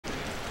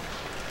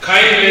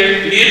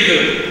kindly lead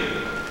them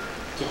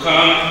to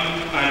come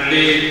and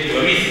lay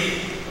your wreath.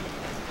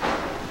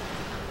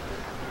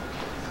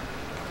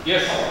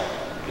 Yes,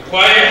 the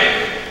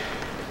choir,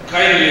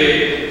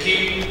 kindly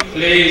keep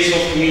playing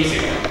soft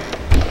music.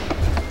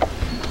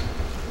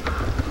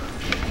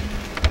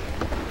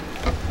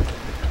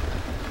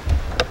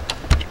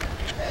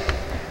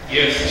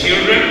 Yes,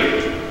 children,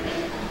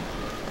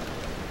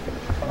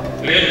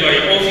 led by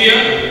Ophia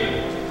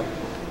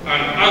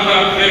and other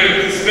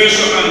very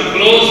special and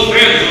close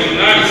friends of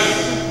NALIS.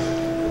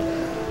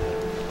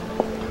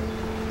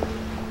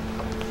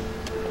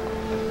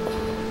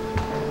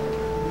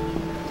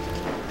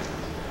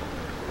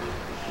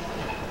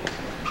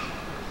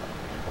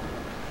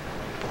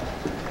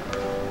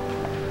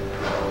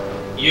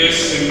 Yes,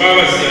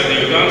 embarrass your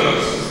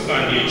daughters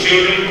and your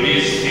children,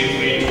 please feel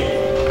free.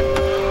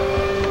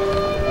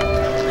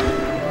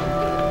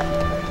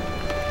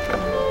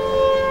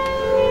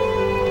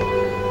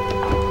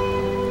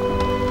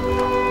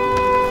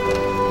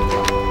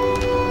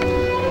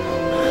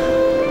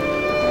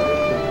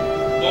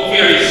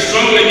 Ophia is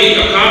strongly being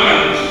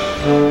accompanied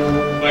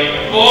by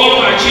all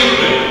our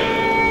children,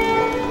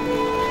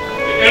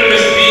 the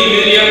eldest being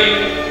Miriam,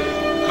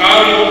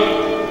 Carlo,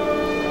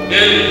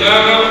 then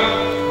Gaga,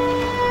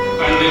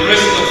 and the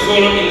rest that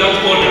follow in that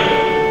order.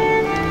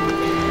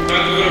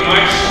 Thank you very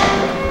much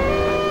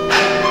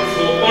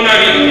for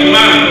honoring a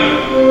man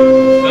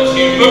that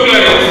we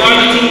popularly refer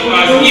to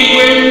as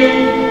Igwe,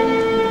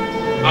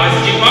 as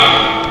Jipa,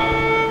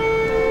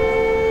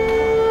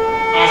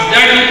 as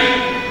Daddy.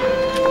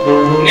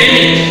 Name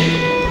it,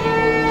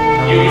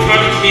 you refer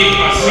to him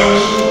as such.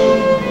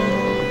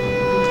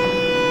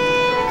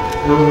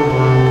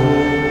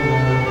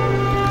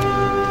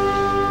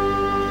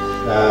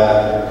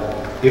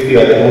 If you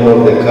are the owner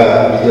of the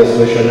car,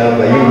 registration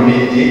number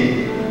UBD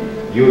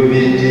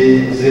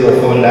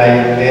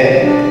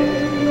 049N,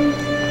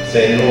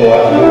 say no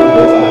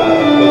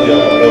because you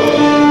are close.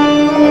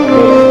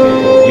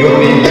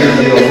 UBD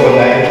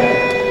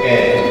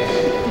 049N.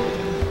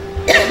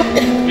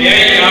 May I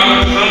now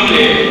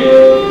humbly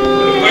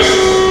request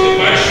the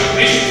parish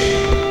priest,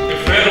 a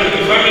friend of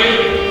the family,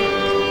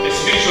 a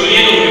spiritual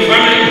leader of the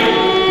family,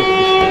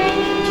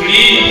 to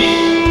lead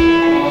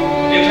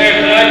the entire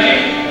clergy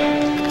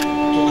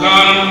to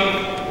come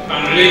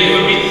and lay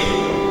your wreath.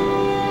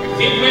 I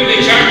think when the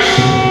church,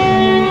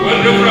 when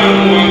Reverend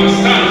Mwanga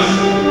stands,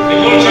 the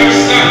whole church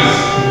stands,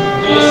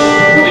 because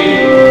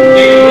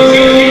they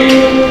represent you.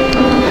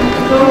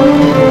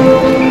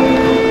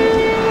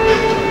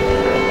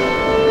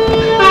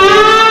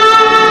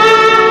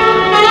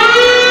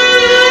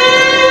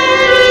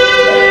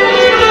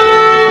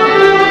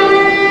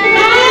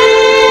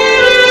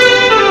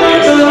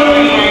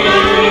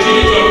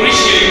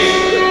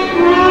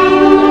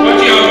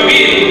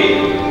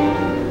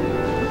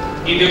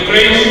 In the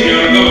great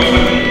Byarugaba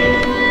family.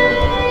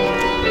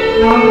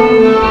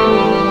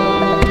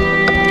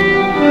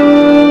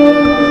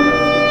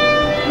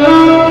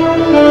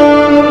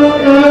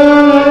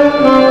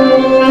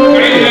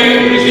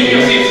 Kindly resume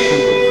your seats.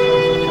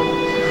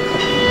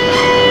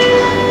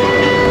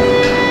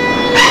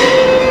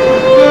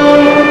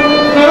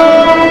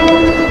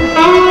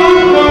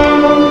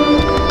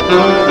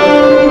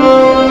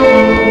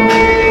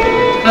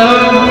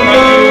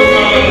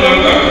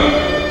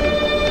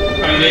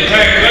 And the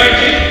entire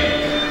clergy,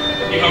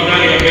 you have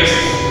done your best,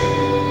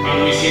 and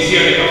we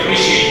sincerely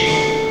appreciate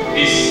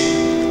this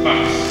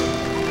part.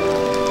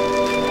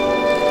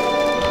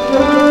 We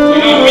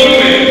now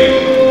quickly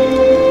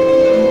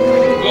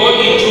go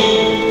into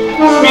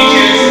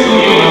speeches of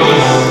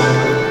eulogies.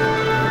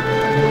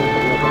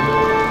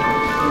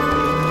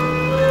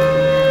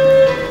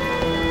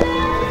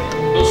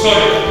 Oh,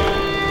 sorry,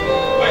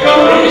 I have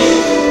promised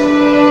to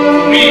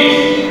read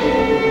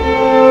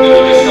the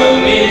registered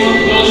names of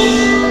those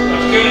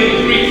that came with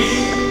wreaths.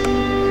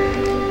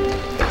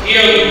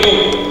 Here we go.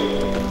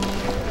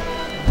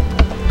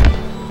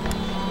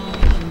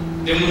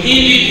 The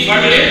Muhindi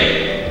family,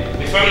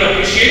 the family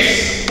appreciates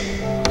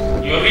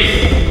your wreath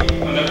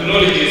and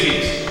acknowledges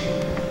it.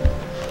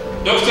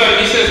 Dr. and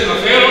Mrs.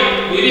 Kafero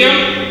William,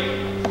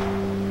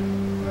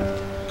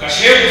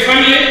 Kashebu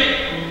family,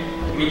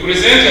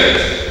 represented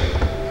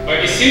by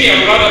the senior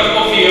brother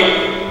of here,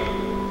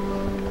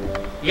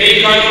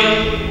 Lay Canon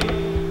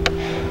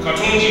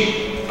Katunji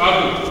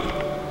Abu.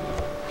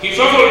 He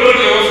traveled all the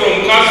way from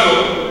Kazo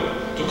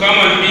to come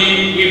and be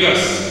with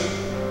us.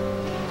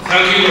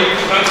 Thank you,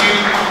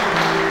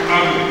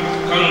 Abu,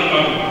 Canon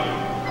Abu.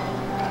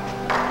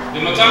 The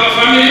Matama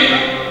family,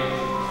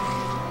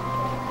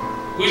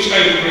 which I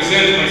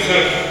represent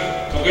myself,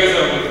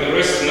 together with the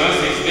rest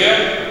nurses there,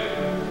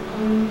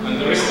 and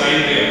the rest are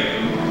in there.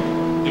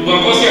 The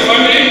Bwankosia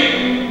family,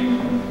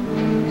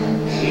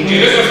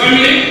 Mungereza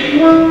family,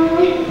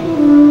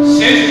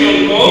 St. John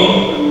Paul,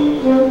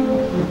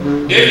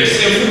 David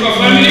Semfuka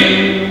family,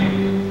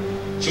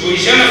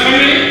 Chibuishana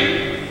family,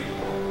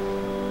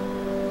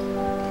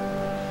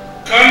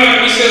 Colonel and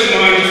Mrs.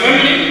 Mohandi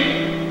family,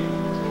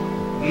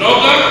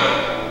 Noga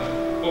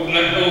of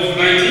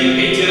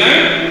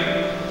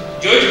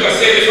 1989, George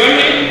Kasedi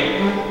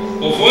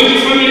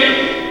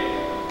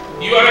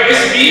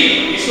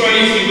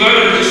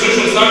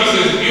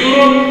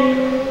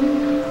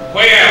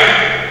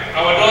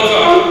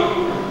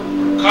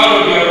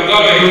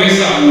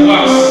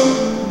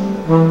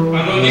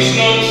And on this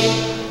note,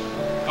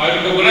 I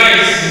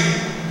recognize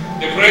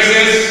the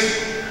presence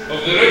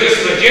of the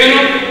Registrar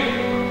General,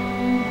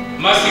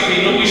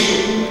 Masiki Nowishu.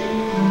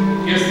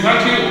 Yes,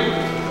 thank you.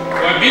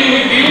 We have been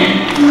with you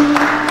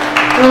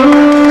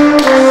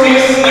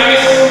since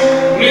NALIS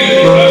breathed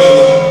in us.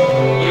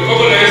 We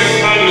recognize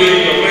humbly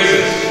your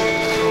presence.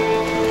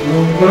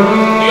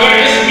 You are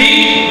SB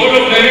Board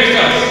of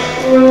Directors.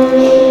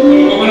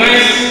 We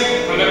recognize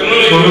and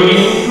acknowledge your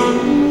gifts.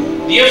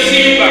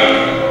 DFC Bank,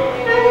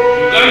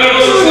 Uganda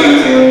Law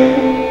Society,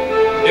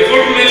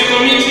 Development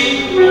Committee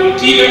of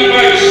Tida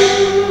Parish,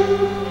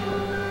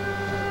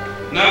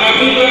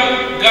 Namagunga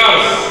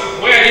Girls,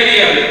 where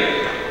Lillian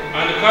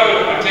and Carol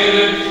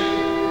attended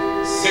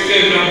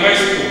secondary and high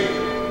school.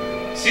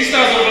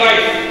 Sisters of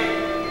Life,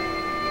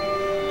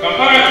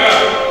 Kampala Club,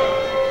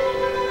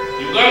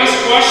 Uganda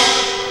Squash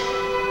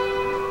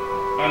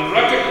and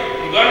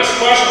Uganda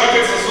Squash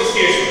Rackets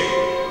Association,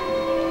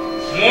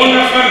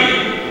 Mona Family,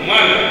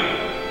 Mwana,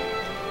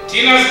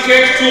 Tina's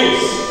Cake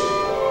Tools,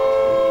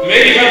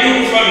 Mary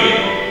Haduru Family,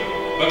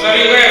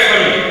 Bataringaya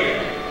Family,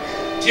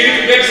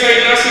 Tilk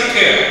Bedside Nursing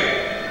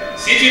Care,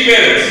 City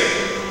Parents.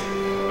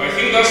 I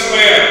think that's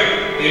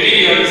where the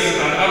Lillians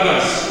and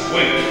others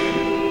went.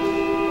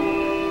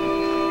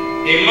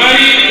 A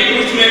Mali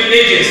recruitment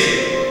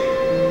agency,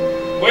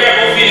 where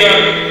Ophia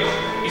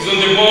is on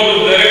the board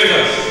of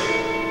directors.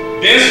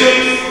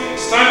 Benson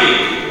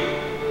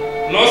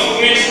Standing, North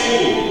Green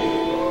School,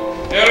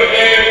 LA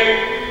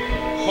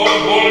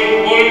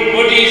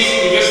Bodies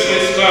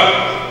Investment Club.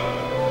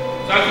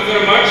 Thank you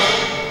very much.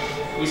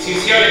 We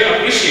sincerely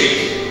appreciate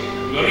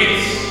your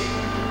reads.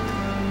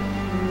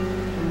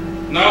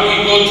 Now we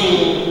go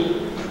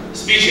to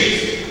speeches.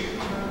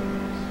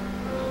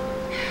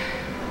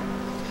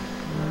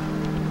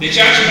 The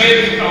church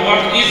made our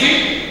work easy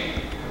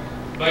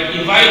by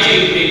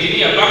inviting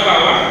Engineer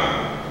Bakawa,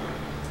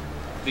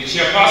 the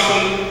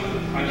chairperson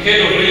and head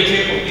of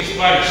religion of this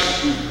parish.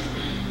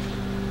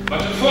 But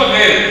before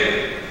then,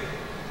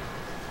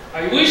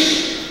 I wish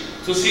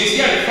to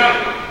sincerely thank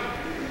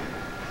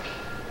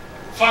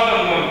Father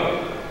Mwamba,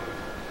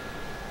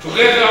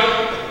 together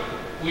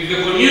with the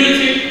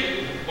community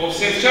of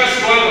St. Charles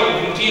Rwanda of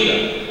Mutinda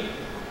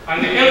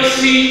and the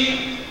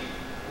LC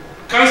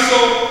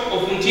Council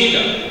of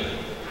Mutinda,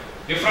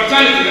 the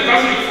fraternity, the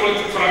Catholic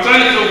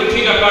fraternity of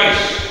Mutinda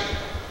Parish.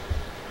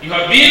 You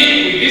have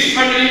been with this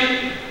family,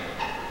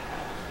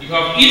 you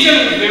have eaten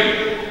with them,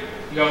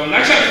 you have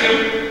nurtured them,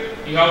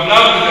 you have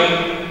loved them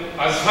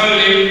as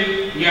family.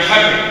 We are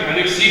happy and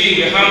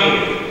exceedingly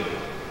humble,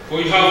 for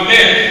you have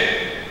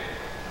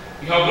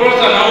brought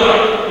an aura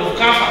of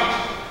comfort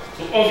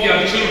to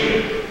Ovia's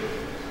children.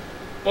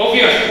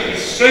 Ovia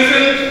is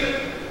strengthened.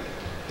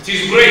 It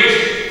is great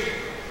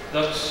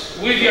that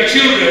with your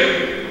children,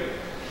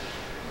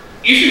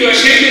 if you are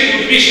shaking, you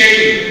will be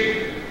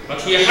shaking.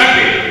 But we are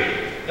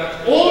happy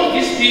that all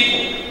these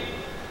people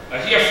are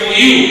here for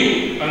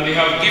you and they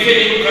have given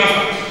you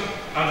comfort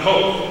and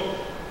hope.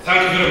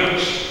 Thank you very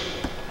much.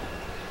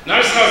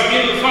 NALIS has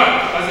been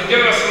referred as a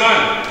generous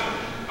man,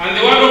 and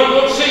the word of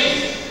God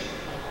says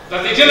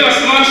that the generous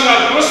man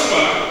shall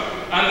prosper,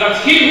 and that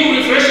he who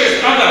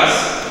refreshes others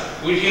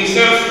will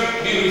himself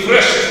be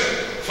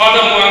refreshed. Father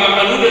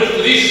Mwanga alluded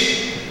to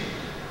this.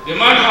 The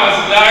man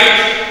has died,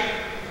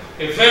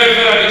 a very,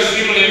 very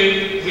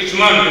extremely rich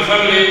man. The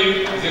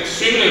family is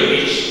extremely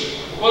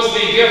rich because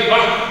they gave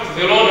back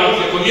to the Lord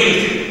and the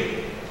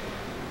community.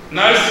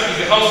 NALIS is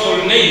the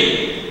household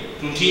name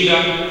to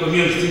Mutinda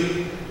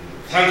community.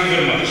 Thank you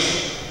very much.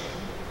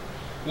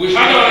 We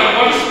had our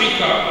number one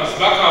speaker as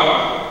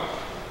Bakawa,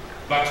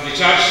 but the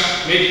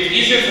church made it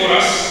easy for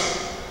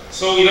us,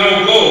 so we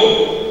now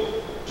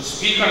go to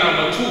speaker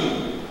number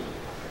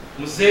 2,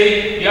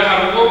 Musei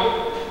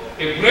Yaharugo,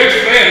 a great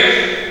friend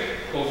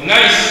of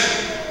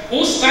NALIS,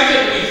 who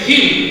started with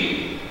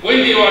him when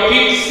they were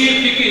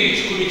still picking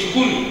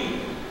Chukumi,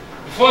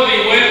 before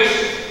they went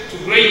to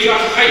greater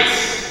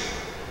heights.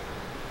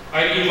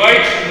 I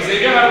invite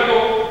Musei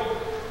Yaharugo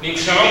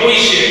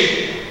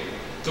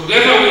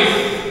together with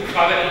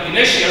Father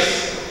Ignatius,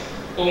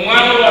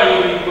 Omwana wa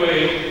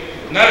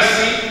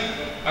Narsi,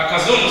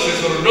 Akazomo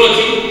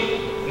Sesordoti,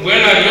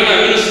 when I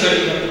minister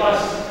in the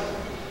past,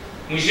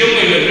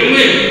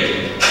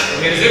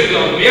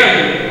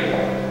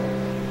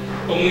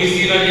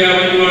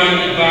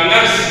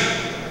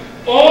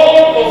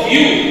 all of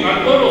you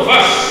and all of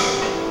us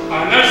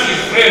are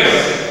Narsi's friends,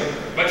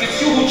 but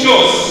it's you who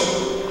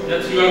chose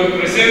that you are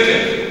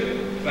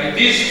represented by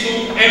these two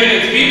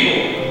eminent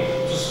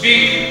people to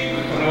speak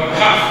on our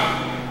behalf.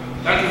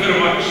 Thank you very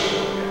much.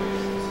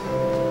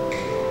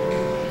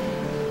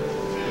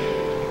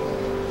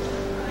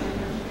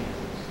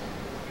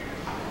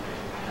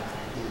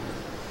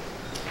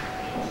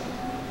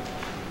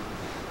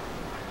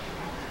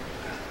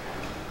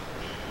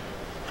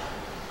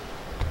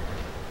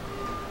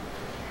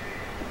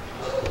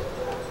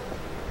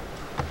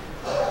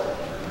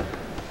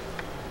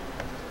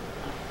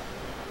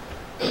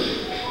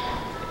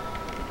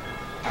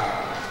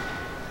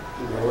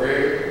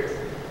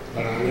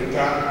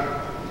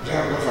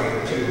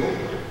 turimo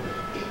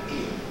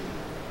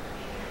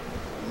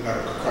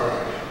ngaruka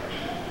kabari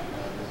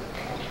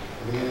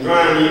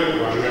umunywanyi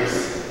wa NALIS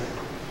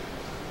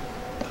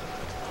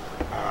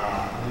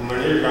nyuma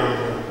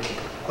y'ibigambo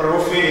kora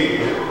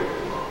ruferingi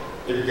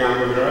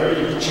ibigambo biraba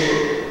biri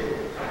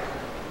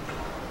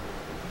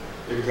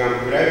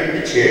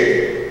ibice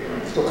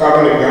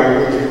tukabona ibigambo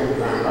bigiye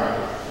kugamba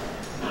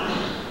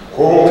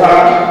konka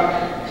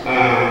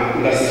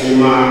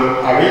ndasima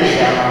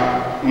abisha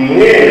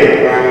mwene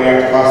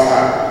kurangira twasa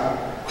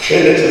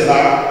kushendekeza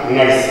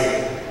NALIS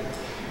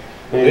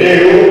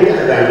rero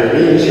akaganda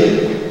binji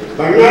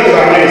banywanyi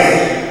ba NALIS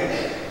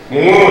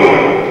mwona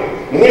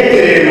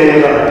mweterere mu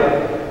ngabo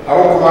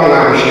aho kuba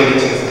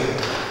mwamushendekeza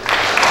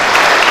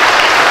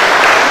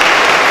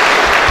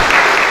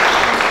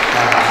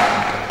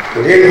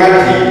ngeni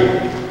hati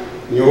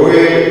nyowe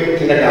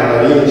tindagamba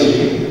binji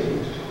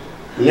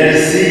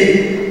NALIS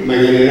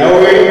manyene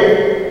nawe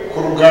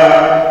kuruga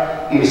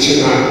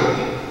mukinana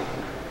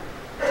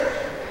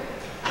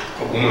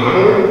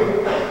ogumano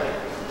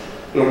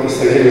no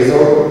kuseherezo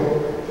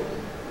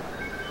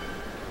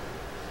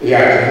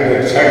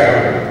yaje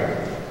cyane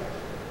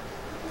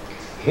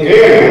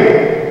ngeno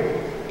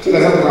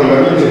tunaza kugamba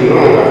binji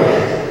munonga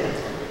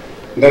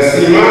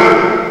ndasima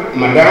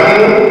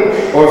madamu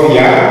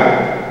Ovia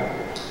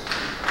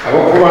abo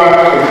kuba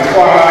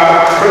bitwara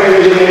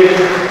koleje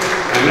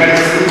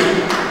NALIS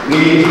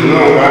n'ibindi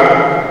munonga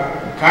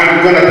kandi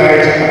ubwo nataye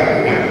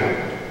cyane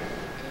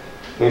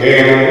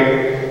ngeno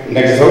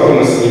ndagizaho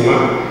kumusima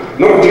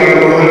no kugira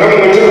ngo ruhanga mu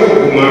mucyo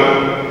kuguma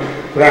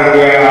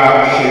kurangira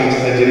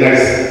shintiza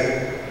NALIS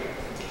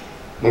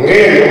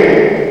ngeno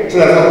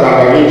tuzaza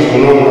kugamba binji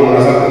munonga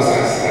muraza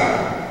kumusasira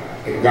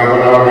ibigambo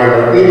n'abaganga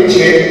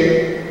n'ibice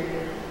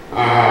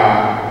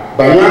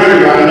banywanyi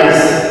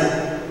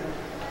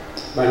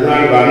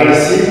ba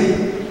NALIS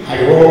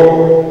hariho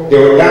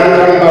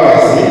Deodanga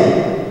Mbabazi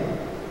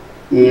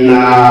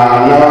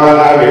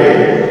n'abana be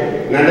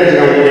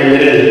nandagira ngo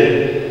mwemerere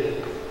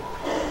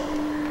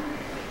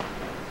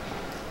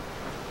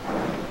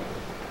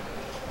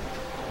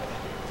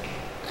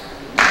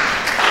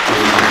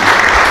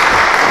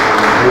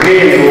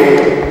ngeno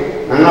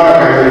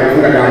n'abaganga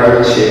kundagamba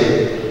bice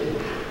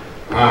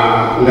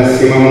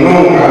ndasima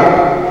munonga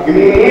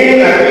imwe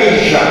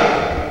nabisha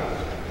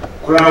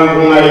kuranga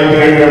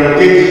umwayibiranga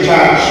muteki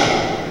cyacu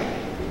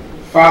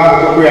faza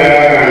kuko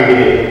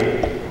yaragambire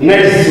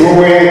NALIS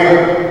wowenga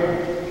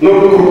no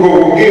kuko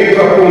ubwire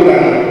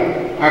twakundana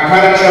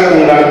akaraca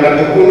kundana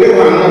tukunde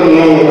kwanga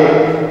munonga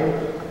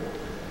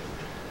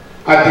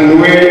ati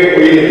niwe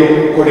uyine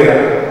gukorera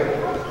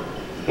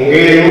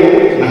ngeno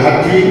na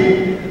hati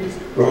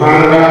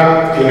ruhanga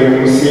kine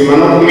kumusima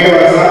no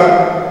kumwebaza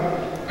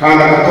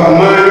kandi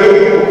akatwamani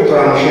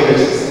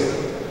turamusherekeza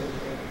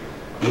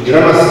mugira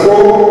amasiko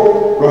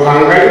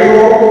ruhanga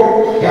ariho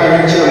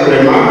yabikira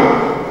murema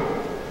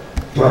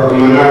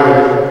turakuma nawe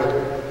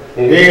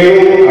ngeno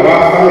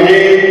abafamile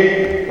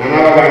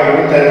n'abaganga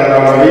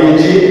b'iterambere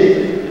binji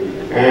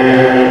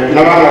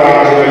n'abana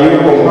banje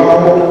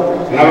bayukombaho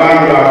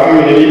n'abandi ba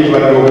famile y'ibyo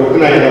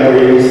badokunayenda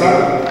kuyirusa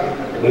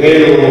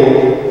ngeno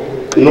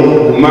no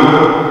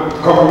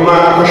kuguma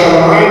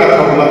akashobora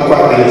kuguma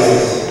twatanise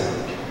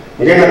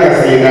ngena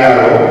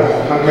akazindaro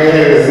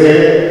akahereze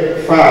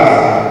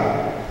faza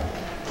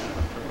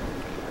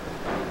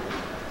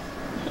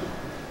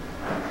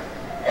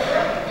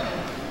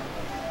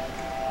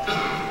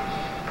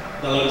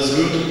The Lord is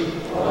good.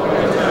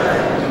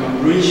 Kama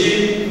mrunji.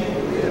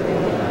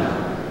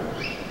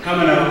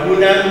 Kama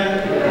nakunda.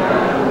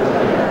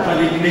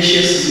 Father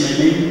Ignatius is my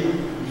name.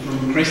 I'm from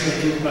Christ the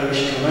King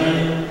Parish,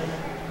 Kavali.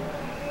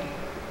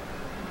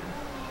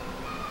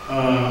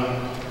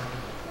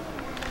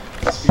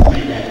 It's been my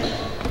dad.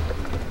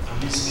 I'm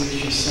his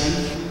spiritual son.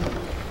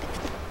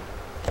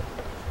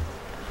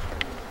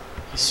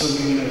 He saw me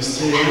when I was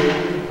still young,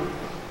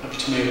 up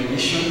to my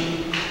ordination.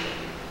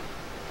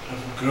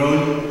 I've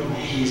grown in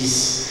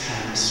his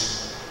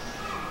hands.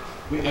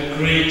 We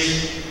agreed,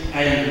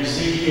 I am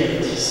staying here,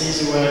 that he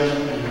says a word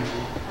and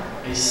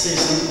I say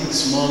something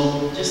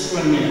small, just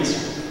 1 minute.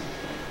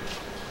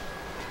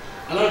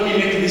 Allow me to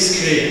make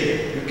this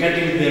clear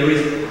regarding the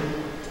rhythm.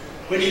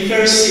 When he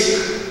fell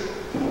sick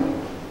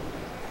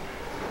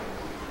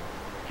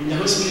in the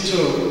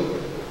hospital,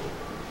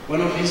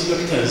 one of his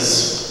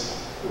doctors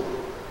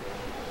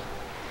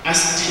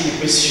asked him a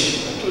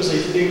question. That was, I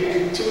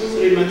think, 2 or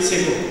 3 months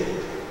ago.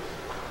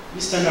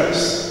 Mr.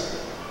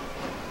 Nurse,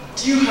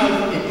 do you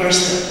have a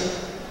pastor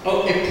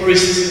or a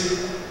priest?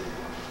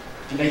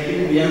 And I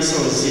think the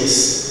answer was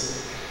yes.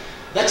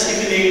 That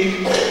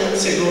evening, 2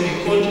 months ago,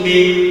 he called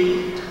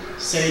me,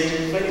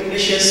 said, Father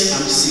Ignatius,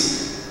 I'm sick.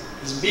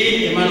 He's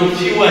been a man of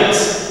few words.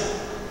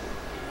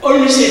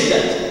 Only said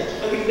that,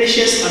 Father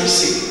Ignatius, I'm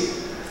sick.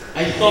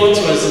 I thought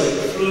it was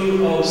like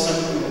flu or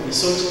something of the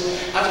sort.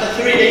 After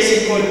 3 days,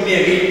 he called me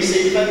again. He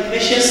said, Father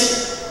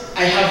Ignatius,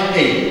 I have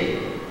pain.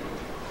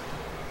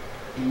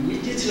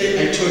 Immediately,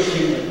 I told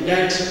him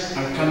that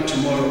I'll come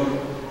tomorrow.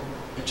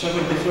 I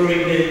traveled the following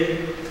day.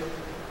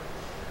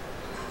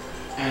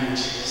 I And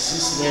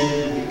since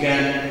then, we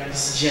began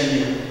this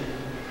journey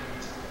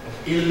of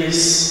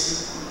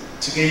illness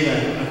together.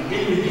 I've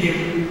been with him,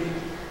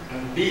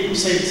 I've been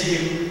beside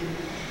him.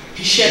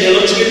 He shared a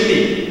lot with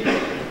me.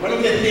 One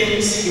of the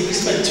things he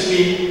whispered to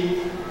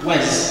me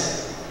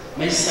was,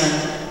 my son,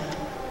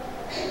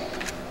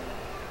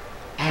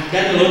 I've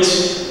done a lot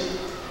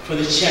for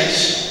the church,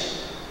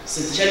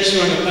 St. Charles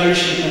Rwanda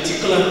Parish in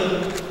particular,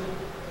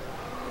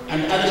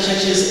 and other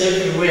churches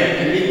everywhere,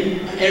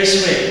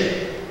 elsewhere.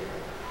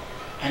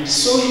 And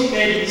so he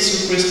made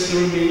this request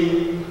through me.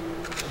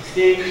 I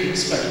think he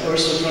whispered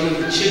also to one of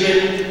the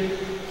children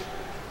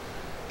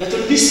that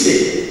on this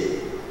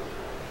day,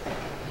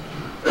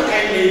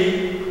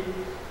 kindly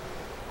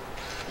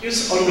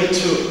use only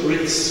 2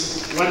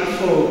 wreaths, one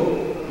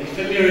for my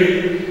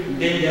family,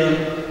 and then down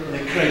the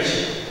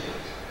clergy.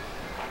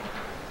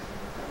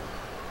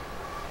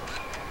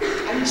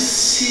 And he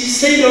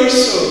said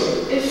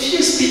also a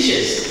few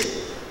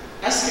speeches,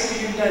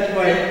 asking him that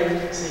why.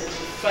 He said,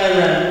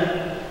 Father,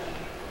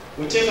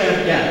 whatever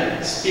I've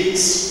done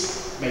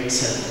speaks by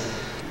itself.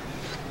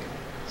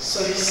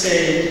 So he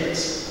said that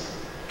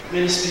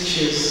many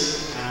speeches.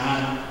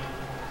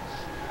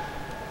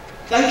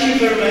 Thank you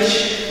very much,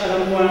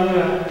 Father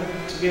Mwanga,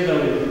 together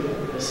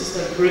with the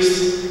sister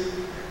priest.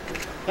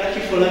 Thank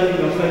you for loving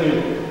your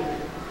family.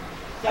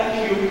 Thank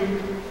you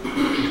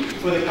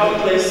for the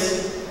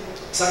countless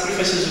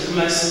sacrifices of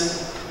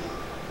mercy.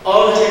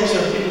 All the times you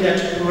have been there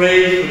to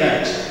pray for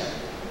that.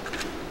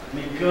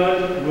 May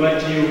God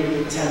reward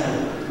you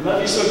eternally. We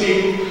love you so big.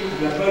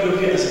 We are proud of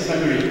you as a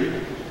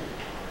family.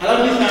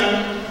 Allow me to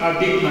thank our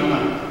big mama,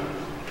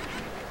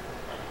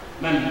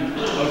 Mami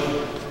of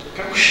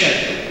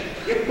Kakushad.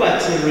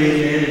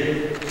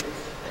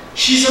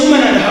 She's a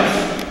woman and a half.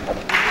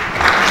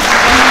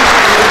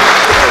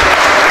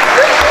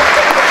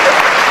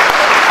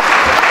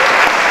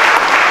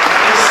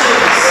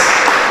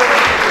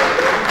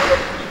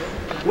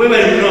 We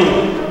were wrong.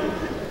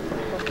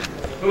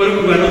 We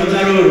were not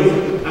thorough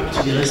up to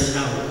the last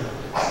hour.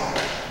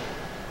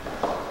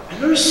 And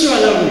also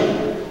allow me,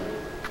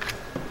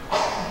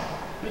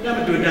 Madame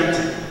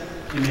Dodanta,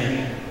 Amen.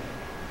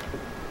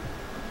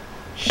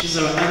 She's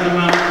our other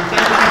mom.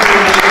 Thank you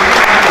very much.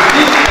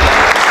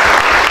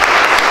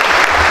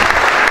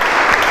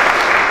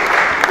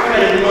 We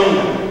were wrong,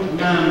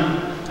 Nam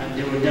and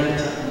the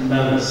Dodanta and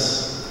Babas.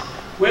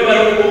 We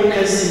were wrong,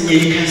 Cousin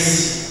Yekas.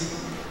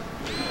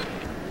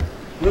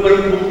 We were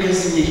wrong,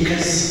 Cousin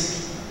Yekas.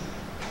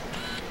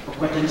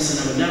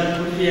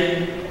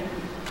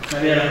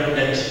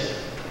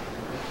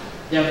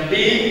 They have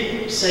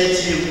been beside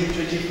him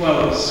 24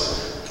 hours.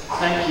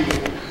 Thank you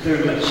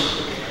very much.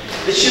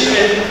 The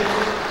children,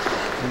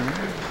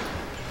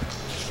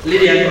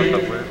 Lydian,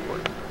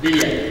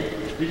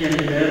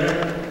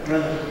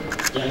 brother,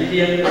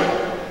 Lydian,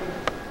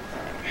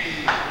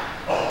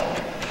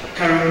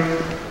 Carol,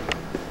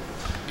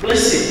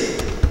 Blessing,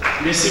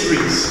 their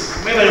siblings.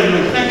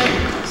 Thank you.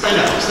 Stand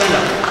up, stand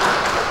up.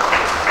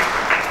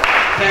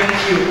 Thank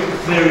you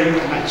very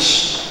much.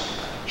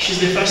 She's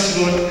the first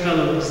born,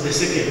 Carol is the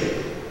second.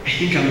 I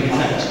think I'm the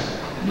third.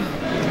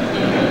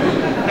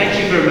 Thank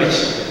you very much.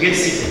 Get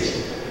seated.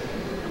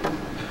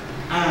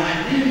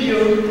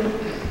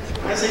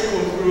 As I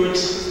conclude,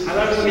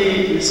 allow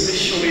me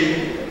especially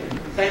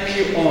thank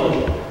you all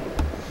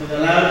for the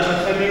love to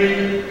our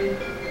family.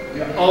 We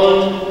are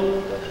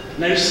all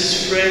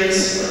NALIS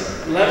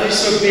friends. Love you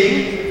so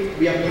big.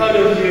 We are proud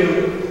of you,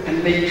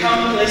 and may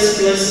countless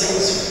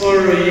blessings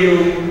follow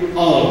you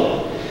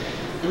all.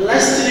 And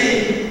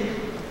lastly,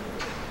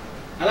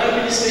 allow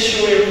me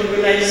especially to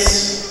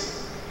recognize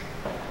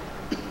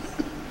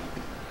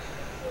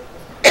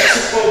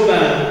Spoba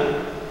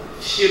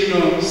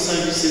Funeral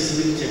Services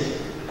Limited.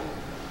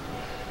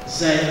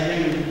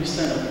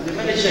 Stand up. The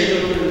manager, I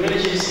don't know, the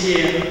manager is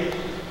here.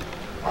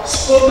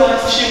 Spoba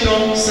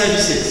Funeral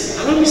Services.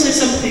 Allow me to say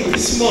something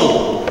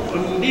small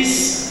on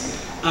this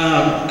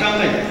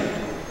company.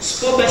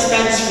 SCOBA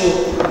stands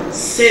for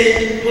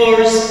St.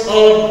 Paul's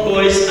Old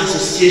Boys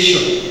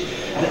Association.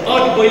 The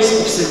Old Boys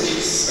of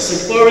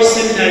St. Paul's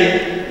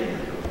Seminary,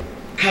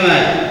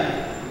 Kabale.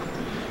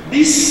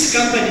 This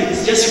company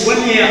is just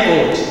 1 year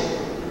old.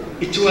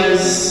 It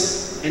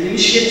was an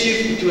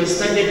initiative, it was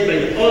started by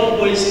the Old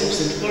Boys of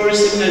St. Paul's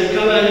Seminary,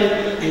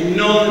 Kabale. I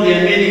know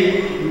there are many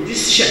in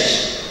this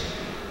church.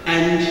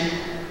 And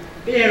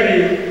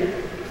barely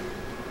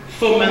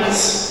 4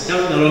 months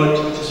down the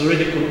road, it is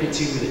already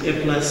competing with A+,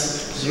 it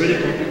is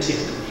already competing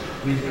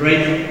with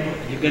Rhino,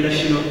 Uganda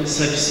Funeral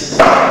Services.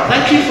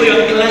 Thank you for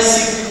your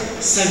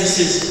classic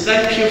services.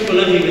 Thank you for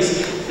loving us.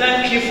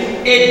 Thank you for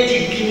a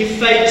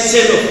dignified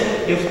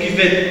send-off you have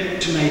given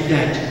to my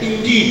dad.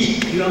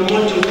 Indeed, your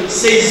motto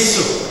says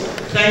so.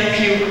 Thank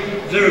you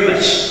very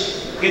much.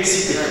 Get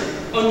seated.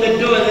 On the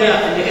door there,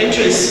 at the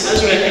entrance,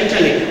 as we are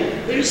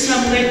entering, there is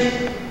some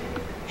lady.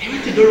 I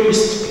wanted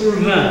almost to pull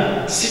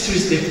her, sit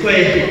with the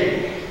choir here.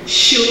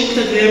 She looked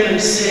at them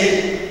and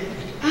said,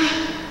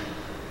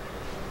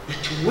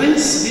 that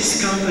once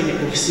this company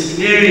of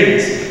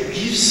seminarians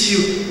gives you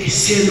a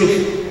send-off,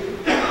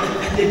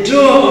 at the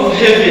door of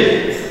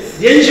heaven,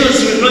 The angels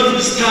will not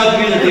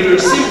disturb you, they will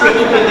simply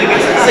open the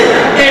gates and say,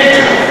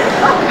 enter.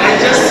 I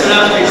just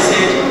laughed, I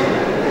said,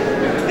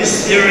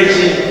 this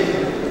theology,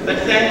 but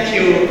thank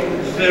you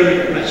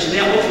very much.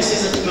 There are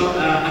offices at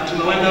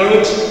Mawanda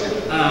Road,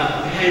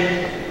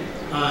 behind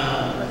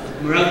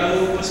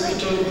Murago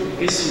Hospital.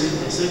 Guess you,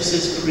 the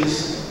services,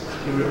 please,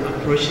 you will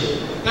approach it.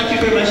 Thank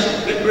you very much.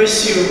 God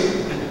bless you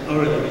and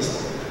all the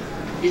best.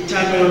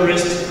 Eternal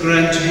rest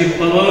grant to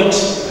him, O Lord.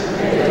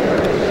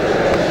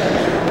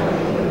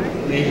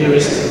 May he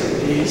rest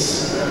in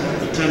peace.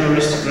 Eternal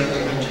rest grant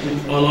unto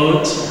him, O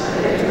Lord.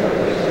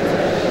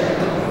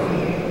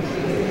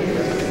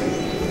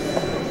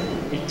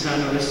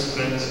 Eternal rest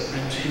grant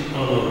unto him, O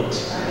Lord.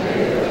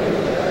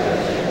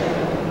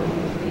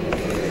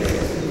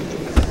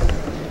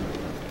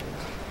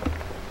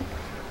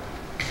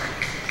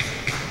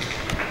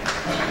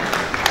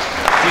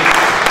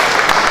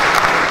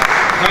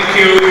 Thank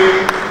you,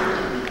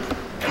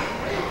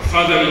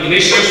 Father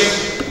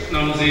Ignatius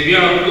NALIS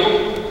BYARUGABA,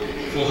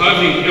 for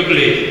having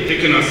ably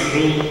taken us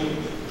through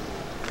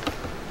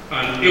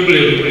and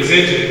ably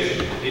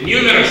represented the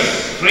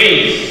numerous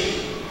friends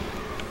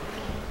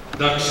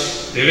that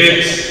the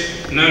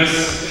late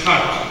NALIS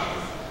had.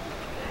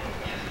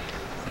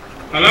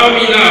 Allow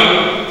me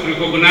now to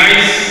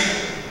recognize,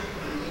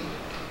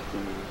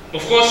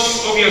 of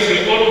course,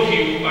 obviously all of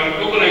you are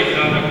recognized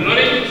and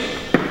acknowledged.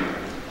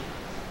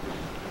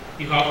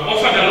 You have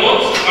offered a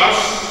lot to us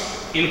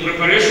in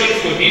preparation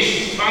for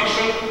this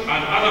function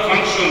and other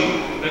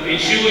function that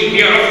ensuing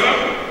hereafter.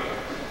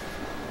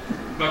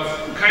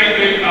 But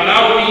kindly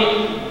allow me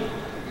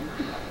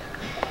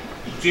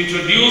to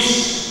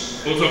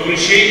introduce or to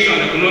appreciate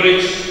and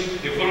acknowledge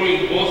the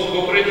following both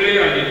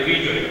corporately and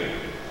individually.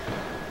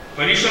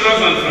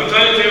 Parishioners and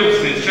fraternity of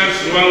St. Charles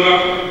Ruanga,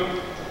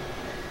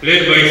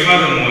 led by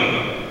Father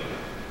Mwanga.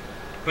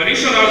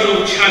 Parishioners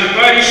of Chan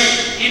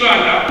Parish,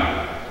 Ibanda.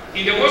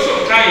 In the course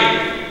of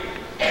time,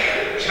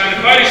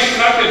 Chan Parish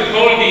started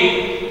holding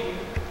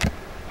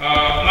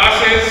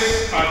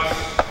masses at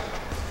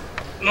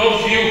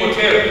Northview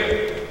Hotel.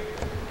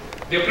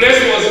 The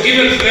place was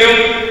given to them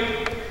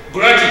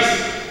gratis,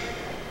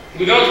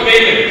 without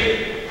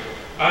payment,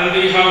 and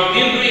they have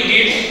been doing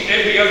it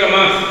every other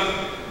month.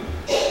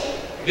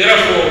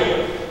 Therefore,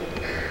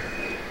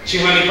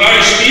 Chihani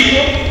Parish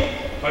people,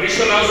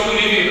 parishioners who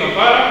live in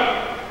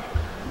Kampala,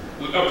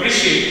 we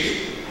appreciate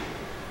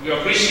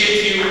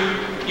you.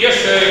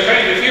 Yes,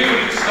 kindly feel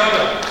free to stand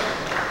up.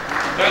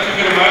 Thank you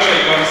very much. I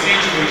can see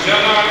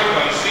Chibujana, I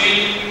can see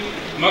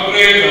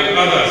Margaret and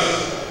others.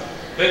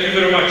 Thank you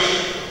very much.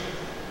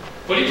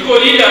 Political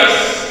leaders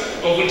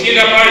of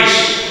Ntinda Parish.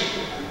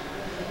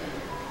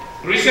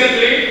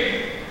 Recently,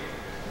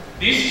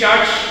 this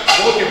church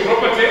bought a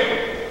property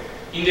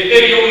in the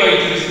area of my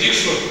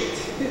jurisdiction.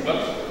 But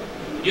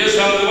yes,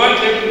 I'm the one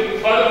taking,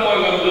 Father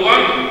Mwanga, I'm the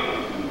one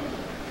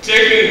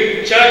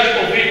taking charge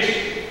of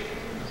it.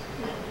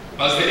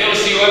 As the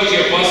LC1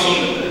 chairperson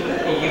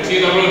of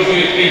Ntinda Road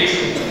Unit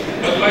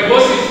 8. But my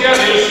boss is here,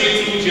 the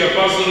LC2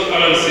 chairperson,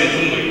 Alan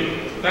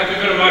Sentumwe. Thank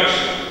you very much.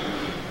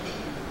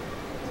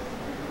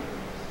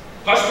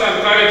 Pastor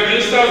and current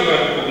ministers who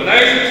have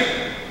recognized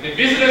the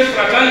business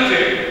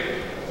fraternity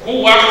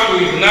who worked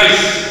with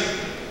NALIS.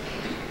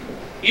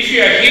 If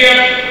you are here,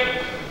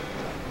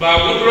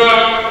 Bagudra,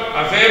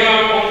 Avema,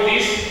 all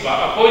this,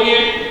 Aponye,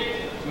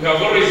 we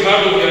have always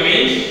heard of their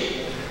names.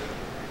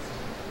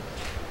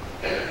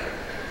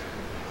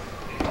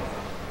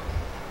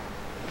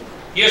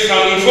 Yes,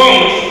 I'm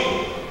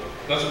informed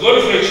that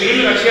Godfrey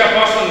Chirimira,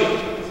 chairperson,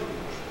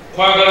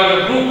 Kwagala,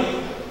 the group,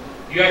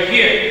 you are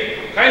here.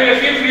 Kindly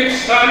feel free to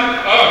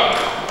stand up.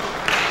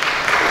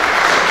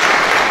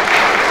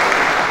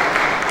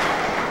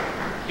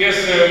 Yes,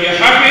 we are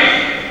happy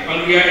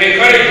and we are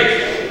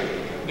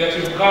encouraged that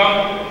you come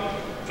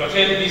to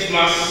attend this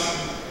Mass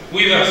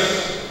with us.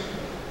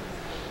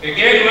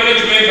 Again,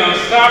 management and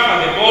staff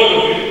and the board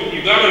of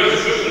Uganda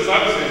Registration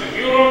Services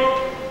Bureau.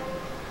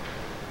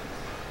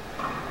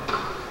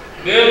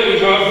 Then we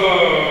have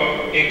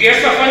a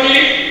Gesta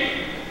family,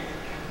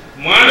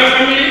 Mwanda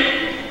family.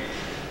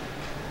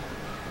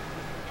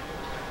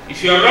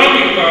 If you are around,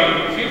 you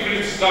can feel free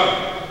to start.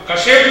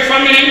 Kashepu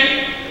family,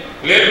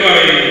 led by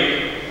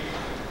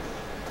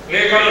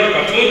Colonel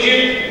Katunji,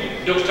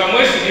 Dr.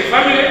 Mwesi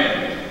family,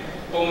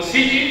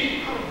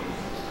 Omusiji,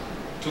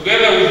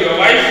 together with your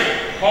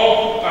wife,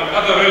 Hope, and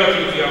other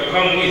relatives you have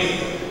come with.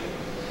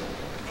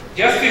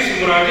 Justice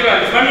Muradila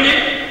and family,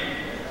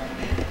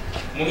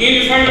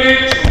 Muhindi family,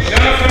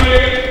 Jana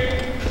family,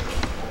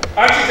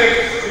 Architect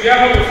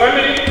Kuyahabu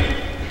family,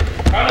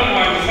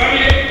 Anamwani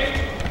family,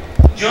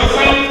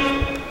 Johnson,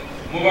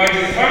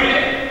 Mubaji's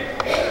family,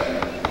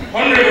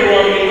 Honorable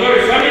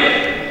Wabindori family,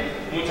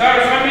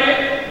 Mutara family,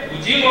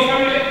 Ujingo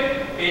family,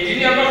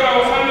 Engineer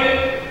Bakawa family,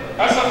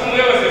 Asaf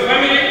Mwewa's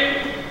family,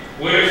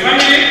 Were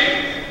family.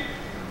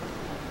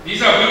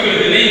 These are quickly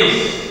the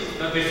names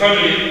that the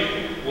family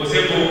was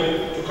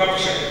able to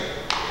capture.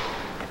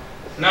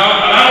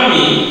 Now allow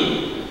me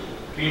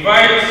to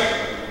invite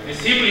the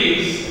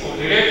siblings of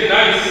the late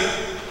NALIS,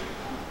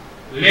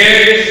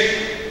 led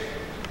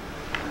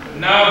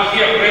now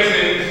here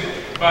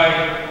present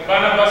by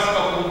Barnabas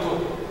Kaputo,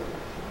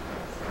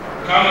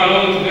 come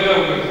along together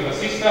with the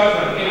sisters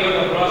and any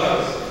other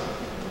brothers.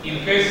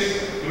 In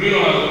case Reno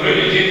has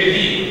already jaded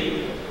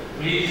him,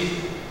 please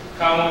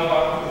come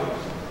over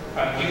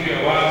and give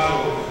your words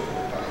of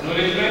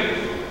acknowledgement,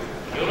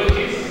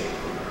 eulogies.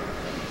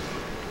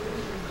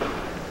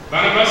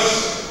 Barnabas?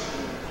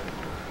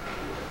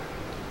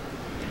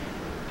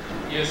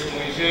 Yes,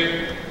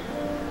 Moise.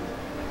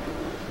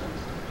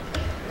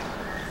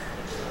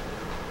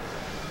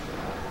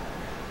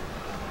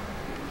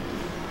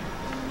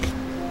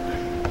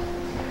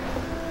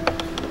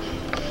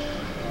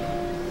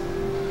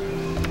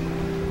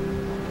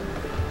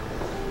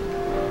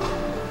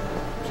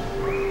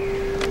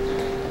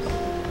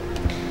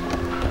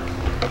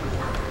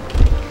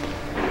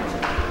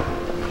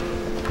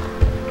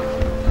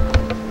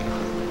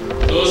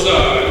 Those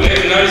are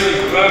NALIS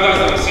brothers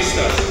and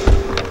sisters.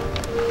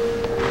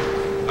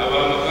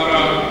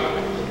 Abamakara,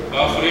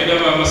 Bafreda,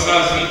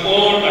 Bamasazi,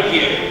 all are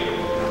here.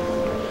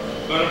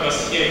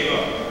 Barnabas, here you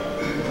are.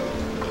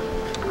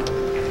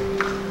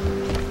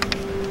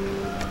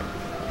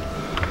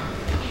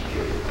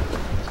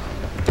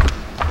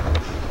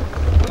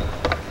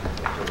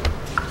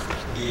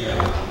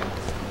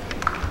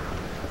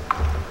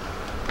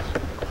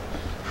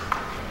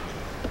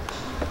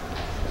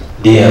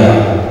 Dear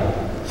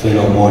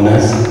fellow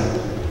mourners,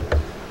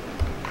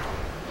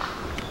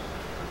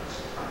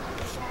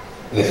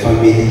 the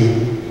family,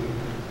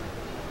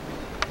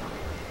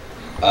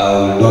 I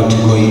will not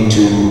go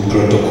into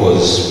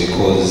protocols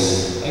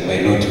because I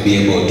might not be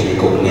able to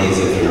recognize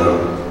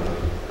everyone.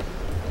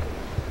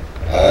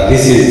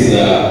 This is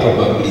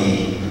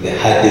probably the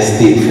hardest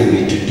thing for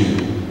me to do,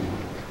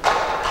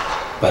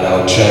 but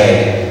I'll try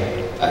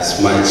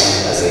as much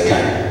as I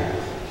can.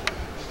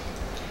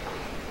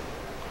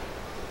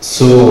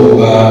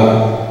 So,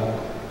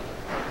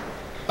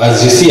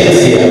 as you see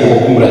us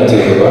here,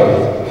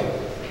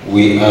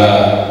 we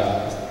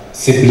are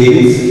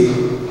siblings.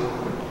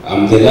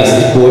 I'm the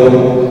last born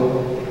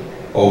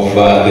of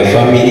the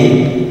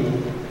family.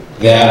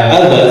 There are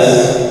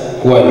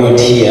others who are not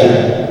here,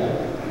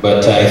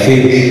 but I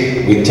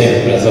think we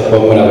take Brother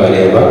Kwamura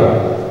Bareba.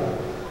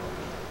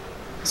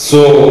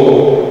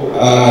 So,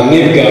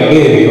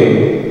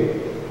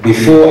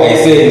 before I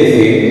say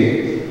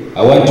anything,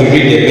 I want to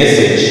read a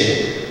message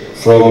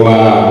from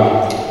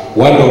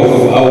one of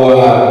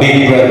our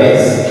big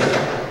brothers.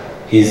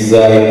 He's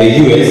in the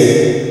US.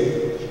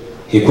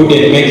 He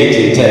couldn't make it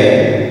in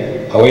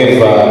time.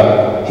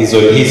 However, he's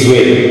on his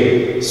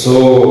way.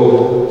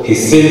 So he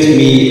sent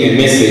me a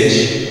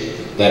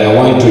message that I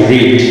want to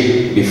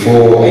read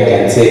before I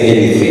can say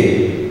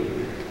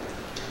anything.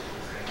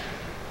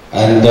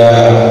 And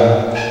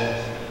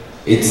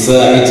it's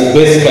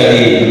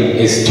basically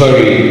a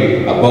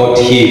story about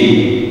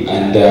him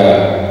and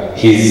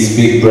his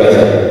big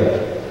brother.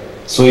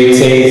 So it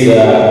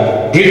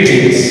says,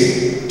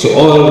 greetings to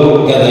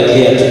all gathered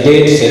here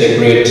today to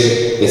celebrate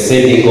the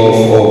sending off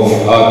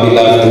of our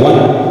beloved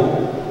one.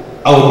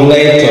 I would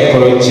like to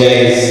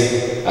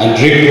apologize and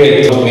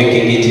regret not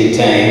making it in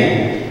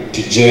time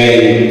to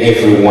join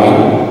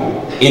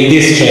everyone in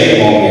this trying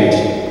moment.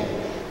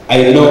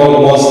 I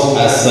know most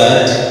are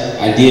sad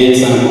and yet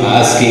some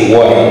are asking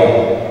why.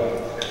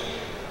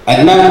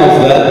 And none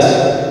of that.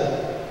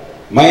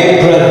 My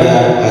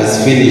brother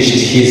has finished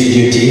his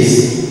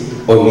duties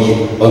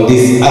on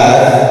this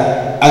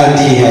earth and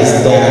he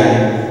has done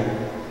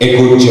a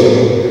good job.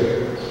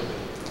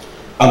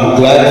 I'm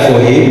glad for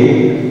him.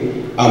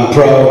 I'm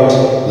proud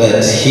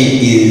that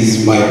he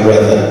is my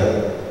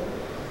brother.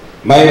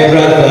 My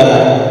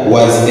brother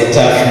was a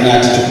tough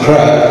nut to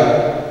crack.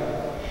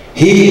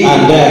 He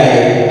and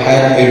I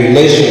had a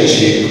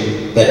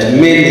relationship that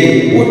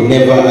many would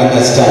never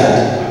understand.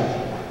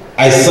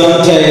 I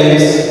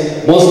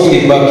sometimes,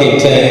 mostly back in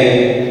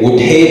time, would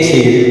hate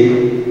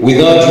him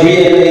without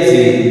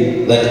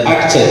realizing that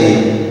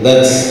actually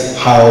that's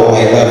how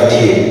I loved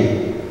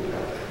him.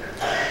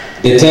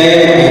 The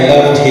time I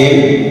loved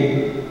him,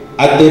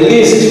 at the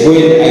least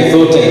when I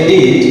thought I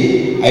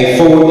did, I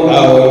found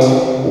out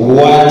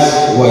what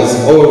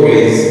was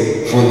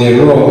always for the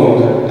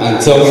wrong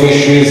and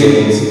selfish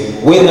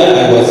reasons, whether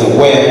I was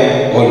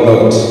aware or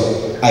not.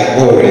 I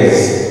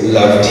always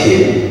loved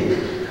him.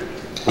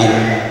 And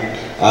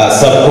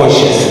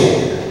subconsciously,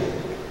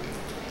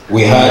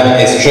 we had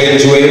a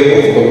strange way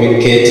of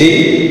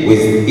communicating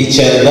with each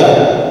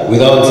other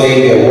without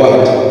saying a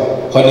word.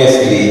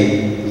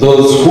 Honestly,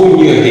 those who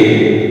knew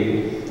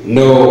him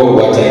know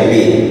what I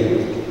mean.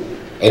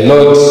 A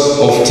lot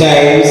of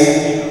times,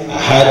 I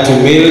had to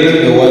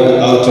milk the word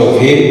out of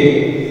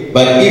him,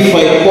 but if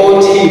I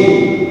caught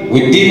him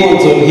with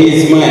demons on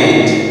his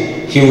mind,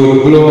 he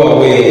would blow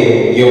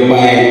away your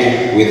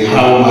mind with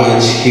how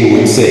much he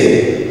would say.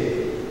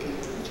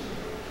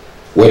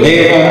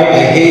 Whenever I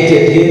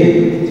hated him,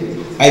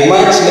 I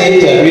much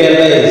later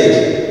realized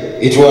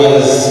it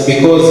was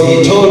because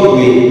he told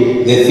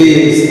me the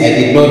things I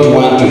did not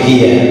want to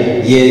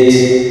hear, yet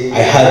I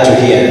had to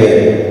hear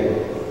them.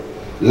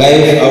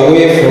 Life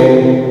away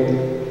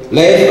from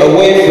Life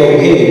away from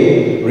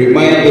him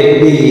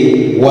reminded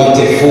me what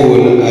a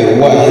fool I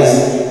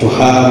was to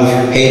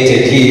have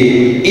hated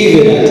him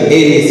even at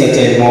any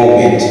certain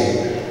moment.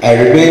 I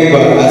remember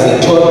as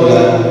a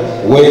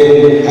toddler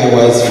when I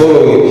was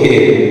following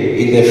him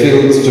in the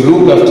fields to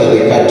look after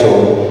the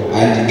cattle,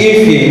 and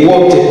if he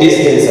walked a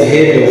distance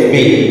ahead of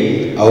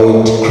me, I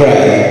would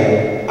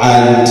cry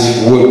and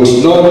would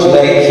not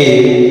like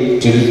him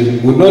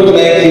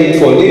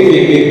for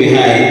leaving me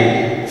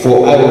behind,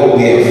 for I would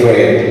be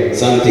afraid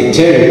something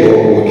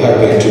terrible would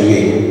happen to me.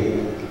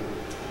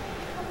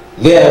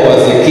 There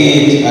was a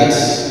kid at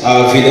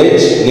our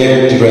village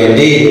named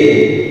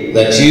Randy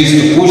that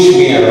used to push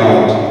me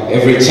around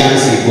every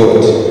chance he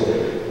got.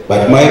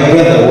 But my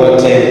brother one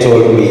time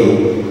told me,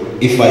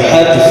 if I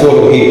had to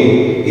follow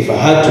him, if I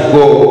had to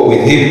go with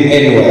him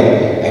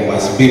anywhere, I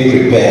must be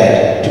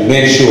prepared to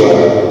make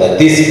sure that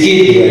this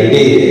kid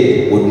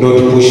Randy would not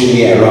push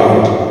me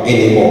around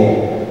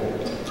anymore.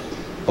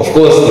 Of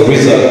course, the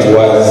result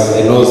was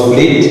a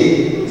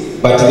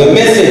nosebleed, but the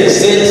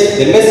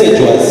message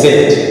was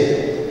sent.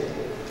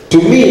 To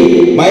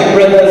me, my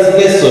brother's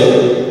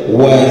lesson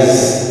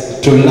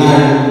was to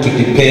learn to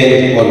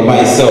depend on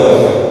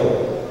myself.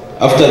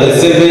 After the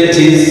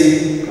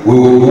 70s, we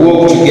would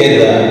walk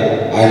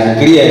together, and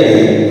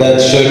clearly that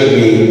showed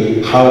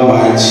me how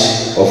much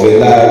of a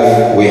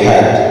love we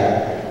had.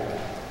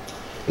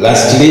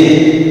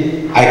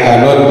 Lastly, I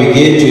cannot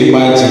begin to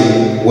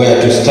imagine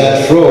where to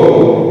start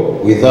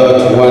from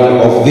without one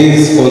of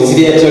these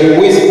conciliatory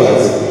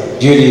whispers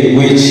during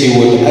which he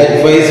would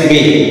advise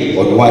me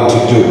on what to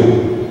do.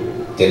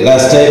 The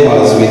last time I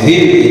was with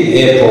him in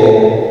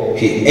April,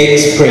 he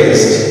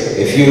expressed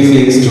a few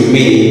things to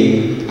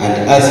me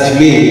and asked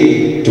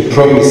me to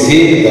promise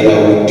him that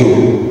I would do.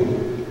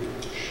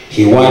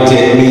 He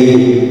wanted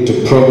me to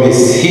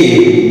promise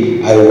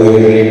him I will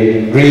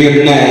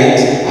reunite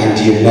and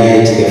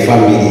unite the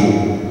family.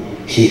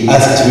 He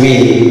asked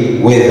me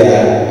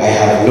whether I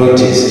have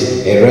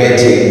noticed a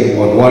writing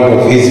on one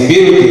of his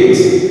buildings.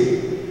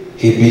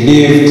 He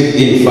believed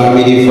in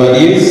family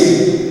values,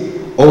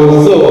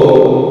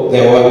 although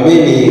there were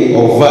many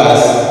of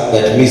us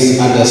that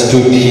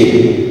misunderstood him.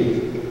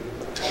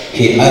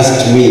 He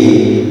asked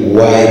me,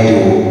 why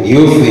do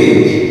you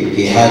think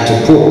he had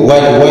to put, why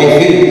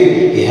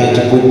think he had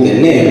to put the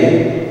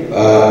name,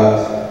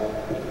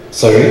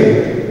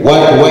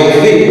 why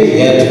think he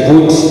had to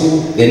put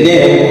the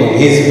name on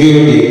his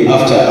building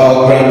after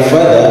our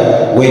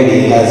grandfather when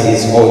he has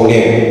his own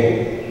name?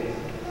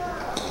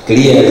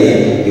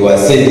 Clearly, he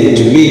was sending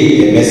to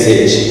me a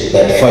message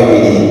that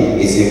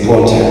family is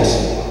important.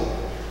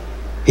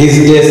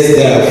 His death,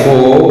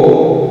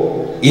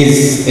 therefore,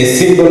 is a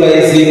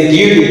symbolizing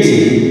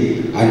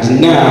unity, and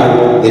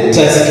now the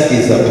task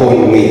is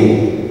upon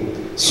me.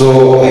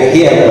 So I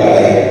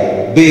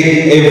hereby beg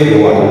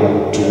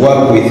everyone to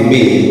work with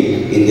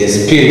me in the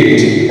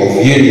spirit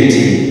of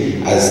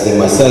unity as the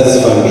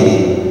Masaz family.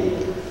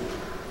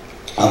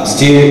 I'm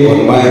still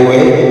on my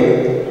way.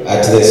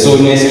 At the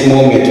soonest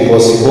moment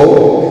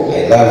possible,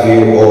 I love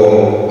you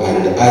all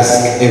and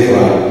ask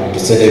everyone to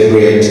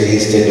celebrate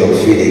instead of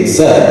feeling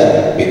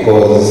sad,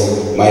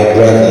 because my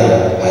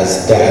brother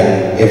has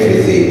done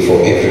everything for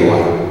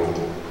everyone.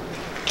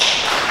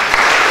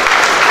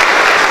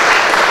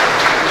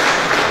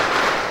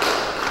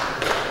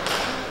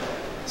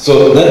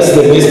 So that's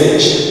the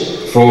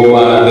message from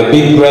the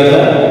big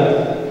brother.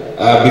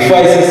 Before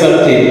I say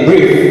something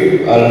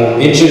brief, I'll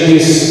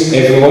introduce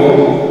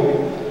everyone.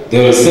 They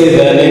will say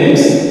their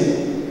names.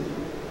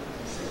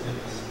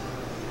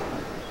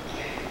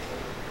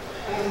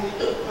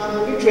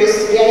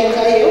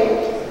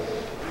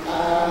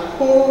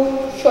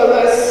 Who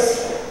follows?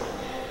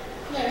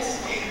 Yes.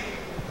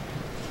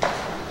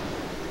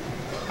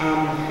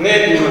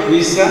 Fred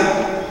Mabisa,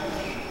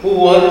 who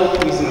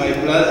worked with my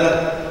brother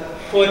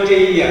 40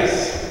 years.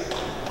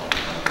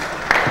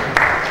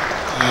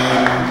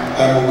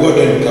 I'm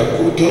Gordon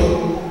Kakuto,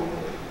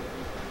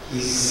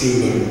 his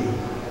single.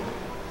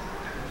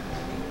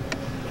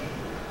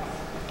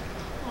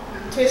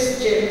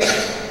 Twist James.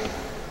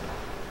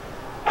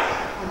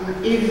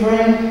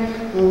 Evelyn.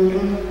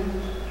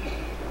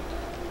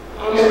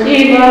 I'm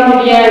Eva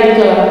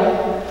Budiarika.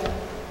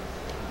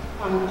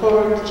 I'm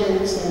Court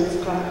Jensen.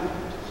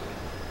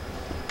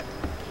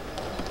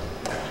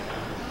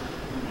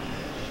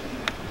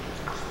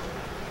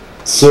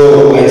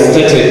 So I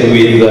started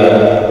with,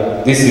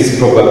 this is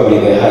probably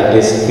the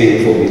hardest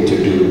thing for me to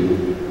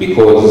do,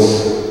 because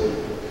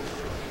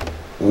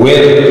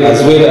as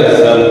well as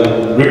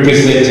I'm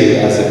representing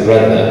as a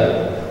brother,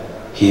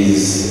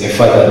 he's a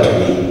father to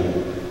me,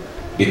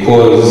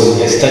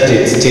 because I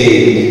started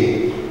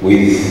staying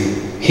with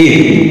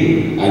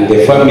him and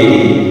the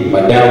family,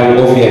 Madam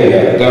NALIS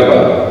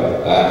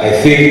BYARUGABA, I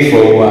think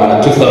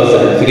from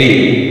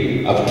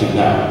 2003 up to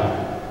now.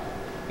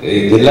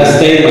 The last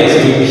time I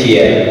stood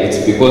here,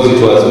 it's because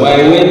it was my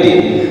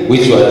wedding,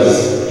 which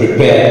was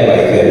prepared by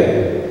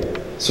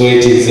them. So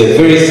it is a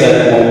very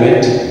sad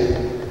moment,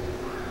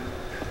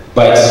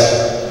 but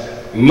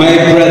my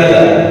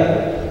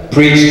brother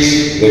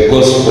preached the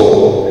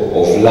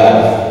gospel of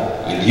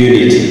love and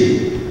unity.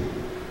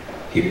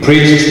 He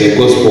preached the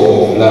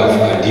gospel of love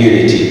and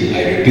unity.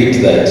 I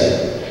repeat that.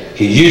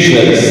 He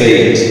usually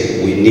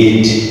said we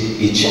need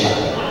each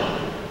other.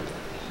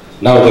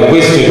 Now the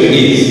question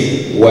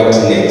is, what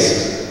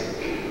next?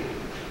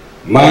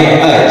 My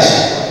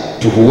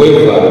urge to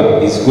whoever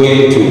is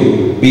going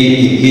to be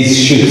in his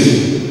shoes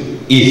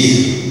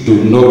is,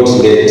 do not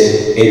let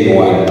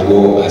anyone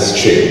go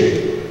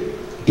astray.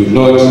 Do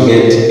not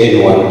let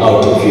anyone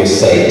out of your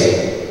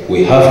sight.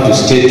 We have to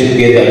stay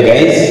together,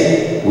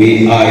 guys.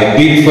 We are a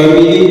big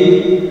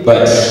family,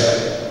 but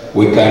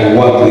we can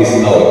work this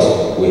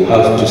out. We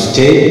have to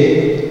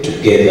stay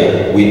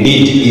together. We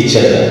need each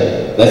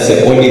other. That's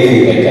the only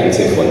thing I can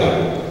say for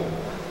now.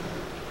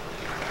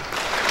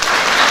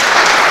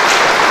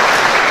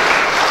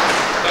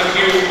 Thank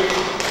you,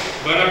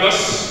 Barnabas,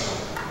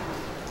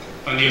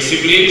 and your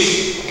siblings.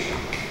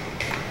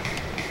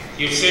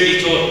 You've said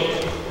it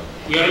all.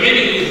 We are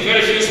remaining with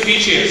very few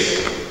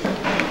speeches.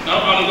 Now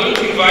I'm going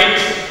to invite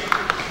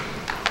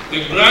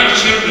the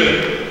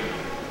grandchildren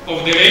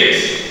of the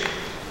late,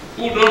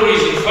 who would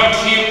always refer to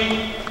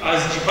him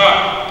as Jipa.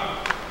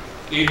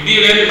 They will be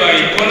led by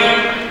Conan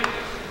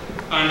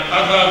and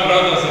other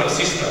brothers and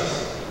sisters.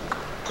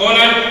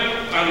 Conan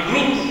and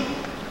group,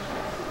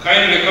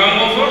 kindly come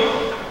over.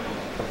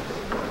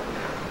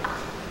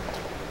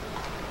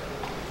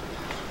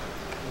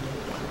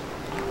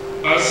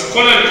 As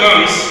Conan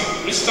comes,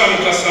 Mr.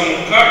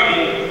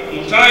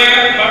 Mutaya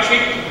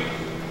Patrick,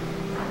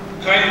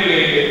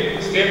 kindly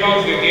step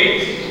out the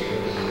gate,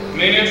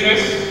 main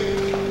entrance.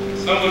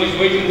 Somebody is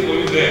waiting for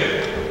you there.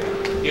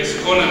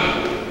 Yes,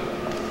 Conan.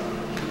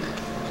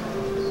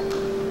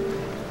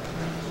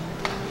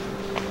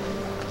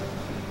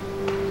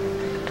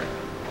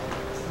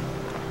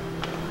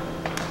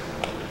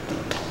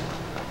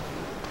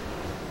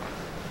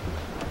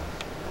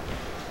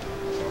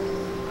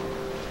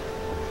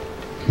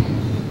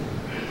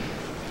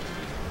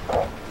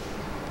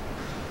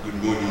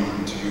 Good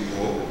morning to you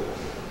all.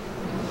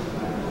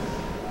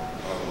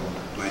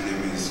 My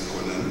name is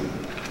Conan.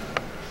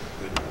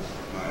 Let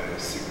my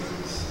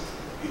siblings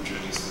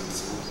introduce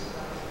themselves.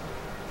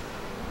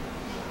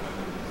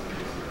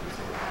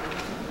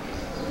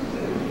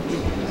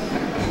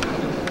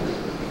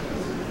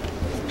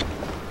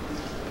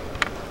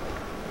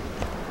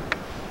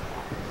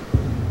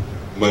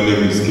 My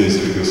name is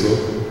Casey Egeso.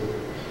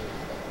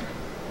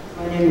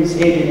 My name is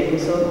Aiden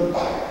Egeso.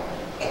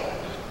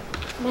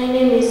 My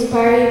name is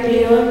Pari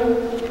Bion.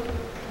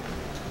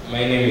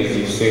 My name is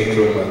Yusuf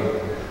Roman.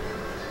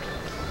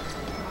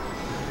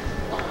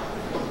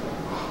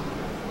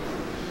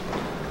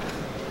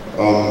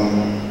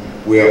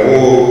 We are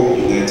all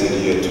united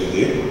here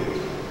today,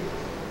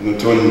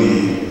 not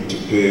only to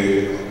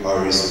pay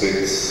our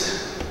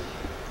respects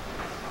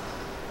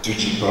to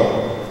Jipa,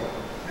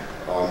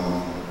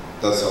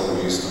 that's how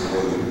we used to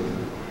call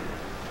him,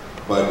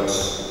 but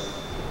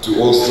to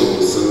also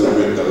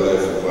celebrate the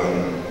life of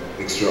an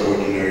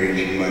extraordinary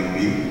human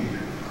being.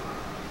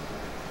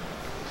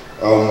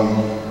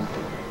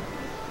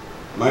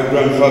 My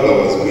grandfather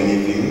was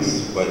many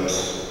things, but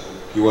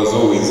he was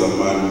always a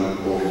man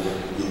of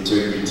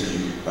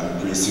integrity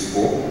and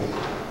principle.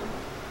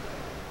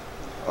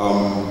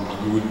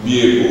 You would be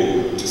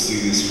able to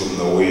see this from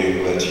the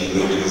way that he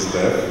led his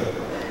life.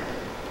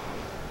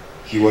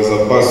 He was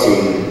a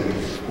person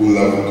who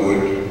loved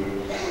God.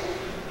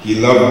 He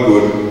loved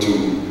God to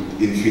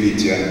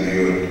infinity and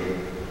beyond,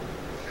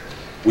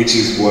 which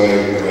is why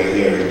we are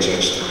here in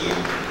church today.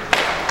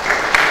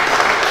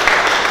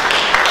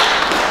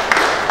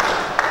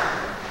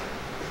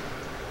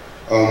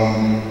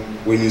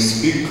 When you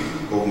speak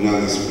of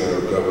NALIS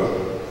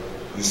BYARUGABA,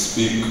 you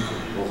speak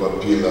of a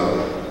pillar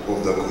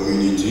of the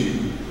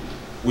community,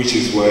 which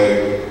is why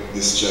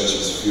this church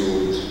is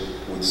filled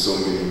with so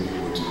many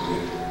people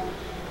today.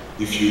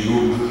 If you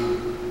look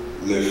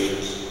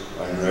left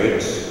and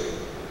right,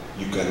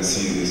 you can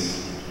see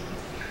this.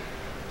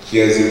 He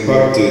has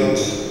impacted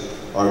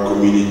our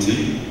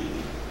community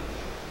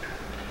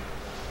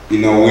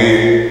in a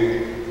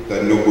way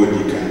that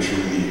nobody can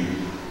truly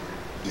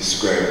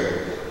describe.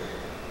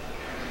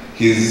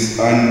 He's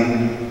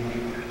an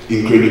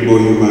incredible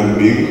human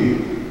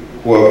being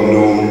who I've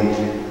known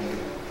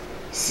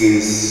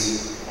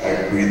since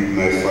I breathed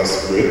my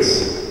first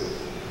breaths.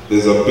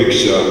 There's a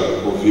picture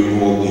of him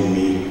holding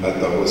me at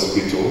the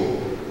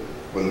hospital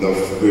on the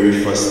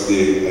very first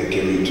day I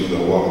came into the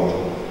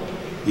world.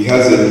 He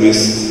hasn't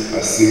missed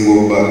a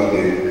single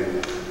birthday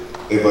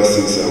ever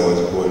since I was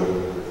born.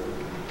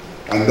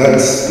 And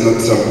that's not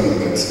something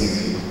that's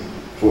easy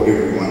for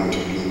everyone to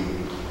do.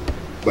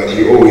 But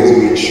he always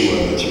made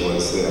sure that he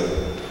was there.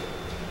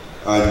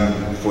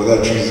 And for that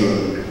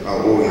reason, I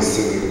always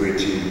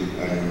celebrate him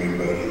and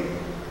remember him.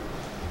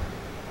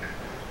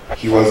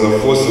 He was a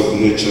force of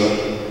nature,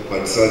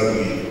 but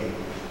sadly,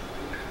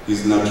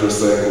 his natural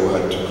cycle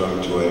had to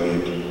come to an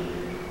end.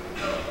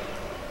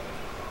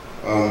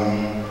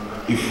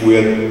 If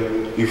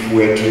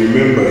we are to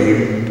remember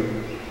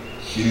him,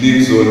 he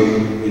lives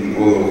on in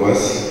all of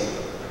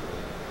us,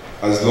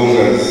 as long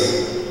as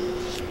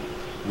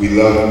we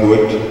love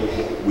God,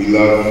 we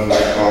love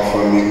our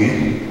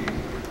family,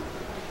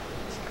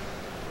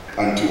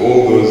 and to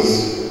all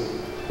those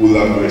who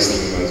love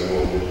wrestling as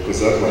well, because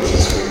that was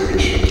his favorite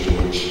show to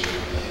watch.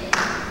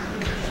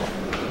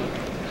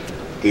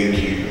 Thank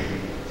you.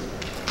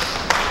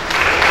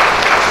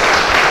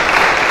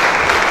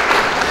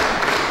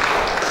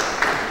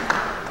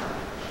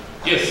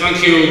 Yes, thank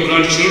you,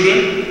 grandchildren.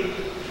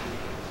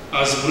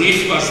 As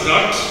brief as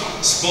that,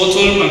 spot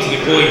on and to the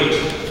point.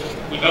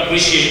 We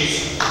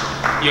appreciate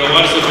your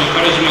words of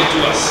encouragement to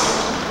us.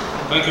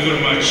 Thank you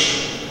very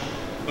much.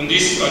 At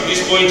this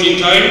point in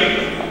time,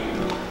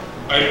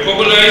 I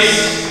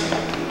recognize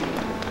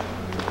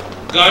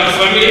God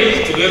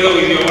family together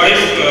with your wife,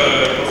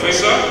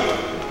 Professor.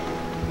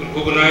 We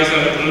recognize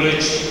and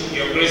acknowledge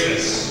your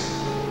presence.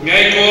 May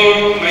I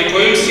call my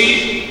co-MC,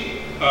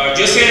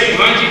 Joseph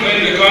Manji,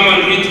 kindly come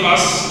and read to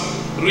us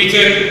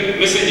written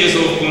messages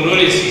of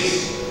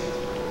condolences.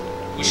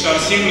 We shall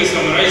simply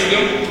summarize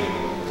them,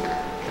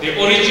 the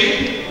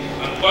origin,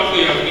 and what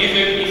they have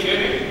given, if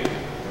any.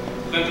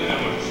 Thank you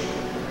very much.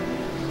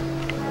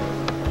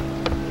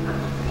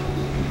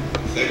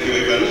 Thank you,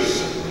 Evans,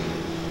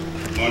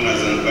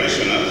 honors and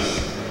parishioners.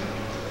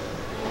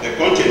 The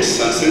contents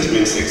and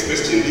sentiments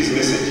expressed in these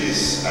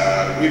messages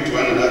are agreed to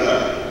one another.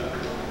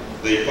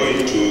 They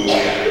point to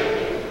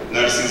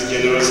NALIS's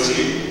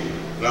generosity,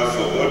 love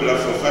for God,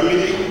 love for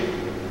family,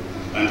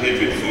 and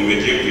hatred for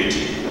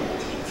mediocrity.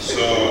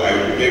 So I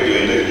would beg your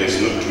indulgence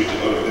not to read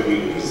all of them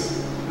in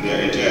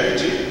their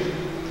entirety.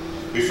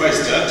 Before I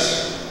start,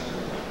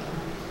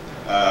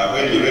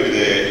 when you read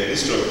the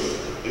list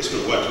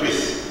of what with,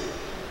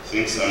 I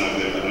think some of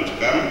them have not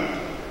come.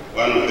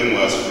 One of them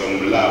was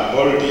from La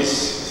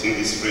Boldis, I think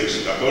it's French,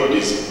 La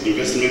Boldis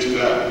Investment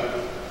Club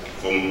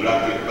from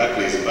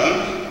Barclays Bank.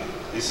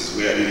 This is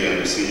where Lily and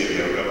Lucy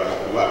Byarugaba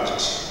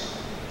worked.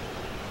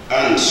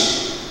 And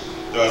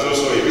there was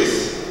also a list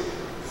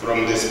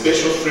from the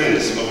special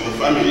friends of the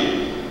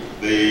family.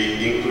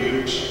 They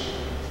include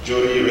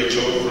Jory,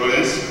 Rachel,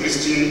 Florence,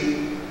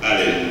 Christine,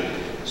 Allen.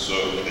 So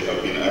they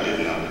have been added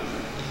now.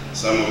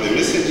 Some of the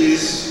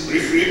messages,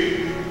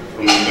 briefly,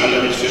 from the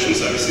Uganda Registration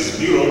Services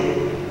Bureau,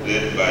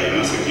 led by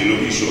Master Kino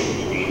Bishop.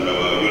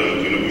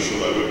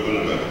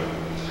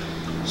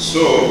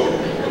 So,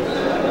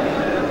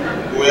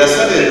 we are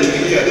saddened to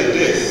hear the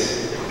death.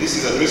 This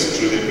is addressed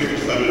to the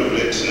privileged family of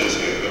late NALIS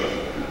Byarugaba.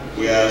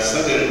 We are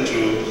saddened to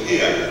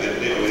hear the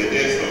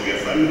death of your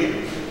family,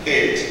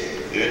 head,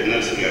 the late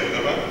NALIS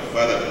Byarugaba,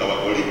 father to our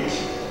colleague,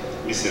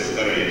 Mrs.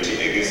 Caroline T.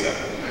 Egesa.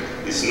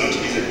 It's not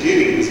easy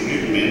dealing with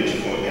bereavement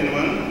for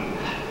anyone,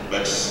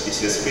 but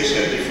it's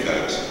especially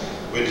difficult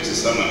when it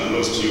is someone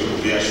close to you.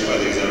 Be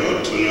assured there is a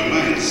lot on your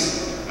minds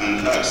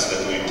and hearts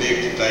that will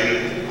take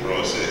time to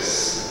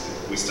process.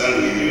 We stand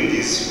with you in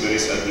these very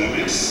sad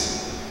moments.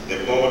 The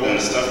board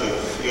and staff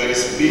of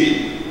URSB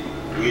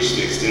wish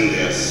to extend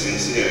their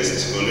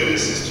sincerest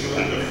condolences to you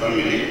and your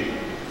family.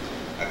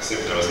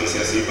 Accept our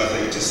sincere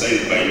sympathy. It is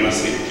signed by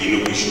Master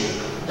Kino Bishop.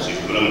 She is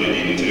grounded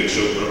in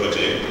intellectual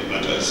property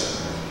matters.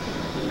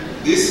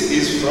 This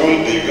is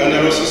from the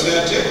Uganda Law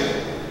Society.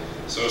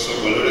 It's also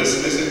condolence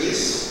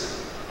messages,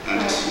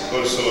 and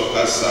also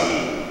has some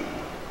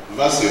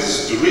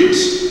verses to read.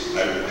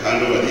 I'll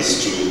hand over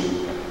this to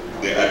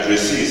the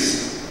addressees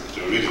to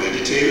read the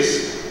details,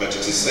 but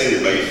it is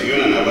signed by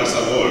Fiona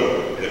Nabasa Hall,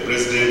 the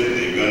president of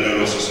the Uganda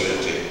Law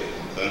Society.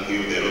 Thank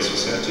you, the Law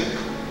Society.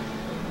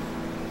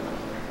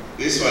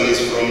 This one is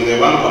from the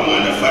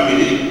Wampamanda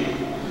family,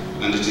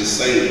 and it is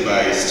signed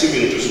by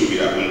Stephen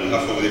Tusubira on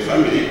behalf of the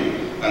family,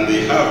 and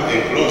they have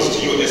enclosed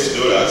US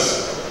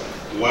dollars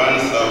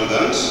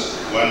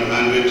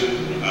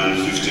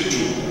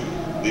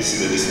 1,152. This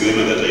is a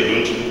disclaimer that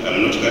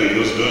I'm not carrying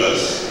those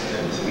dollars.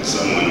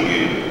 Someone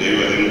will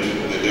deliver them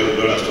the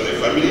dollars to the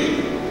family.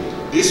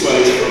 This one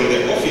is from the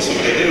office of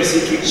the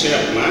LC2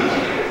 chairman,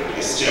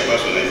 his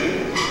chairperson, I think,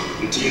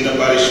 Ntinda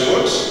Parish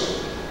Court,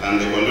 and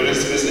the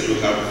condolence message we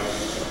have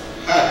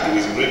had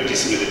with great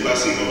dismay the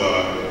passing of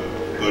our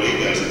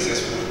colleague and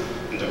successful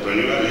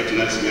entrepreneur, late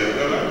NALIS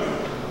Byarugaba,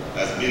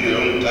 has been a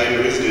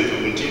long-time resident of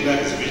Ntinda.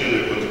 His vision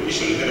and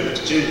contribution helped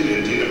change the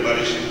Ntinda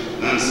Parish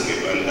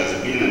landscape and has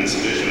been an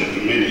inspiration to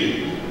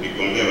many. We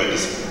convey our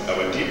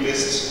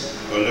deepest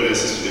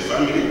condolences to the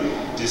family.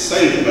 It is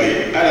signed by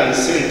Alan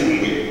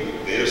Sentumwe,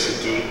 the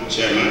LC2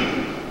 chairman,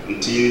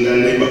 Ntinda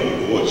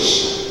Neighborhood Watch,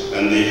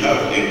 and they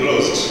have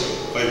enclosed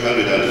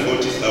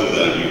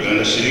 540,000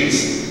 Uganda shillings,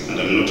 and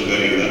I'm not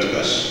carrying that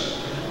cash.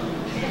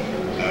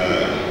 I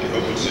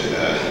hope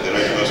the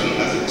right person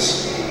has it.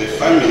 The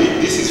family,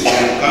 this is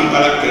from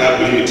Kampala Club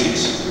Limited.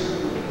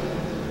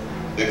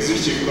 The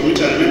executive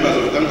committee and members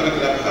of Kampala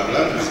Club have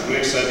learned with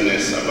great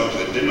sadness about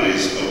the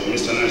demise of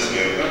Mr. NALIS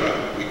Byarugaba.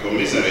 We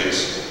commiserate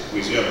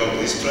with you about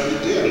this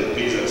tragedy, and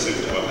please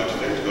accept our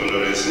heartfelt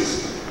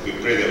condolences. We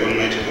pray the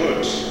Almighty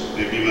God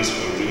may be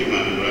merciful to him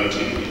and grant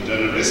him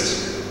eternal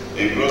rest.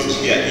 Enclosed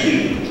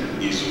herein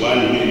is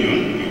 1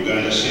 million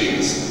Uganda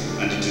shillings,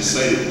 and it is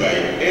signed by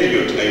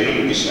Elliot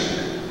Ainomugisha.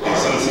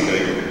 It's something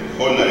like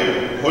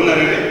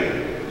honorary.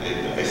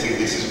 I think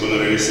this is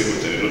honorary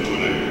secretary not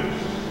honor you.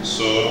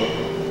 So,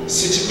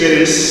 City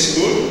Parents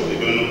School, I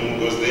don't know who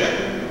goes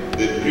there.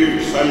 The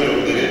bereaved family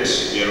of the late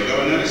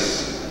Byarugaba,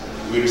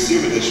 we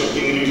received the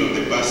shocking news of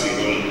the passing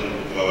on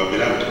of our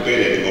beloved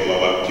parent of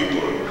our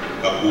pupil,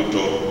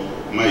 Kaputo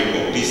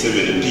Michael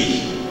P7P,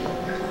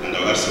 and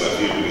our hearts were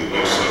filled with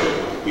great sorrow.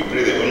 We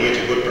pray the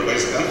Almighty God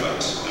provides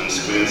comfort and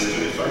strength to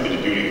the family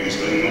during this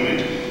trying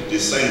moment. It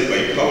is signed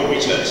by Paul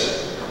Richard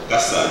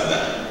Kasada,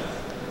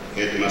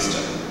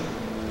 headmaster.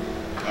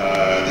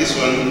 This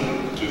one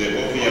to the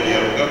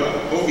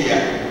Ovia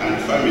and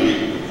family.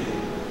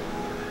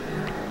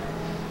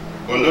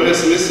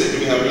 Condolence message: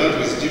 we have learned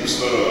with deep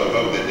sorrow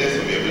about the death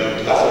of your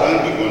beloved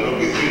husband. We condole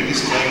with you in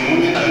this trying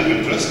moment, and we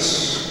trust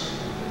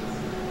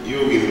you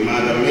with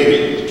Mother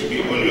Mary to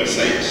be on your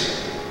side.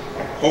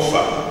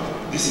 HOFA,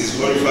 this is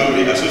Holy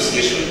Family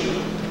Association.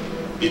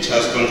 It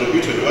has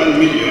contributed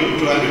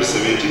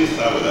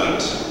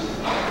 1,217,000,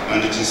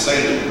 and it is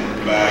signed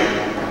by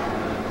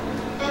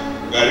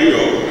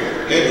Gario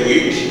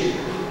Hedwig.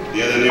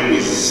 The other name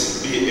is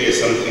B.A.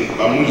 something,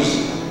 Bamuz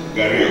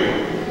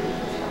Gario.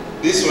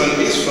 This one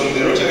is from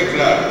the Rotary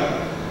Club.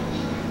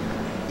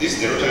 This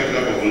is the Rotary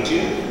Club of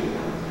Muntinda.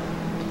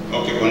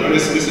 Okay,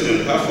 condolence message on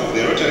behalf of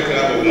the Rotary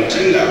Club of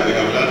Muntinda. We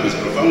have learned with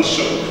profound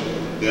shock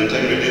the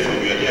untimely death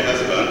of your dear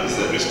husband. This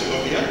is addressed to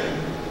Ovia.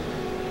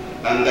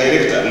 And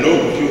Director, No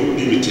View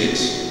Limited,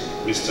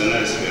 Mr.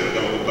 NALIS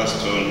BYARUGABA, who passed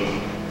on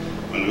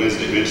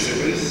Wednesday,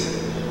 27th.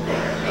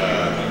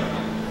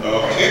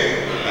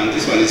 Okay, and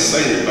this one is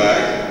signed by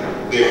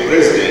the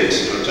President,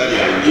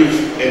 Rotarian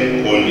Eve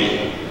N.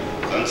 Pony.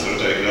 Thanks,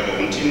 Rotary Club of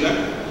Muntinda.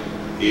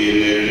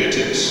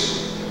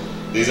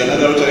 There's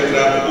another Rotary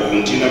Club of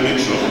Muntinda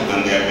Metro,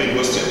 and they have been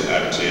hosted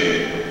at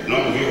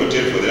Noakview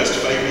Hotel for the last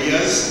 5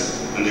 years,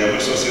 and they have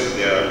also sent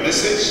their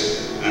message,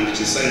 and it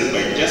is signed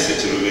by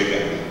Jaset Rubega,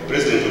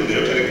 President of the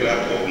Rotary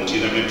Club of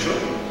Muntinda Metro.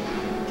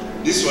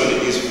 This one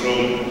is from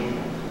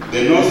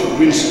the North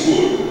Green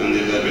School, and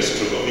it is addressed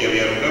to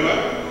Byarugaba,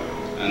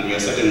 and we are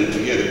saddened to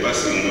hear the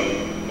passing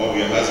of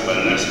your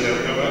husband, NALIS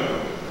BYARUGABA.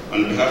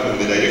 On behalf of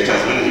the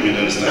Directors, Management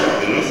and Staff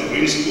of the North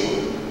Green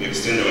School, we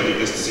extend our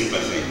deepest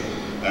sympathy,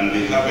 and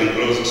they have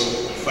enclosed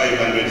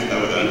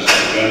 500,000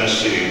 Ghana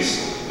shillings,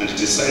 and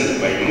it is signed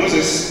by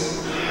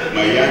Moses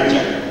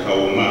Mayanja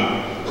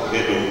Kauma,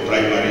 Head of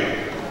Primary,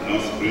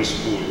 North Green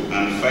School.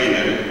 And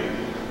finally,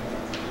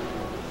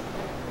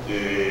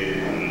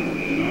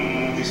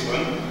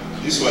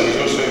 this one is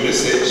also a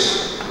message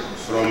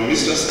from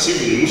Mr.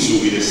 Stephen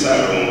Musu with the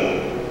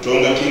Saron,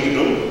 Tonga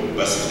Kingdom,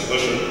 Pacific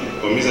Ocean,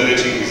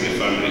 commiserating with the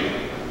family.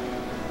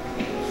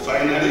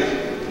 Finally,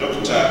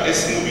 Dr. S.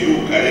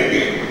 Mubiru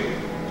Karege,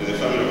 to the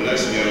family of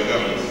NALIS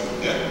BYARUGABA.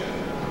 Yeah?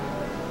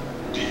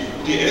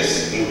 D.S.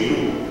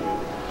 Mubiru.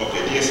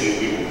 Okay, D.S.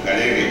 Mubiru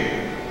Karege.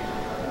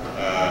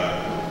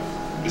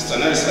 Mr.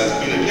 NALIS has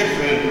been a dear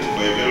friend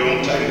for a very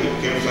long time. He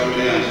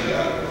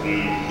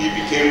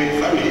became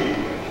family,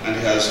 and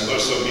he has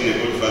also been a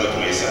good father to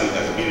my son. He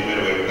has been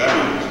very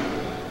welcoming,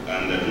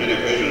 and at many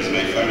occasions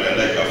my family and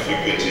I have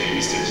frequently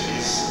visited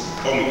his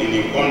home in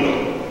Ukondo.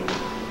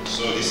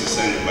 So this is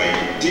signed by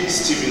Dick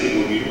Stephen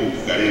Mubiru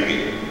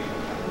Karenge.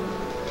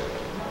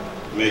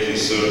 May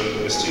his soul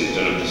rest in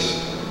eternal peace.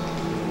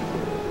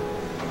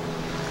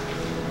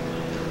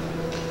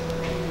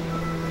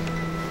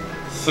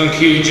 Thank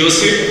you,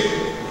 Joseph,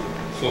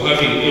 for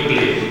having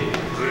ably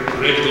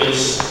read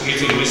those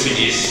written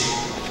messages.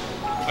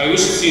 I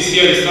wish to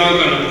sincerely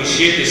thank and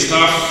appreciate the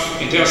staff,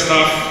 entire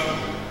staff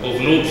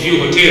of Northview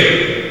Hotel.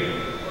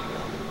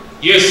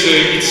 Yes,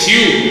 it's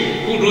you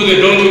who do the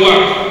donkey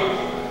work.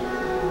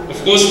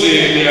 Of course,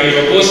 they are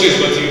your bosses,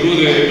 but you do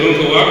the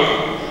donkey work,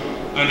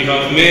 and you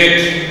have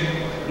made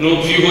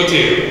Northview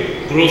Hotel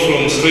grow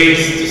from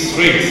strength to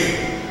strength.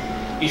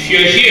 If you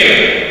are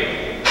here,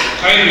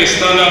 kindly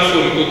stand up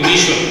for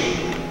recognition.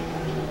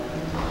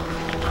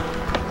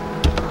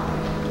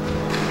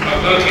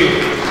 Thank you.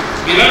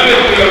 Beloved,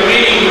 we are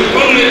bringing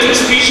only 2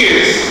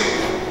 speeches,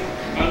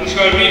 and it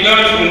shall be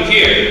done from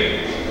here.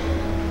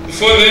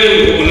 Before then, we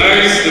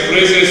recognize the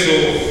presence of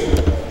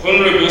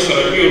Honorable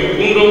Sarapio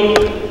Rukundo,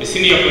 the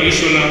senior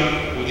parishioner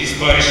of this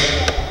parish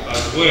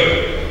as well.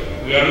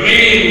 We are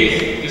remaining with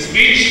the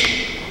speech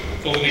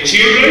of the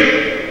children,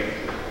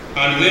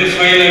 and then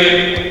finally,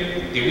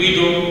 the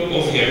widow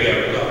of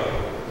Byarugaba.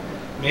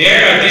 May I,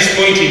 at this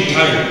point in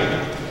time,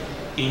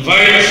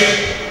 invite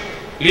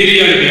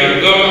Lilian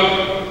Byarugaba,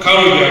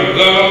 Carol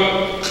Byarugaba,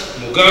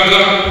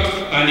 Mugaga,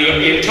 and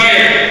your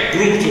entire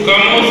group to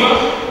come over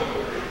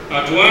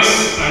at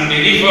once and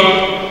deliver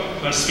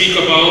and speak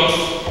about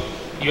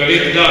your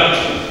late dad.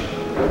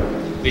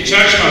 The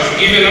church has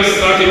given us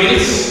 30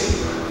 minutes.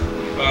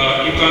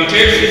 You can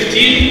take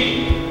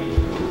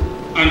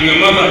 15, and your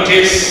mother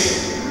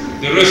takes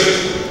the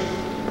rest.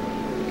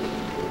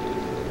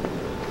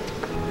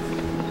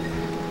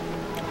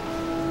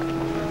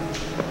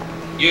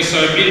 Yes,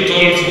 I've been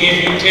told to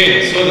give you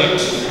 10, so that,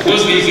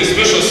 because there is a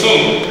special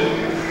song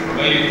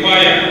by the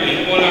choir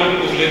in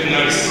honor of late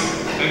NALIS.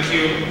 Thank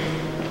you.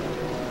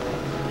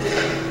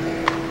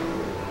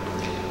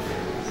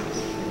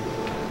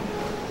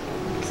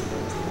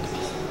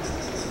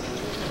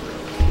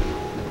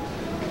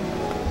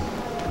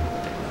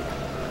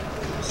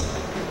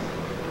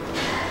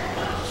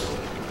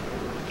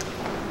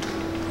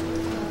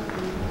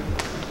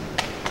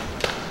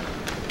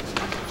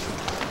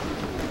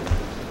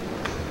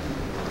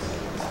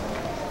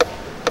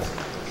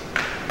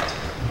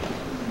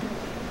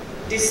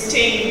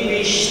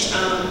 distinguished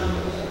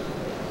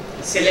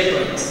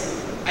celebrants,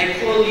 I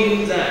call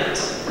you that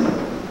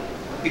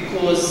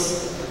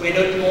because we're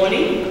not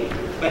mourning,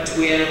 but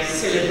we're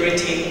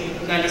celebrating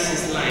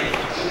NALIS's life.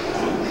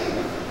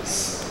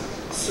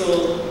 So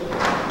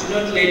do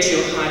not let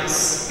your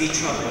hearts be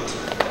troubled.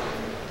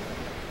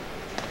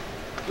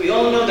 We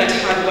all know that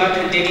hard work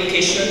and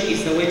dedication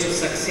is the way to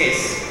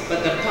success,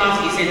 but the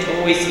path isn't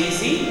always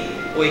easy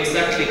or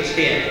exactly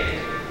clear.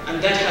 And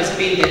that has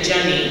been the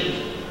journey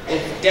of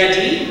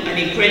Daddy, an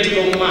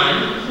incredible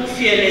man who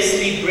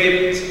fearlessly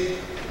braved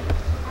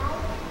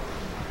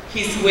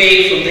his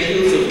way from the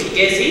hills of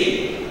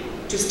Kigezi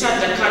to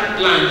start the carte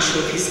blanche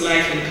of his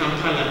life in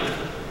Kampala.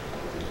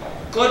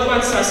 God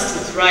wants us to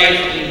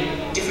thrive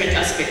in different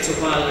aspects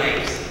of our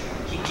lives.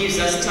 He gives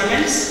us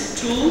talents,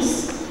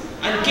 tools,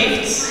 and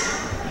gifts.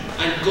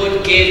 And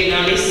God gave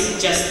NALIS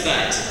just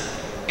that.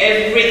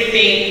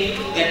 Everything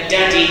that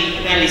Daddy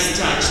NALIS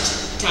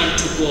touched turned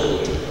to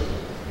gold.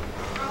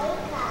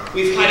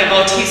 We've heard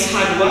about his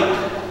hard work.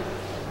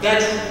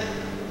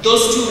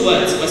 Those two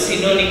words were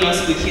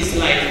synonymous with his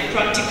life,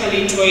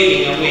 practically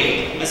toiling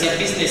away. As a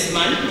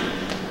businessman,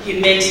 he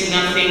meant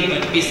nothing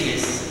but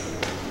business.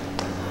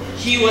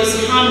 He was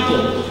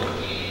humble,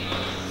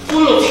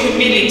 full of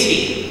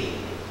humility.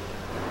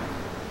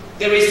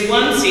 There is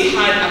once he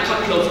had a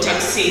couple of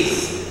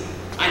taxis,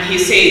 and he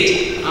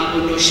said,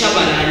 "Abono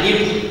shabala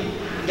nibu,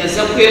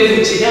 ndaza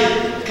kwevukira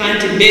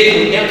kandi mbe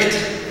conductor."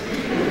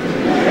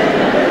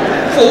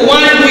 For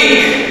 1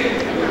 week,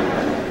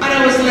 and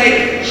I was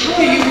like, how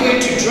are you going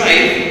to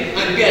drive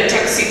and be a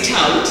taxi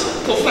tout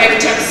for 5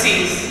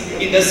 taxis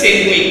in the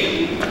same week?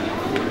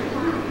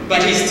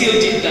 But he still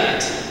did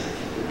that.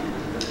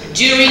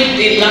 During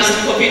the last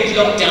COVID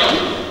lockdown,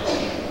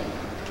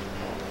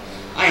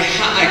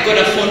 I got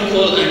a phone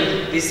call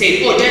and they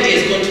said, "Oh, Daddy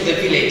has gone to the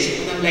village."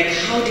 And I'm like,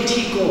 how did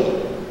he go?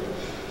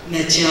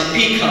 Naja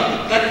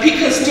pickup. That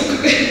pickup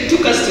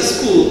took us to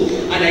school,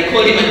 and I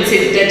called him and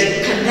said,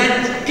 "Daddy, can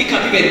that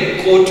pickup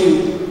even go to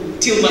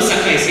till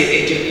Masaka?" I said,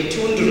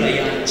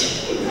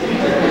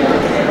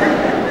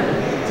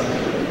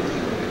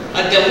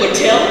 at the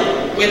hotel,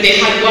 when they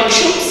had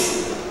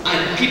workshops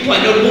and people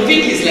are not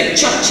moving, he's like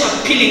chop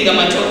chop peeling the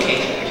matoke.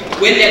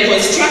 When they're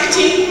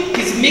constructing,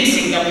 he's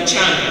mixing the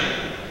mchanga.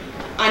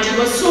 And he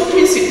was so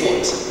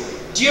principled.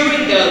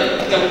 During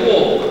the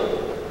war,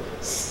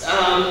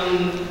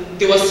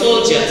 there were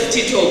soldiers,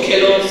 Tito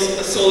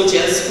Okello's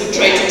soldiers, who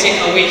tried to take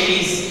away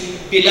his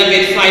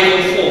beloved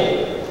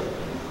 504.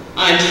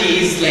 And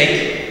he is like,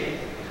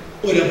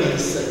 what am I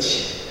such?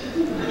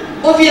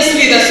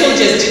 Obviously, the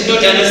soldiers did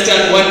not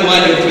understand one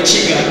word of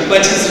Uchiga,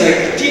 but he's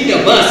like,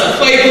 Tinda Basa,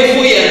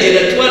 504 and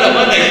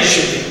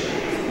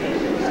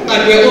and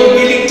we're all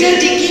willing,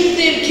 "Daddy,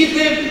 give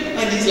them.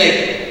 And he's like,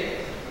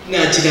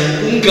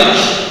 Najirangunga,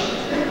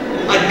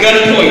 at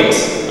gunpoint.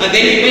 And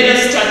then he made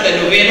us start the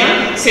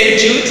novena, St.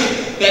 Jude,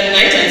 that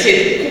night, and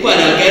said,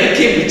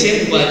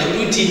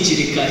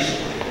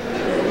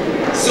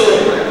 so,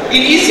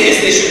 in essence,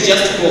 they should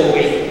just go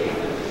away.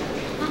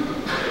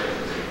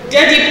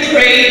 Daddy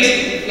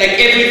prayed like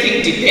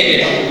everything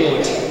depended on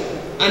God.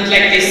 And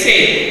like they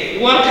say,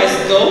 work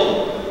as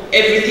though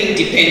everything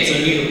depends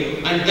on you.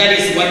 And that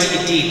is what he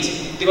did.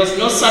 There was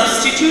no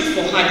substitute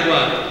for hard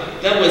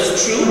work. That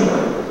was true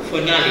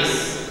for NALIS.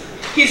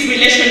 His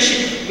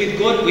relationship with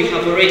God we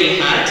have already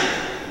had.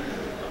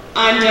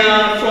 And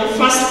from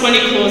 1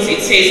 Chronicles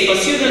it says,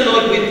 "Pursue the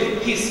Lord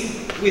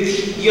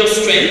with your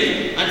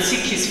strength and seek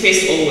his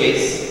face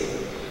always."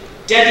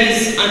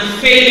 Daddy's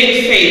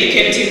unfailing faith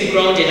kept him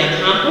grounded and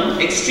humble,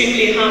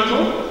 extremely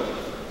humble.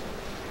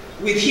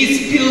 With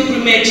his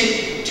pilgrimage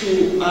to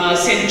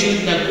St.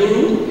 Jude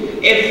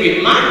Naguru,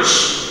 every March,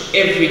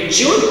 every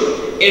June,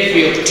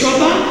 every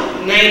October,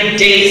 9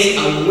 days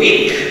a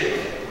week,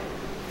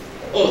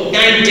 or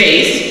 9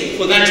 days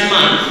for that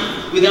month,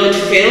 without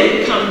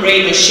fail, come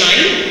rain or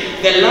shine.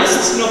 The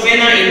last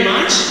novena in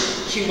March,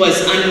 he was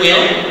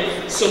unwell,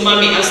 so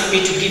Mommy asked me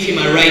to give him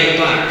a ride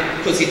back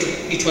because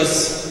it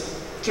was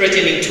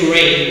threatening to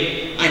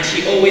rain, and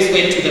he always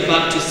went to the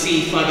back to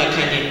see Father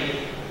Kanye,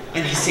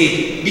 and he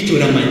said,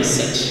 "Bitura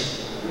such.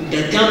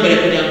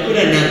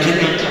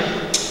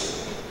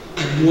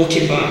 I'm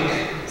walking back."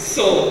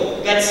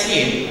 So that's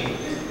him.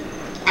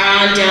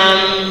 And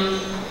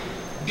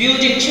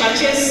building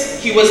churches,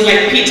 he was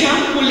like Peter,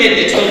 who led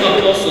the 12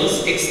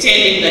 apostles,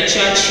 extending the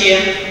church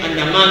here, and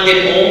among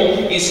them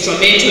all,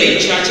 instrumental in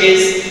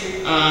churches,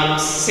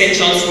 St.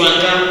 Charles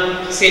Rwanda,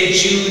 St.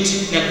 Jude,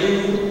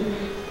 Naguru,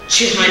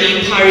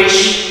 Chihani Parish,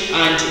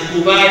 and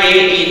Bubare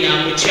in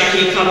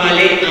Muchahi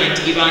Kabale and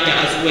Ibanda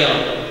as well.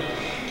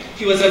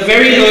 He was a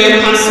very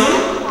loyal person,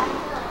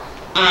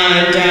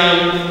 and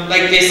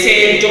like they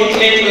say, don't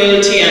let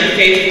loyalty and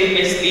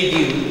faithfulness leave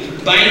you.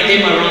 Bind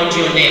them around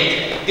your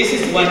neck. This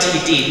is what he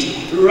did.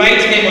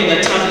 Write them on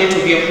the tablet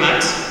of your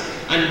heart,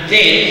 and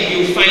then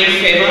you'll find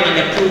favor and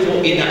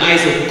approval in the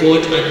eyes of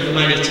God and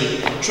humanity.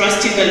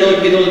 Trust in the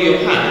Lord with all your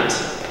heart.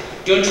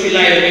 Don't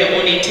rely on your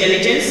own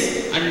intelligence,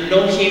 and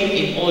know him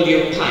in all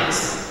your parts.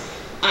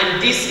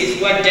 And this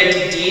is what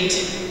Daddy did.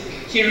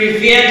 He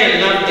revered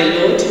and loved the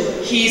Lord.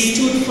 He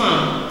stood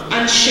firm,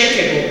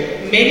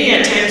 unshakable, many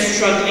a time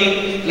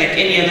struggling like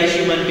any other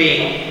human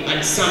being,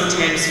 and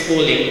sometimes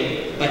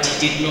falling, but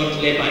he did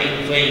not labor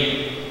in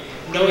vain.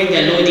 Knowing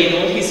the Lord in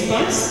all his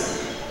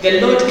paths,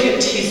 the Lord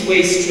kept his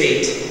way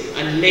straight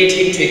and led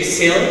him to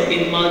excel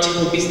in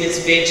multiple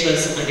business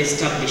ventures and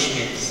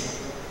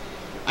establishments.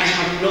 I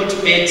have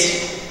not met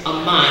a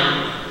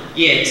man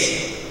yet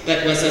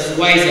that was as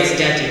wise as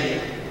Daddy.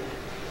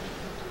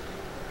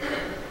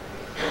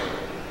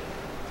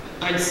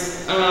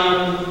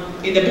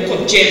 And in the book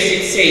of James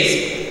it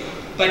says,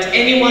 but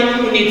anyone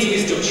who needs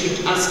wisdom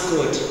should ask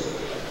God.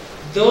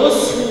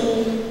 Those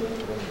who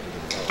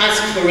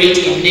ask for it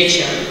in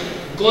nature,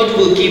 God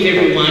will give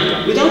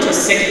everyone without a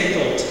second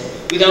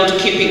thought, without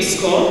keeping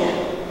score.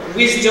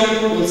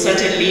 Wisdom will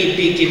certainly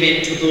be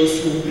given to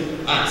those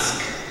who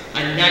ask.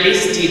 And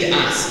NALIS did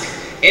ask.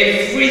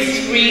 Every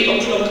 3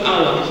 o'clock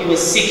hour he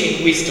was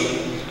seeking wisdom.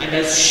 And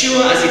as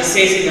sure as it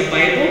says in the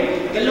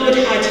Bible, the Lord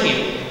heard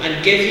him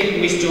and gave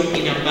him wisdom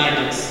in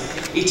abundance.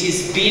 It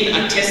has been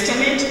a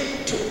testament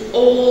to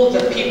all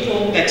the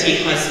people that he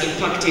has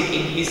impacted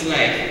in his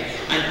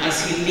life, and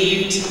as he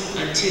lived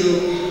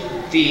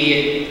until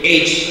the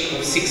age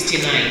of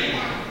 69.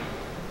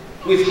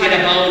 We've heard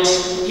about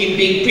him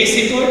being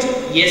principled.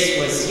 Yes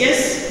was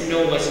yes,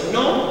 no was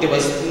no. There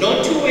was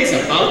no two ways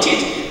about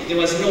it. There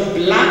was no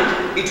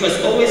black. It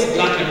was always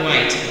black and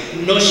white,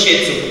 no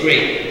shades of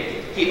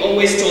gray. He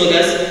always told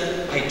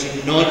us, I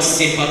do not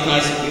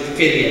sympathize with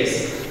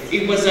failures.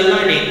 It was a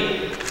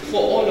learning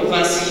for all of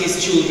us,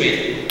 his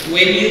children.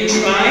 When you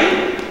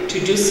try to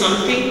do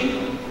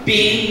something,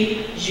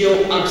 be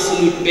your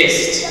absolute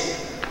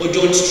best, or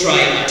don't try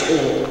at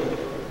all,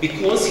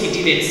 because he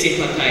didn't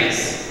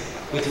sympathize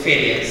with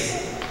failures.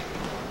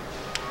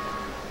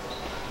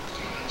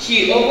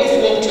 He always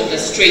walked on the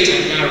straight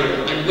and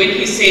narrow, and when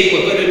he said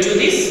we're going to do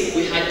this,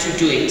 we had to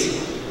do it.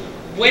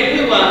 When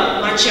we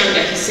were much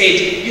younger, he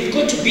said, you've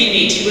got to be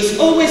neat. He was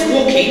always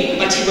walking,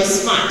 but he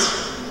was smart.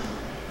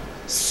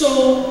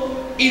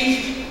 So,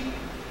 if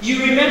you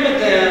remember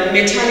the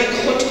metallic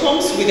hot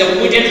combs with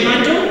a wooden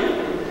handle,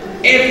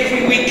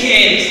 every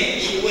weekend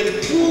he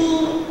would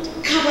pull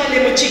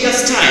Kabale Mochiga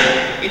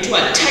style into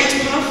a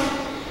tight puff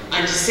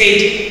and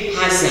said,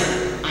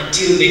 Haza,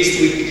 until next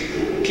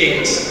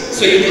weekend.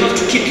 So you'd have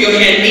to keep your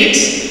hair neat,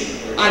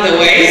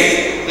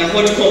 otherwise the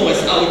hot comb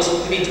was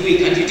out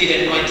midweek and you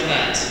didn't want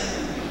that.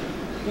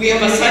 We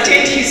have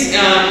ascertained his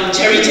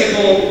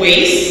charitable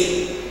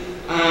ways,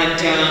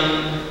 and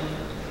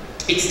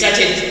it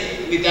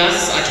started with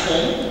us at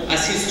home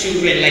as his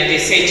children. Like they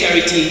say,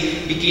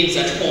 charity begins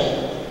at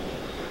home.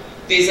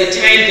 There's a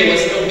time there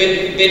was no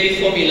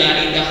baby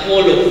formula in the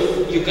whole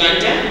of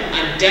Uganda,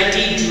 and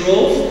Daddy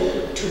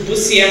drove to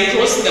Busia,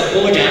 crossed the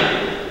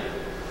border,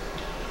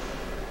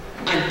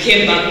 and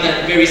came back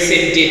that very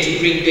same day to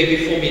bring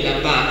baby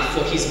formula back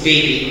for his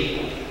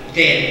baby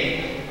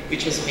then,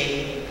 which was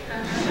me.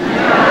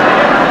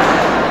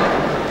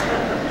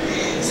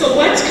 So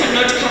words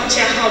cannot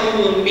capture how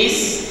we will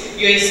miss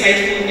your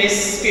insightfulness,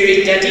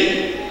 Spirit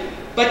Daddy.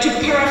 But to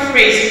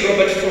paraphrase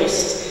Robert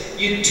Frost,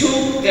 you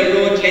took the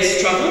road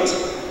less traveled,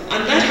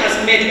 and that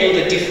has made all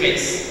the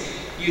difference.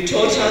 You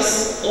taught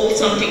us all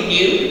something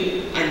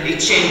new, and it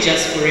changed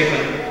us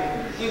forever.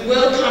 We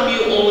welcome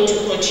you all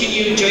to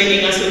continue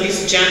joining us on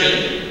this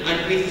journey,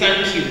 and we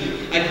thank you.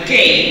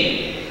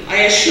 Again,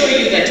 I assure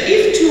you that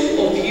if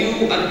 2 of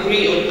you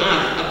agree on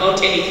earth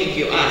about anything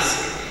you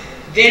ask,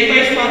 then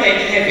my Father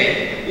in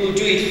heaven will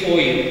do it for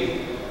you.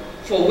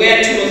 For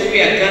where 2 or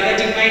 3 are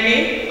gathered in my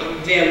name,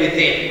 I'm there with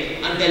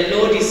them. And the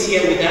Lord is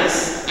here with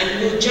us and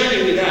will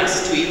journey with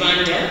us to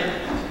Evander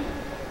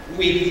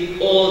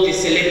with all the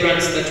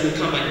celebrants that will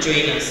come and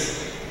join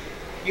us.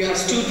 You have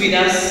stood with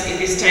us in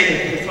this time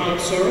of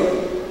profound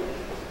sorrow,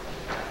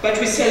 but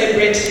we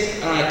celebrate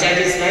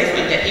Daddy's life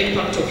and the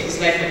impact of his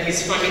life on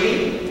his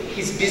family,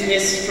 his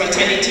business,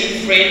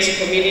 fraternity, friends,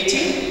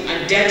 community.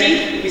 And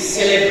Daddy, we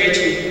celebrate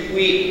you.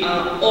 We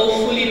are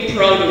all fully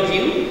proud of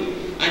you,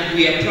 and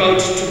we are proud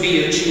to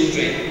be your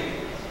children.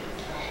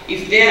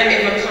 If there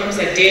ever comes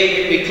a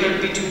day when we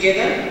can't be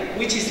together,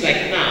 which is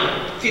like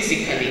now,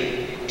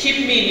 physically,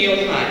 keep me in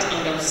your heart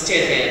and I'll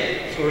stay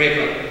there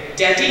forever.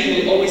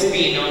 Daddy will always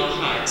be in our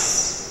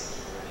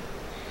hearts.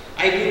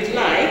 I would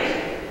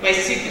like my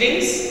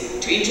siblings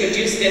to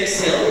introduce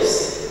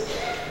themselves,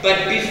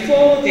 but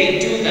before they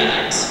do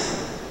that,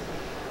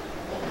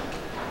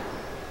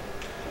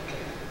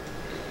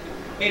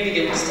 maybe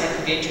they will start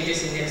with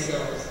introducing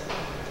themselves.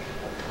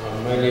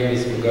 My name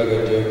is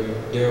Mugaga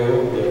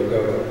Deo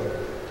Byarugaba.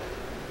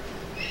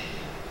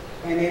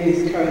 My name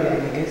is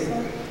Caroline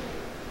Agesa.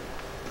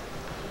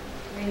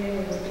 My name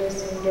is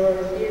Blessing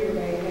Dorothy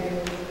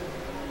Baigani.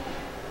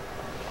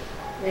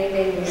 My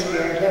name is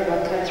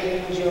Byarugaba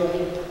Catherine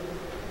Joy.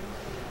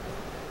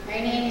 My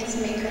name is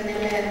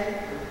Mekanela.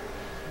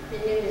 My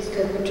name is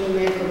Kakutu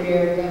Michael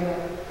Byarugaba.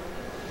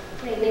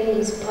 My name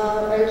is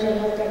Paul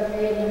Angela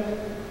Gabriela.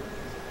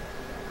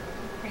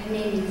 My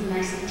name is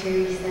Mercy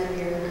Teresa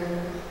Byarugaba.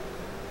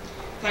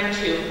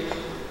 Thank you.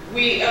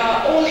 We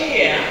are all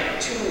here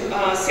to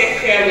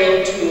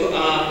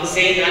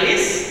day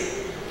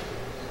NALIS,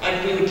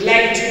 and we would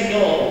like to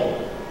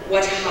know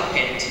what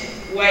happened.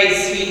 Why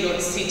is he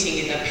not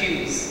sitting in the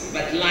pews,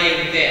 but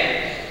lying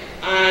there?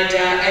 And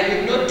I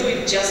will not do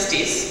it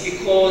justice,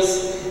 because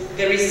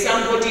there is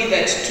somebody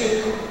that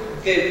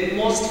took the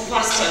most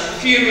fast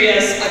and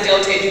furious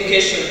adult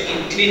education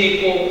in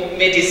clinical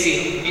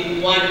medicine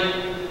in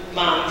 1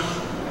 month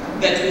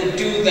that will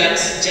do that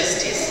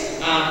justice.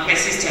 My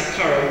sister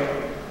Carol.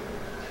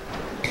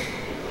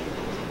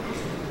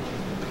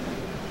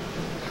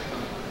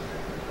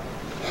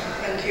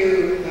 Thank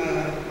you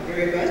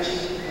very much,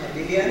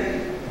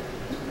 Lillian.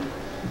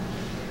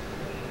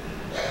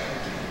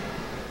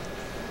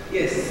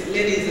 Yes,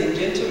 ladies and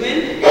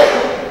gentlemen,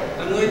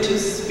 I'm going to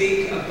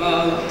speak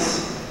about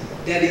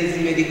Daddy's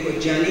medical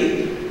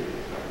journey,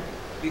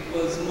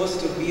 because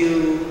most of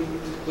you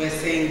were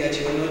saying that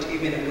you were not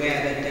even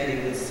aware that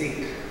Daddy was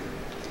sick.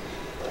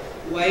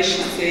 Why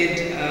she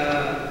said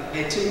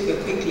I took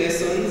the quick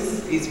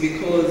lessons is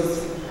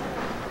because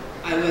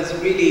I was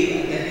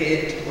really at the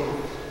head of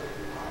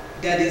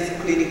Daddy's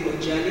clinical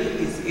journey,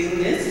 his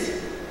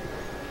illness,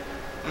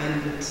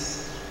 and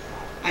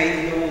I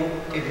know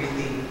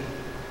everything.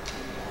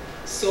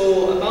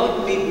 So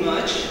about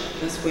mid-March,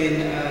 that's when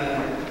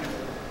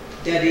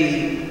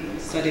Daddy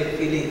started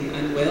feeling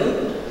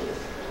unwell,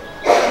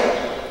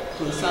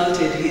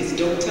 consulted his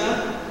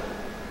doctor.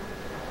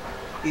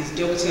 His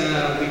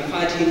doctor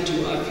referred him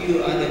to a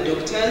few other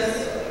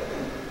doctors,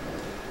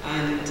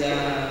 and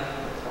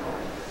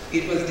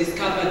it was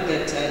discovered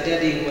that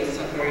Daddy was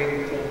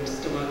suffering from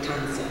stomach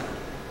cancer.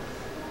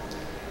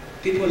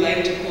 People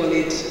like to call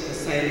it a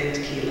silent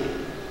killer,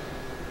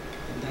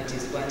 and that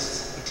is what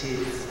it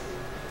is.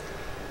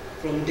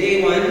 From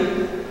day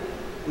one,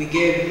 we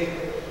gave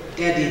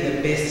Daddy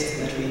the best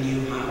that we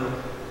knew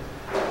how.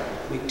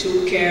 We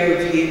took care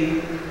of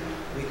him,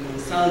 we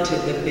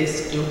consulted the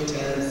best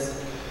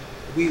doctors,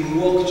 we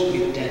worked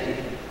with Daddy,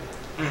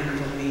 and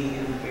for me,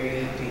 I'm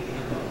very happy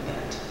about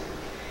that.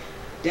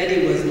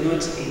 Daddy was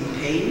not in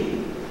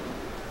pain,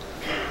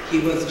 he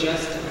was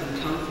just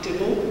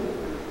uncomfortable.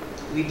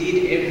 We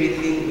did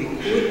everything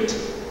we could.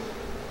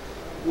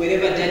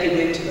 Whenever Daddy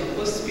went to the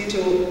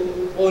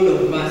hospital, all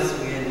of us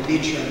were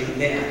literally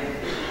there.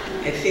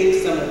 I think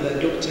some of the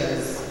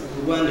doctors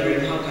were wondering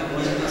how can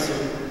one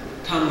person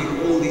come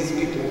with all these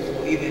people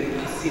for even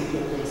a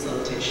simple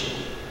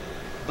consultation.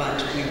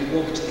 But we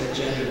walked the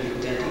journey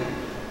with Daddy.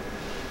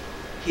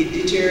 He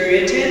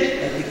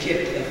deteriorated, but we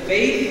kept the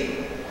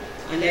faith,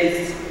 and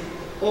I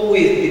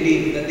always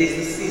believe that there's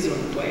a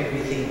season for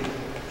everything.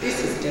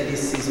 This is Daddy's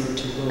season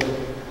to go,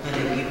 and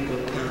I give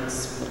God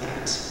thanks for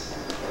that.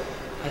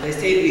 As I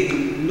said, we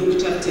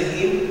looked after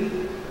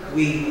him,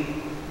 we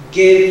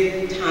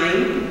gave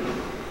time,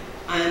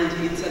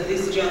 and it's at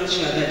this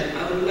juncture that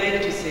I would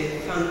like to say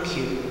thank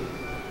you,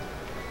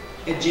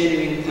 a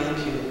genuine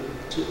thank you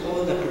to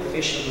all the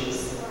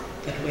professionals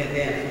that were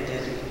there for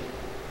Daddy.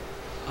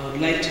 I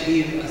would like to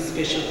give a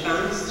special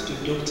thanks to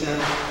Dr.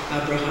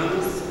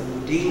 Abrahams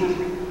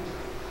Omoding.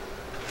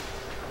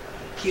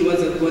 He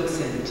was a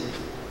godsend.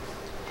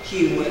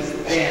 He was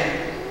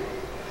there.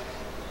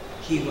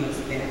 He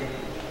was there.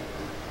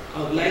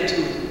 I would like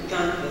to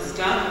thank the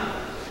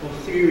staff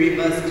of Three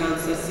Rivers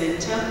Cancer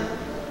Center,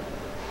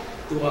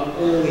 who are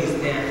always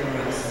there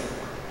for us.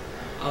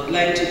 I would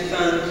like to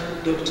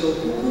thank Dr.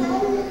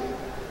 Kuku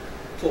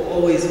for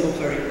always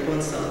offering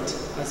consult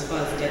as far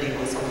as Daddy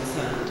was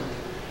concerned.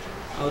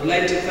 I would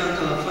like to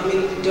thank our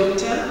family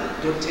doctor,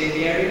 Dr.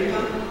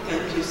 Eliarimpa.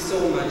 Thank you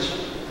so much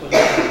for looking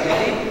at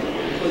Daddy,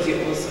 because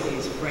you're also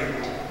his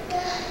friend.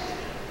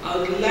 I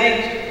would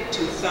like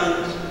to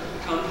thank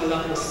Kampala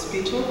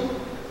Hospital,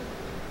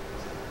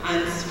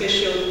 and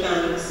special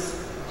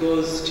thanks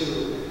goes to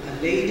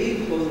a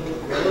lady called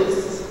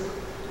Rose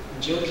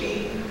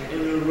Jockey. I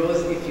don't know,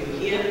 Rose, if you're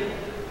here.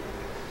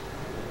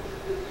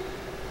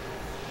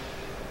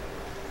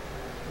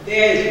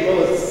 There is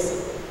Rose.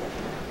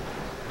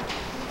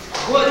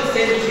 God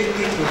sent you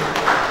people.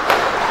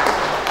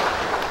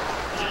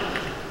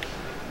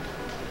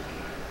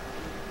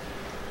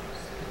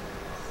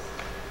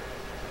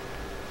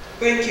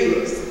 Thank you,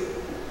 Rose.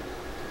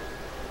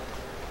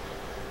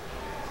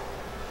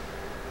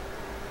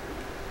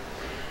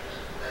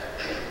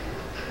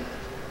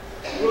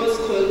 Rose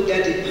called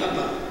Daddy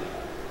Papa,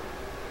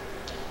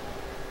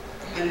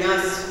 a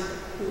nurse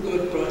who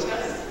God brought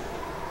us.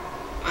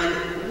 And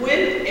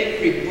when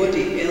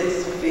everybody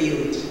else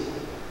failed,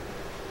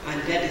 and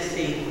Daddy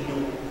said no,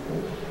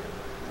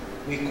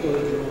 we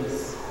called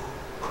Rose,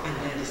 and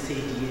Daddy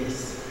said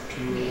yes to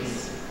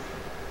Rose.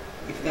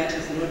 If that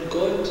is not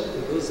God,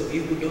 for those of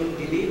you who don't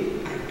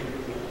believe, I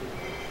don't know.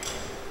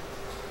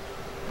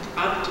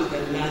 Up to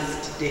the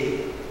last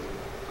day,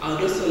 I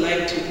would also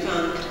like to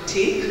thank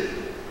TIC,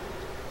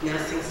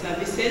 Nursing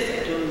Services.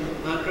 I don't know,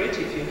 Margaret,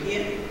 if you're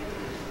here.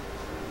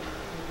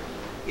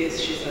 Yes,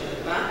 she's at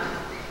the back.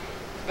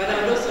 But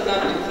I would also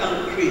like to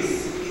thank Chris.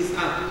 He's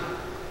up.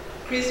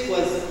 Chris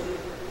was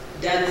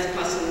Dad's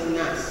personal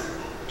nurse.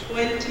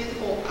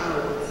 24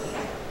 hours.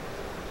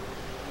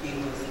 He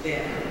was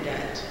there for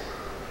Dad.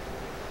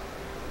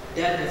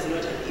 Dad was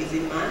not an easy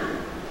man,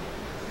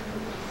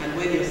 and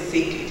when you're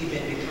sick, it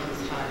even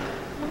becomes harder.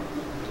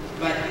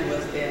 But he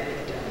was there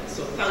for Dad.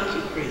 So thank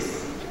you,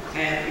 Chris.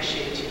 I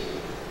appreciate you,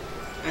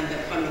 and the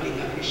family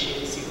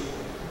appreciates you.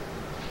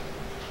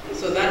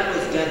 So that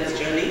was Dad's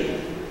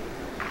journey,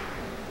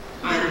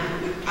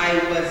 and I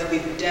was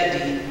with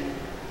Daddy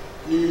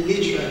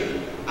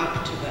literally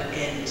up to the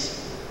end.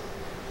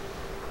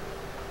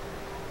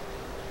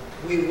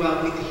 We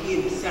were with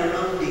him,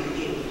 surrounding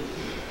him.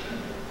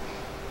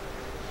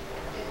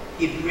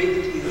 He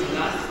breathed his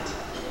last,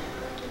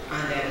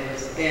 and I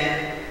was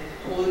there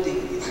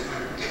holding his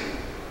hand.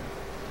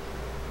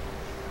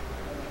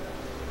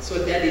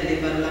 So Daddy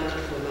never lacked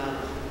for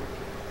love.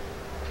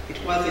 It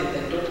wasn't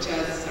the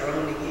doctors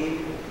surrounding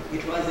him,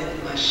 it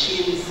wasn't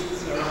machines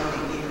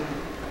surrounding him,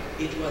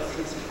 it was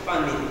his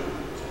family.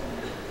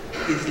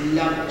 His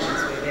loved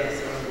ones were there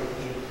surrounding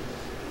him.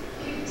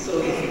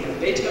 So he's in a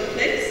better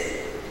place.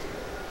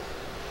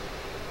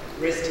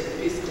 Rest in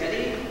peace,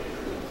 Daddy.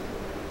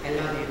 I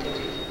love you,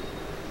 Daddy.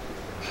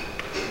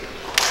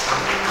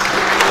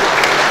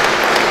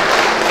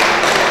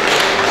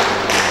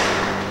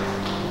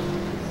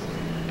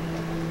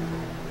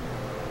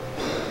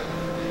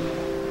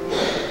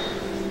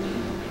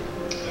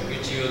 I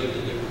greet you all in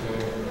the name of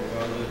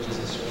our Lord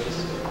Jesus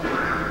Christ.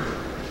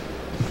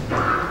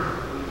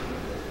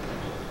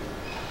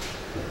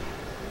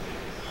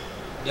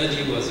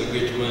 Daddy was a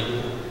great man,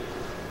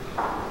 a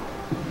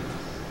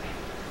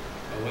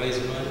wise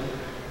man,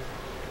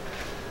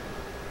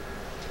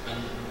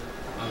 and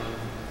I'm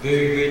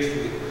very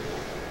grateful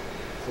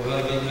for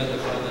having had a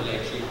father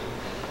like him.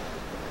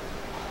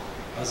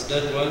 As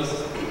Dad was,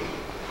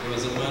 he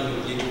was a man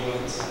of little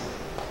words,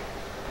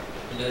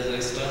 and as I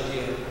stand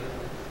here,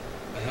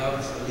 I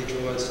have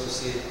little words to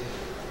say.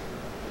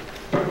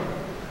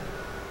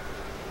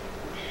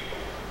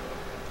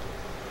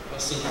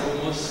 First and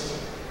foremost,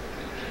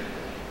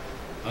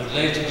 I'd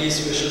like to give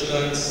special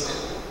thanks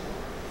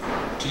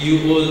to you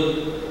all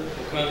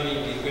for coming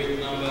in great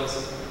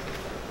numbers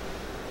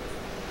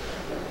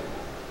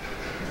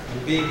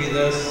and being with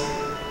us,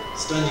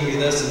 standing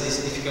with us in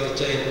this difficult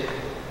time.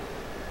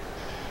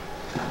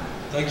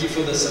 Thank you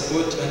for the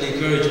support and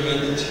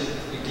encouragement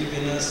you've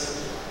given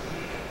us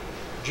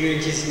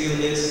during his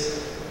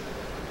illness,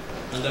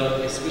 and I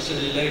would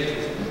especially like to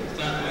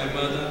thank my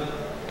mother,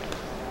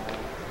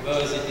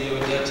 Bawazi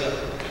Deodata,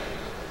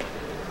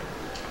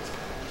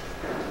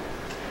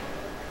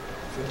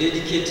 for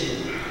dedicating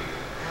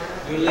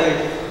your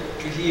life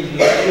to him,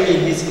 not only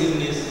in his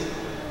illness,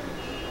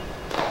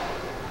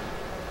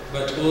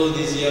 but all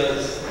these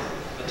years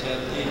that I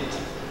have lived.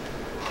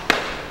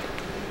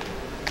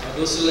 I'd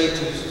also like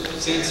to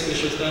send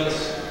special thanks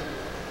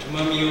to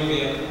Mami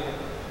Ovia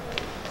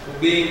for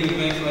being with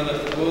my father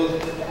for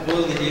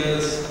all the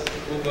years,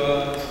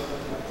 over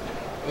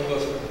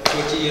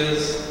 40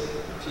 years,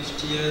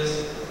 50 years,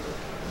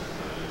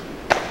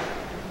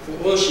 for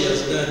all she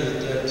has done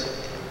with Dad.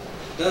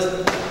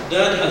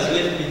 Dad has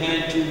left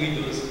behind 2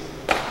 widows,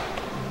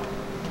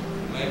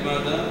 my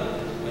mother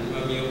and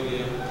Mami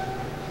Ovia,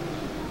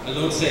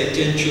 alongside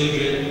 10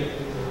 children.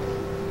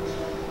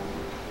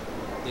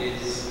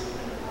 There's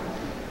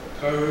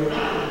Carol,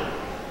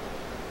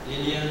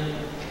 Lillian,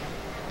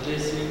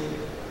 Blessing,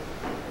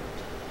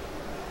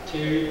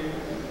 Terry,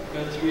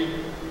 Catherine,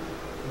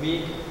 me,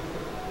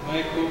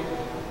 Michael,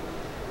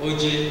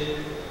 OJ,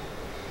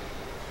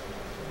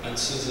 and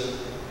Susan.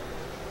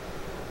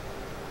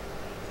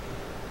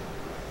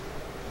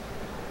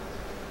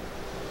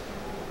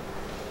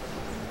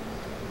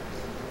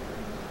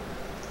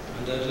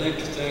 And I'd like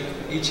to thank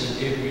each and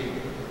every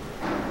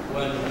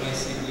one of my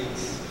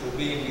siblings for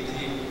being with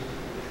him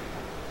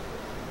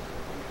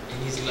in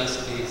his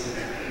last days,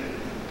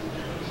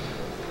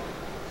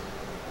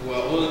 who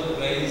are all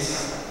by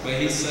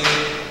his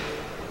side,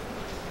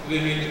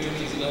 even when he took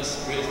his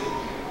last breath.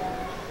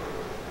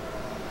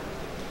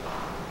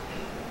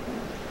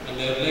 And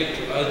I would like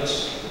to urge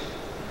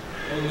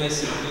all my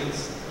siblings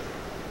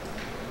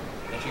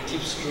that we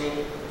keep strong,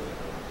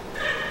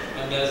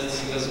 and as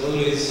he has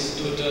always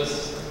taught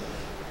us,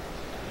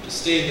 to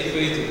stay in the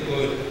faith of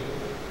God.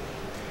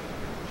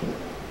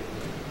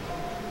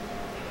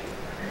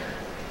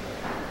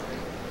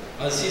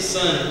 As his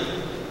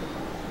son,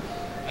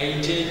 I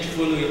intend to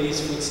follow in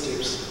his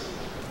footsteps.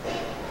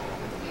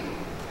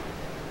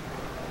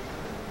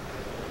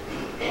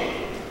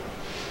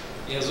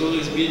 He has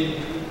always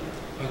been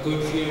a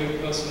God-fearing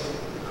person,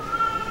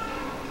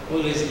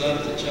 always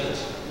loved the church.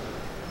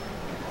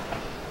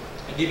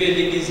 And even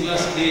in his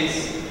last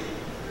days,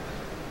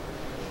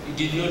 he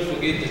did not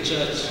forget the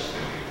church.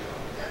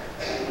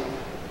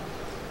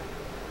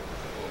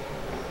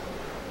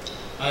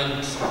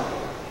 And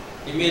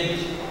he made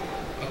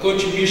a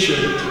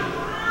contribution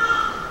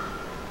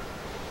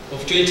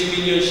of 20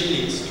 million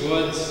shillings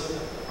towards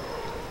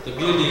the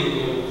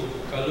building of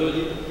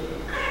Kaloli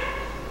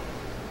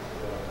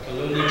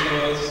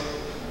Towers.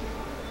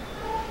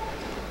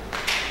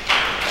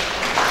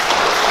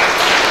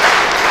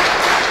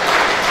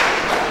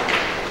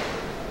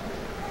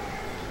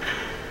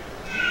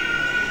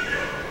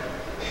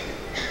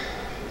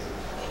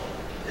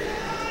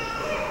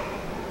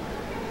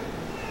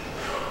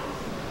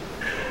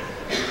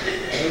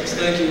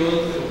 thank you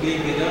all for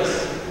being with us.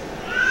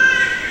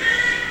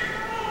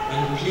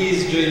 And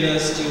please join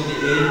us till the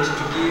end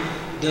to give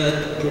that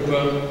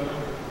proper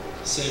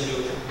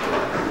send-off.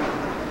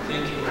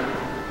 Thank you.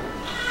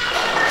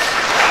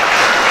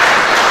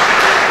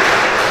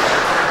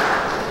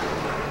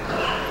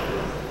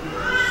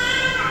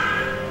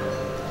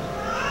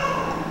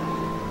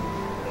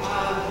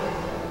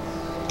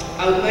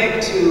 I would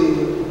like to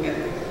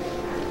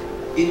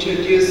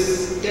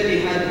introduce Daddy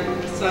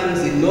had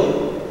sons-in-law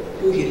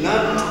who he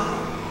loved,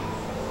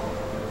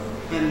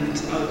 and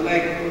I would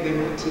like for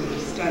them to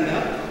stand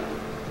up.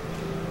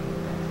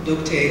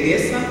 Dr.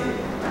 Egesa,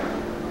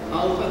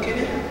 Alpha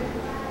Kenneth,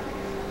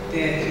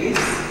 there he is,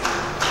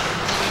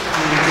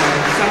 and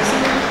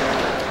Samson.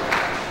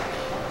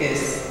 Yes,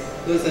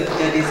 those are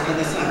Daddy's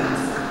other sons.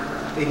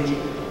 Thank you.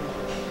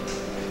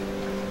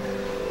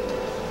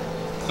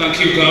 Thank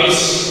you, girls.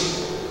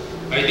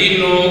 I didn't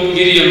know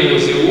Lillian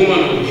was a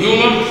woman of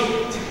humor.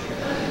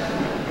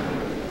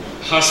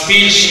 Her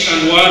speech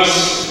and words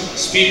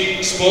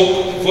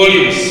spoke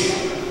volumes.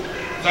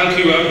 Thank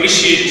you, I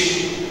appreciate,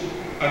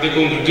 and the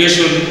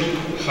congregation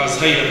has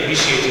highly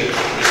appreciated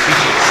the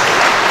speeches.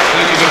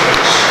 Thank you very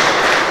much.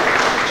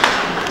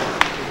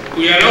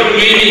 We are now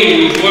remaining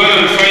with one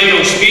and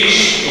final speech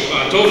of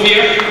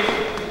Antofia,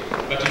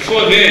 but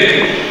before then,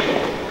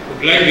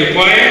 we'd like the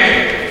choir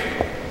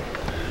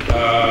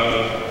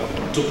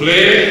to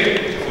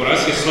play for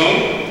us a song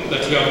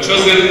that we have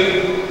chosen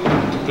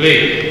to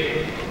play.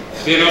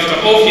 Then after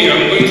Ophir,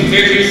 I'm going to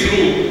take you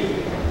through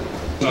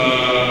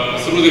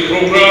the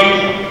program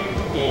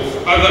of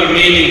other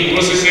remaining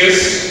processes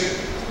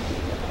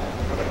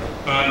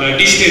and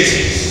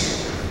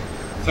distances.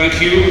 Thank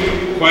you,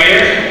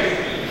 choir,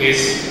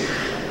 please.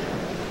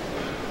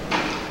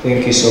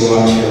 Thank you so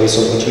much for this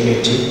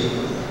opportunity.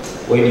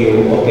 When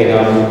you open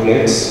our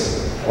booklets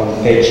on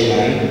page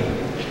 9,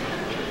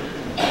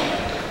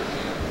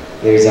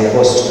 there is a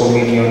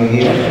post-communion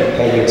here,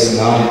 Pilot's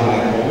Now My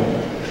Home,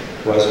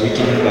 was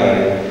written by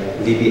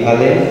Libby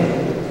Allen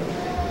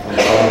on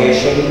the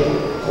foundation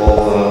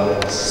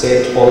of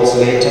St. Paul's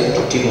letter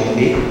to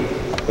Timothy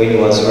when he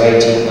was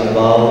writing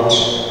about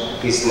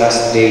his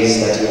last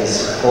days, that he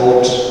has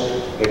fought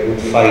a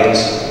good fight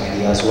and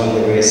he has won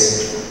the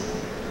race.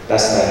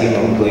 That's the hymn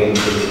I'm going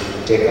to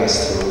take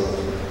us through.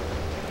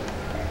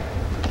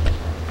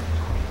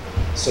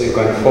 So you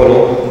can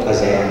follow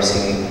as I am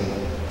singing.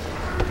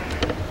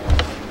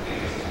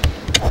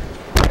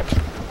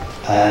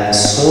 I'm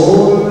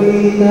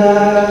sorry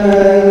that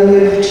I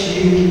left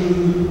you.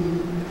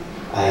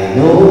 I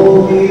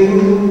know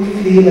you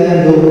feel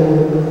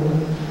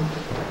alone.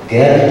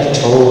 God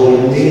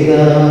told me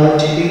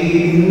that he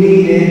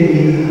needed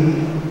me.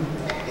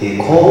 He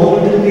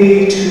called me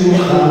to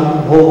come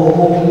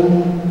home.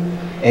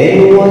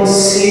 And what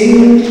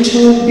seemed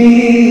to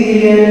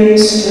be an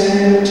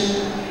instant,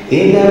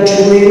 in the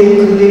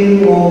twinkling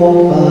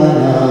of an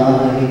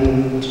eye,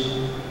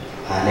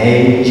 an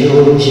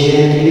angel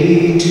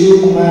gently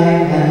took my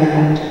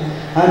hand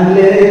and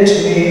led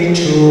me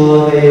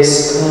toward the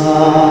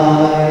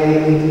sky.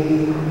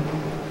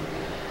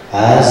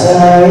 As I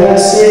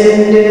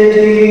ascended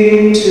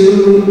into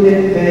the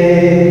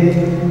bed,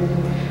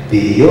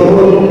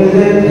 beyond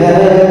the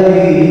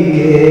pearly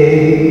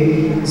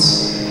gates,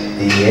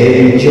 the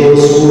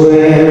angels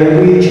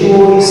were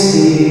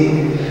rejoicing.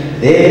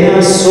 Then I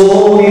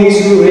saw his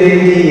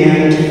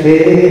radiant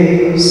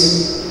face.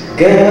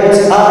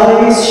 God's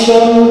eyes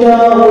shone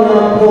down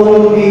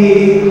upon me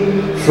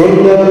from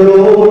the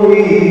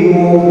glory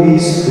of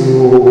his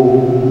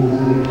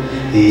throne.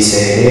 He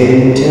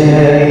said,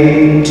 enter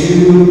into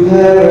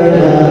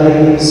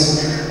paradise,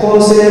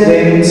 'cause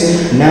heaven's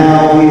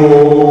now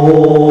your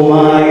home. I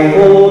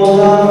fought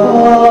a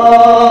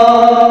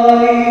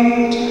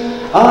fight,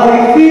 I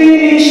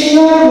finished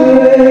the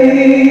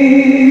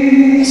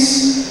race.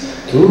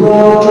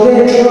 Throughout the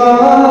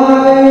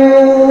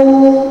trial,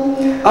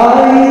 I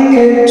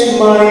kept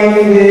my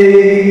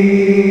faith.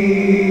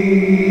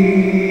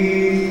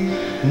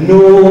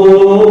 No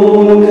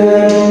longer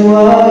do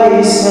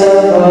I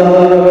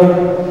suffer,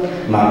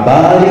 my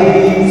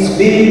body's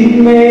been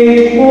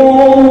made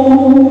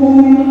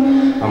whole.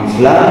 I'm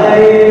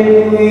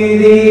flying with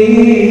the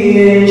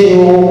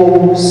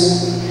angels,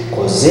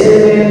 'cause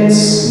heaven's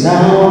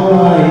now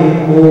my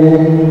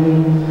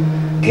home.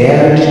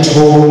 God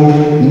told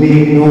me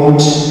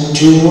not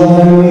to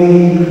worry.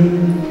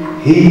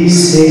 He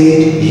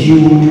said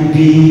you'd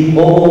be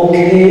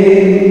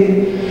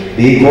okay,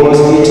 because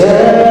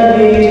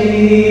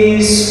eternity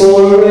is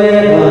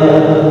forever,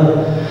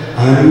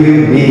 and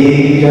we'll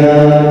meet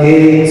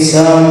again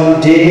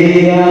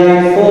someday. I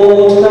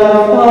fought the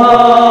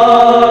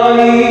fight,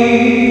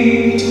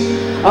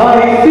 I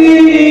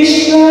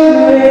finished the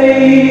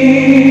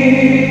race.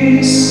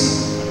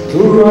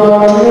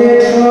 Throughout the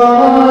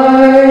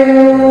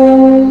trial,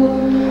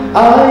 I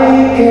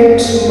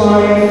kept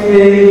my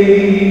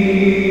faith.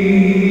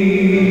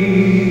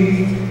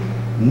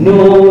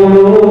 No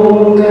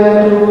longer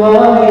do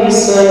I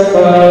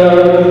suffer,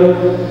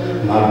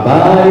 my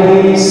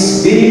body's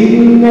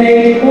been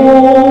made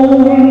whole.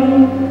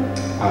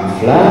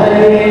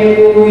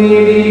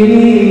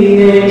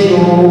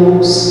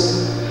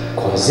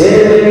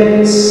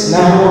 heavens,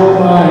 now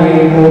my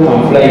home.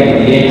 I'm flying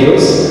with the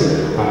angels.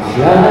 I'm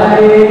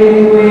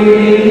flying with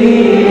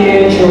the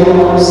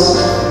angels.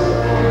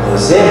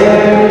 Cause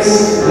heavens,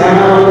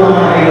 now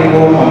my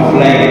home. I'm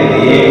flying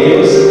with the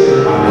angels.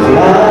 I'm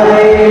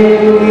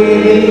flying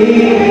with the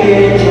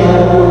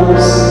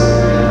angels.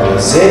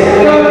 Cause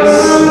heavens,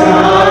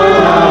 now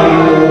my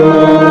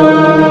home.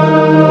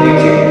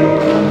 Thank you.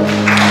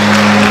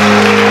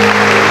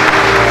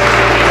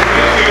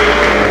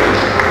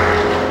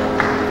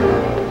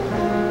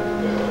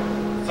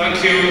 Thank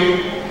you,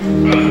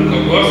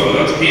 Alukagwa, for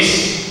that piece.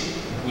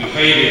 We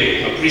highly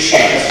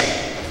appreciate.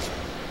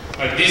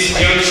 At this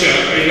juncture,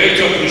 I'd like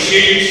to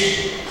appreciate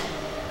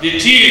the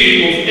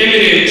team of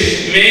eminent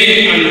men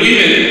and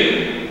women,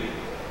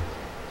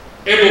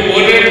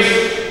 able-bodied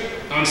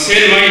and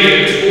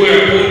sane-minded, who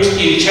were put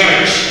in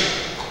charge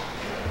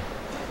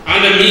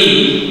under me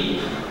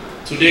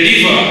to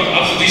deliver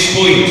up to this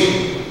point.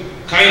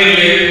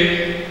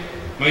 Kindly,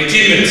 my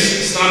teammates,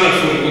 stand up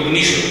for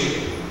recognition.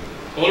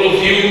 All of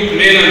you,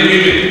 men and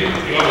women,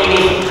 you are all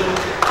over.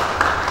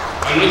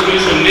 I'll not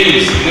mention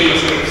names, you know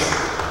yourselves.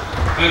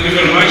 Thank you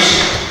very much.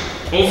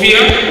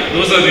 Ovia,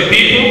 those are the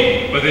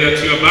people, but they are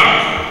at your back.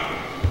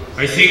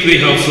 I think they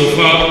have so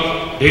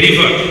far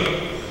delivered.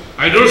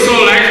 I'd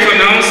also like to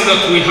announce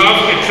that we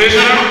have a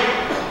treasurer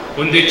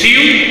on the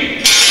team,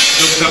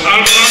 Dr.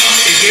 Alpha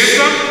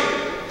Egesa.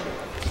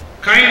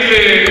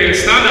 Kindly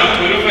stand up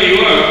wherever you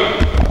are.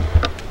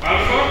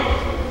 Alpha.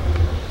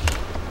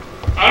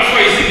 Alpha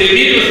is in the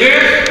middle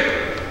there,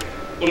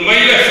 on my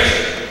left,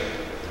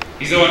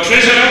 is our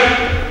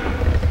treasurer.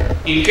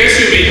 In case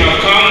you may have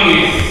come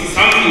with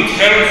something to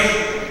help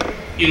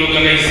in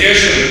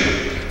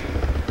organization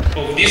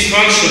of this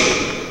function,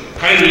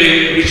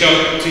 kindly reach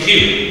out to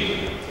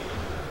him.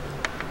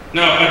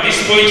 Now, at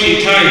this point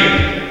in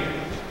time,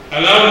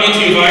 allow me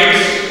to invite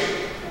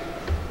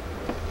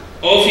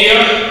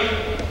Ophia,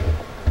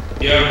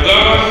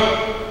 Byarugaba,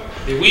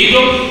 the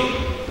widow,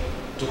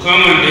 to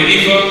come and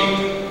deliver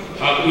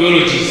her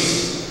eulogies.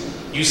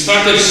 You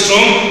started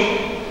strong,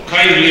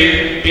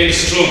 kindly end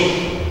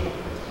strong.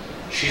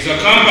 She's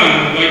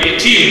accompanied by a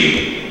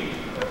team,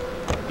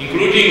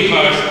 including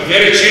her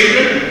very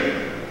children,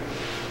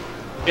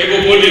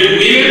 able-bodied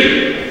women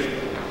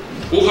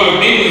who have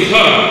been with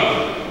her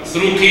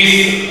through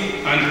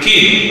kith and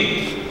kin.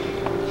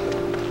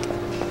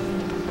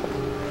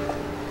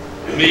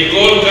 May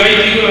God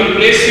guide you and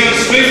bless you and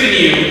strengthen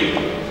you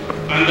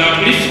and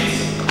uplift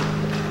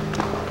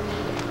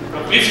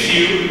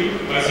you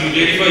as you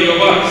deliver your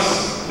words.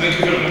 Thank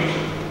you very much.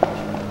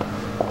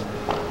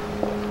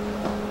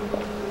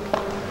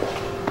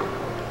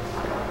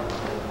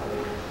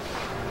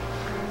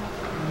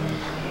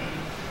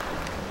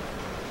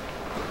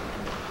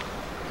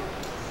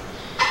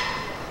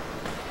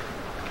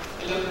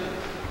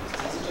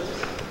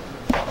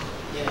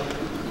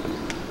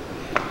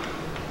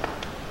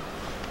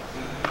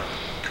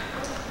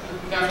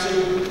 Good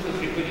afternoon,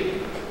 everybody.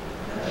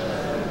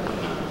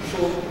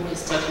 Before I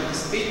start my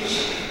speech,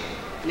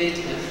 let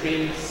my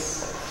friends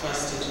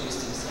first introduce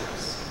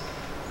themselves.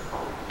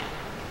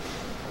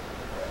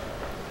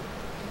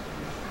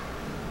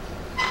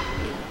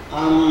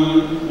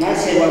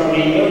 Nasewa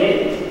Brindore,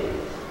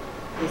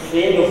 a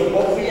friend of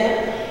Ophia,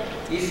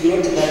 if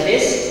not the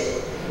best.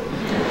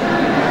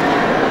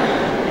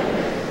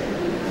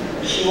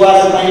 She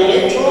was my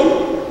matron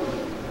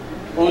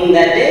on the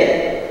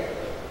day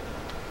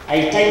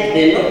I tied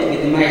the knot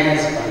with my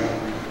husband.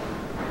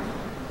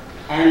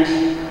 And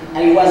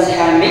I was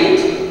her maid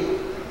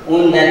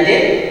on the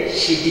day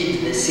she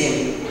did the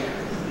same.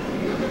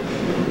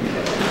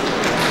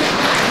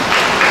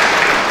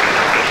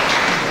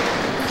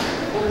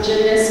 I'm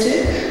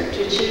gymnastic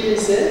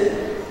Chichilize.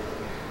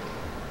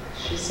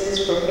 She says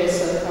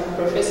professor. I'm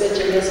Professor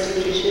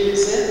Gymnastic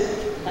Chichilize.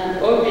 And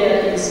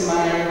Obia is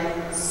my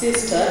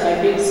sister,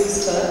 my big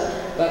sister,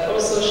 but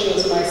also she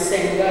was my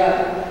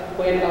senga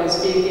when I was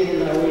being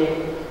given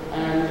away.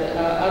 And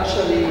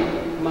actually,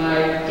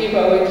 my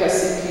giveaway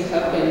kasiki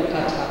happened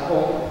at her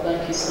home.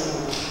 Thank you so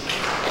much.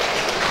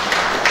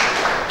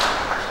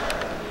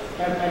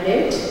 I'm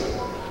Annette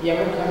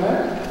Yamukama.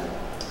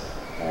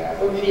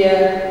 Obia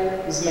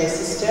is my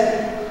sister.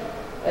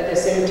 At the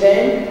same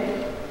time,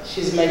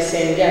 she's my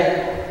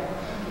senga.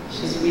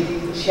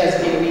 She has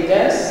been with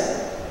us,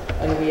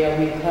 and we are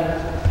with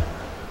her.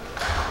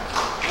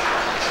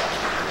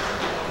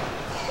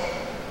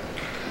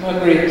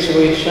 Margaret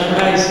Joy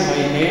Shana is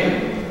my name,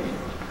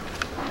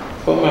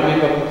 former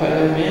member of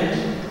parliament,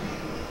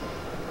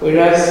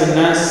 whereas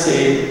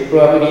Nancy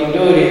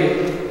Rwabulindore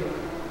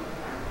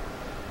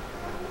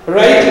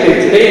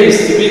rightly claims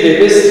to be the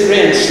best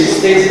friend. She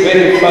stays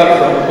very far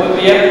from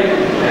Obia.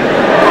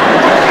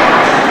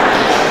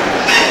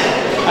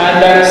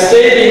 And I've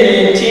stayed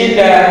in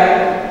Ntinda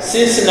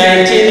since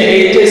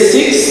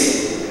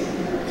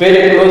 1986,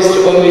 very close to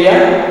Obia.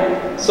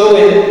 So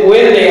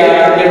when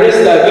the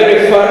rest are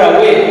very far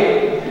away,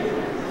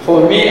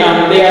 for me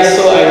I'm there,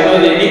 so I know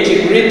the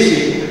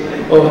nitty-gritty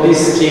of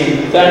this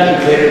team.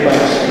 Thank you very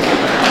much.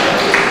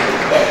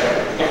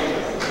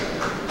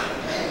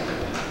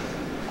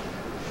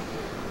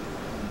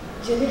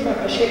 Jennifer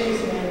Ashek is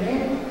my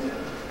name.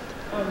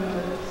 I'm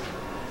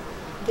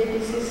the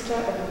baby sister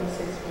of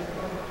Mrs.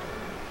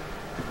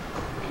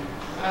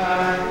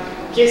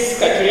 Makaba.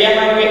 Jessica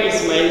Tuyamawe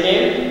is my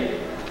name.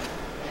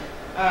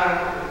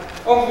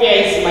 Ovia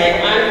is my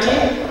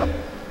auntie.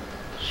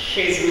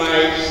 She's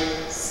my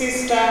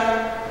sister.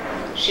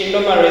 She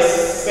normally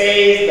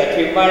says that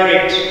we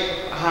married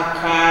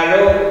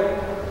Hakaro.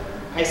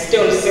 I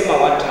still see my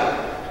water.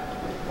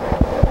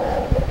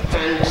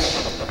 And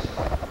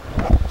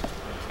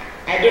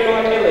I don't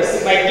know what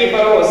else. My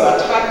giver was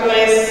at her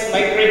place. My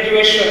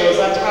graduation was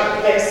at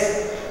her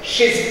place.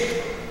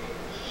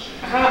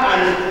 Her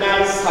and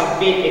NALIS have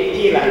been a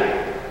pillar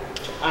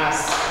to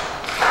us.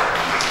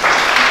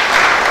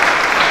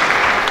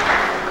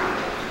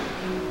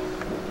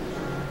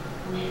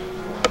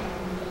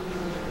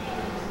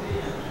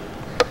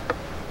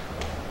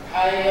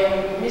 I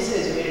am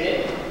Mrs.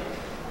 Mire.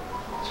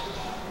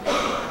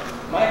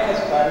 My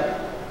husband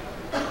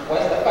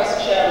was the first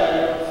chairman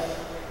of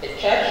the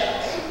church,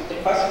 the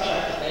first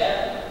church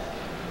there.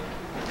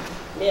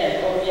 Me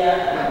and Ovia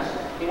and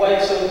the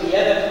wives of the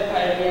other two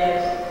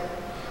pioneers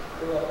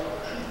were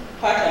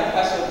part and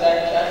parcel of that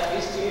church. We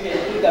used to even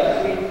do the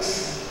bricks.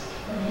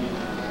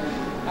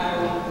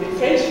 We've been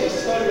friends for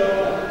so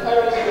long.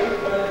 Carol's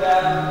grandmother,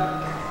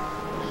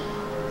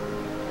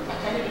 I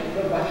can't even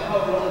remember how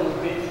long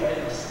we've been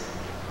friends.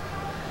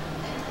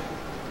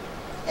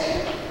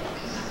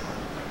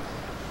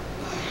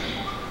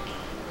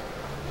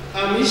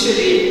 I'm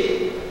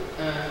usually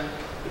a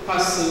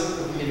person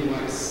of many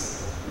words.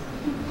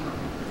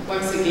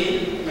 Once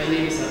again, my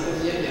name is NALIS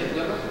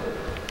BYARUGABA.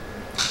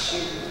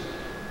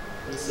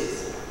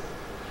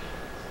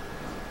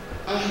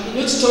 I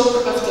not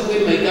talk after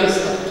when my girls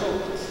have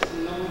talked.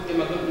 The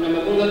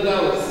Namagunga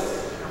girls.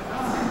 I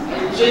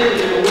joined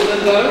the Namagunga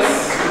girls,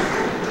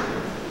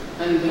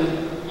 and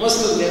most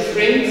of their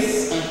friends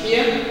are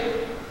here.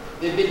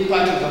 They've been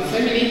part of our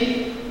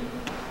family,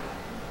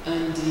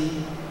 and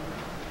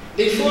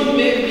they found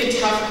me a bit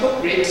half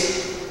corporate,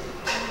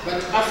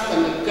 but after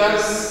my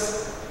girls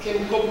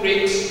came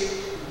corporate,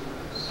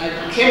 I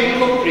became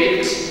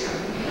corporate,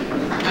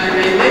 and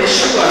I made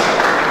sure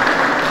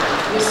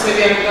Mr.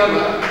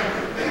 BYARUGABA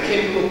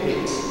became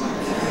corporate.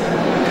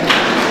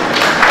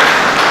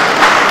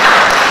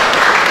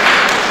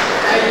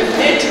 I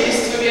met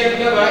Mr.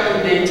 BYARUGABA in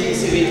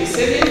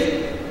 1977.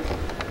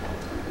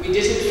 We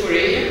dated for a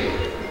year.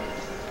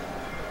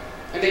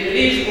 And I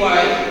believe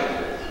why?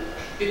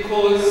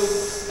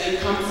 Because I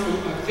come from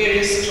a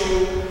very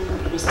strong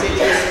Protestant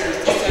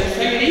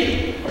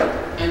family,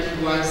 and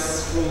he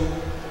was from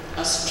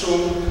a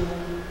strong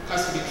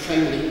Catholic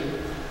family.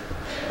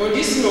 On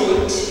this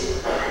note,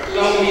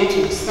 allow me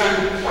to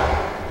thank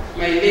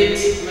my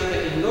late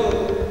mother-in-law,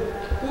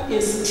 who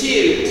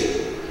instilled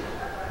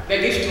the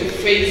gift of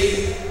faith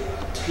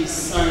to his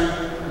son,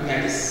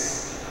 NALIS.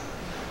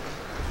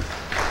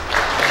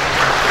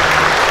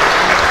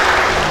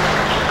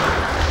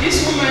 This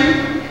woman,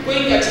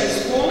 going at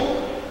his home,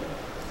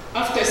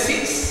 after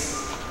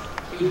 6,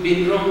 you'd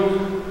been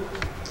wrong.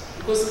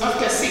 Because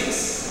after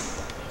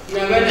 6,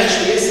 nabana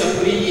shulesa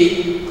kuriye.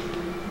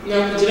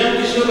 Na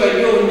kujirangu shoba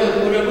yona,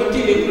 unapoti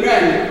ni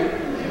kurani.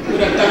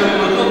 Uratama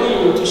makogo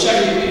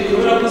mutushani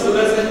bilurura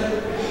kuzulaza.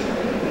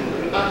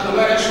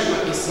 Akabara shuma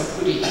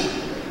esapuri.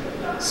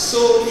 So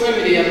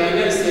family ya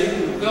NALIS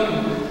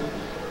BYARUGABA,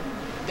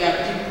 they are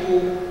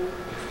people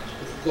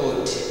of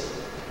God.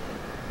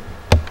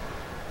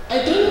 I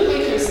don't know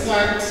where I can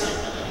start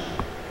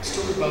to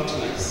talk about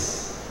NALIS.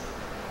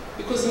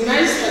 Because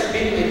NALIS has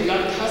been my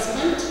blood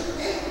husband,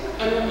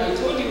 and when I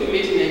told you we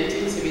met in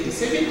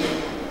 1977,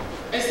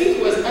 I think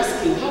he was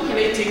asking, how can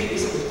I take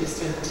this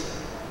Protestant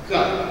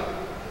girl?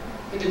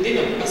 And then I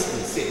asked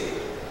myself,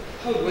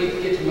 how do I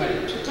get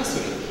married to a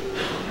Catholic?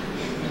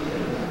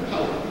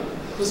 How?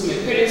 Because my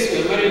parents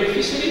were married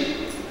officially,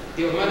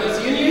 they were mothers'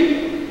 union,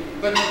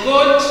 but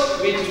God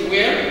made it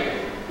well.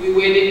 We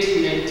wedded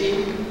in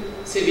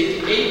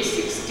 1978,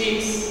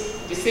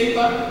 16th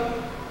December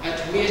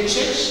at Mere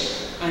Church,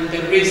 and the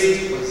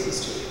rest was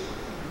history.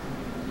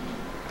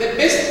 The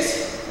best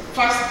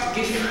first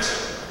gift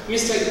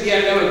Mr.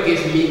 BYARUGABA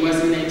gave me was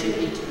in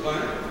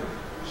 1981.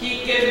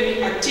 He gave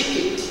me a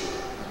ticket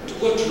to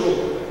go to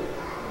Rome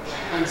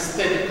and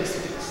study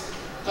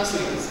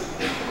Catholicism.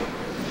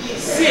 He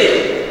said,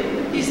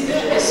 is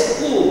there a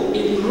school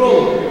in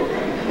Rome?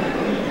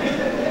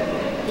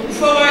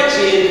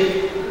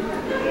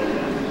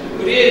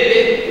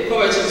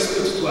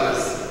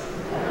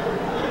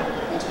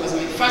 It was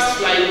my first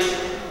flight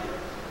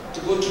to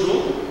go to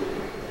Rome,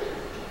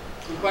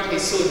 and what I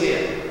saw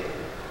there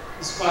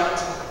is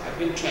what I've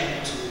been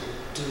trying to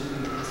do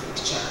in the Catholic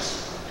Church.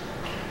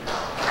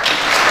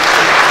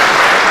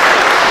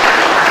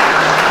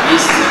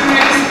 Mr.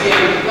 NALIS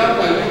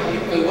BYARUGABA,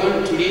 I want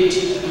to let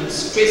you and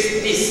stress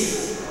this.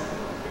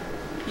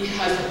 He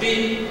has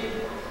been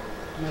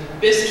my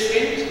best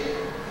friend,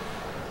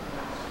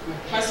 my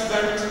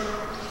husband,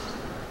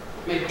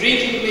 my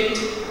drinking mate,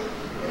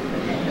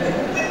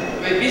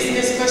 my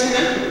business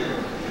partner,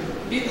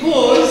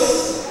 because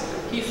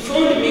he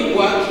found me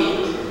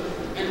working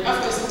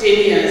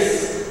 10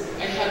 years,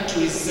 I had to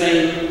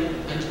resign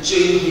and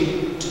join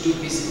him to do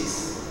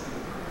business.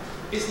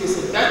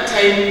 Business at that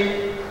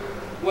time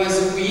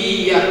was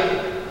Weir.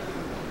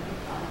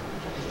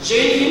 I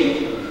joined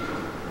him,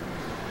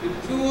 we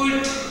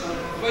put our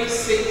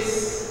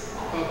voices,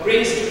 our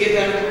brains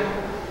together,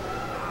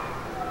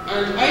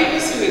 and I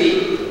personally,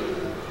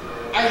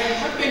 I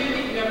happen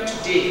even up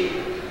today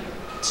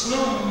to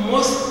know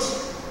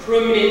most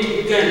prominent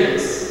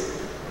Ugandans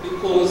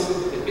because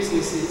of the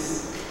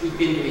businesses we've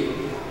been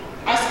doing.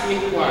 Ask me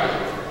why.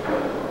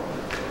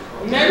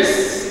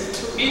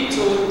 NALIS, being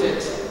told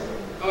that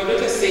our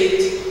daughter said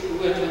we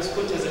were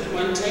transporters at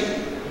one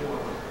time,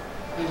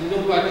 and you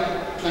know what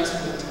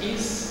transport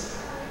is.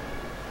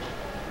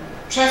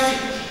 Traffic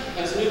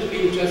has not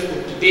been traffic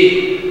of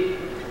today.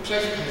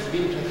 Traffic has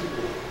been traffic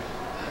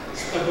of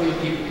stubborn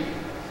people.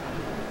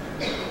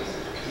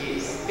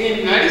 Yes.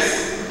 Then NALIS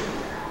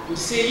would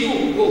say,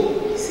 you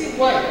go. I say,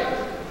 why?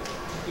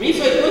 Me,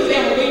 if I go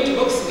there, I'm going to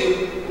box them.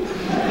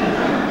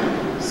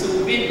 So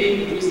we've been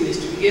doing business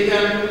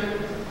together.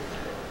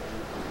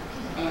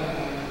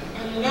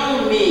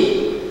 Allow me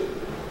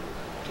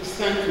to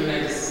thank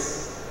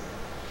NALIS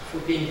for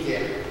being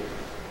there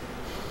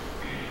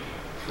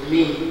for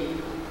me.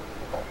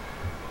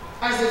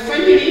 As a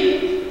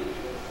family,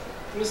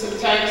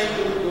 sometimes it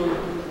don't go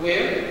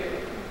well.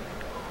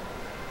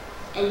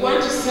 I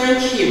want to thank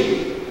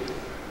him.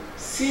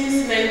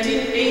 Since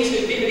 1980,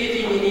 we've been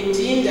living in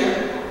Intinda,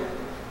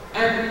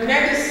 and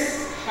NALIS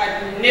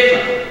had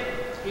never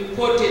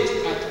reported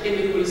at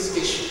any police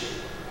station.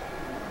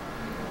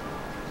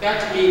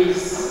 That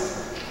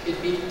means a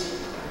bit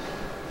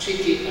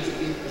tricky as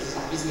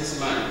a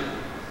businessman.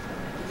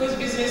 Because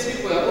business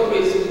people are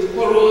always with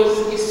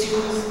quarrels,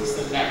 issues, this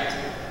and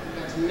that.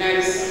 But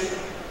NALIS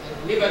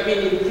had never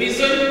been in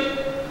prison,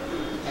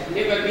 had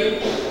never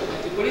been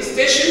at a police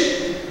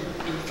station.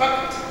 In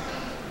fact,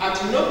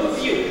 at Noble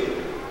View,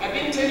 I've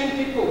been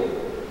telling people,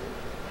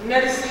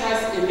 NALIS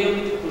has a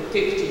name to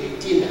protect in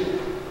Intina.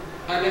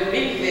 And I've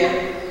been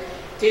there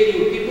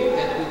telling people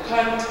that we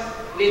can't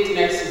let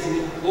NALIS's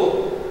name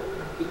go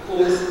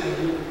because I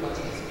know what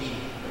it has been.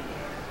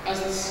 As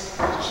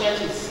the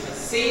churches have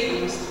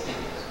said most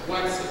times,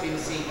 once I've been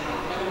saying,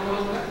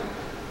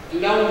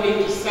 allow me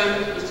to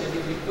thank each and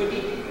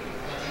everybody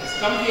that has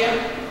come here.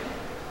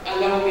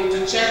 Allow me to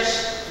church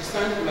to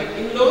thank my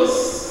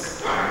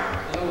in-laws.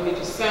 Allow me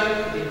to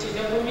thank the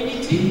Intina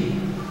community.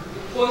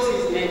 Because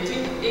in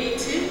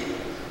 1980,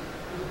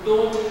 we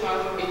don't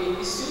have any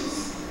issues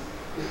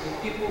with the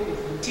people of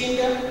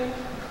Intinda.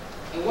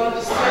 I want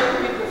to thank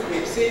people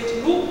from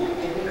St. Luke,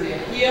 I know they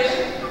are here,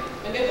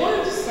 and I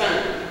want to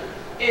thank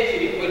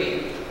everybody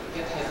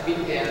that has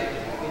been there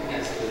in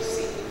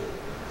NALIS.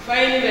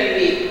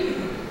 Finally,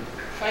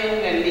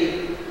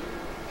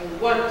 I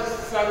want to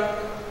thank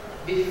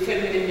the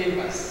family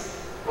members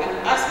and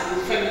ask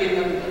the family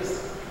members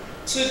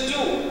to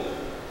do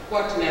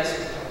what NALIS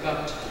would have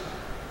loved to do.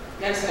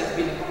 NALIS has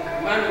been a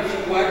man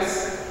of words.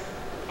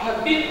 I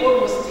have been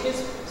almost his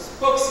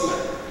spokesman.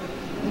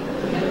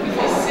 And if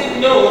I say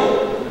no,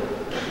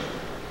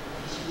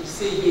 he will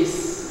say yes.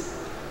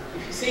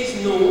 If he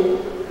says no, I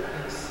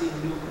will say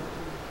no.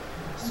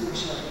 So we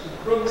shall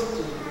promise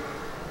to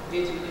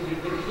get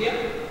everybody here,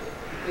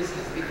 because he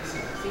has given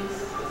some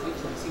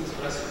things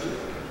for us to do,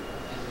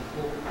 and we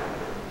hope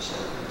we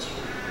shall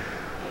continue.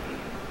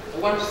 I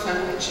want to thank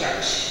the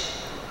church.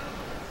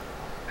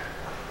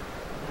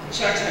 The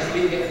church has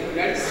been there for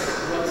NALIS.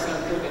 We want to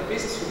thank all the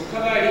priests from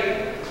Calvary that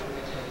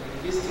have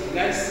been visiting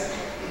NALIS.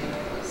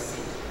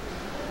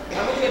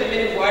 I'm not going to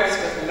many words,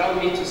 but allow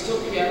me to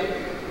stop here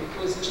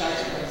because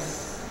church has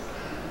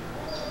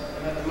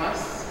another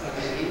mass.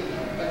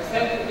 But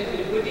thank you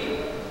everybody.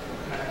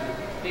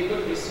 May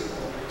God bless you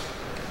all.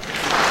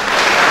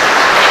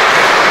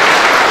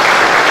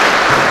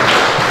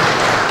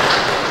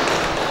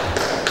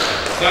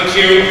 Thank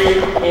you,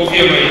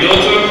 Ovia, my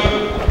daughter,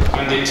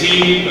 and the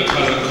team that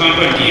has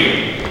accompanied you.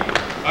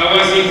 I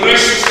was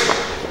impressed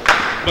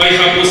by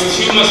her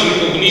posthumous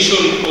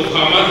recognition of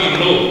her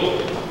mother-in-law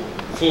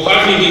for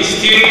having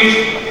instilled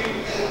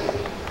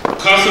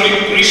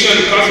Christian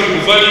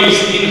Catholic values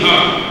in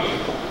her.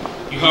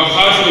 You have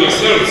heard for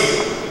yourselves,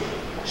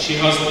 she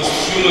has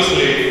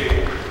posthumously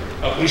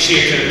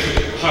appreciated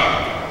her.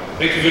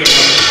 Thank you very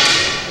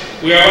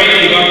much. We are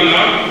winding up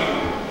now.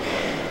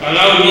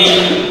 Allow me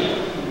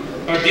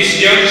at this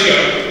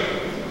juncture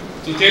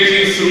to take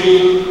you through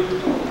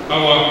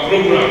our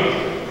program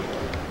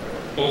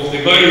of the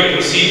burial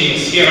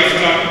proceedings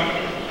hereafter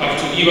up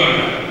to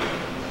Ibanda.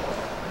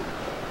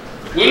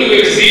 When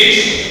we exit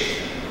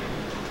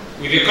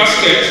with the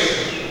casket,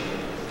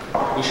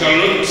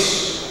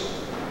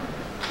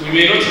 we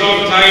may not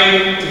have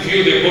time to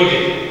view the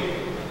body.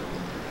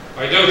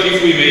 I doubt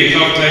if we may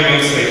have time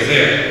outside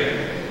there.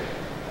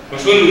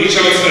 But when we reach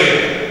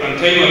outside and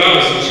time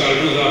allows, we shall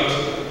do that.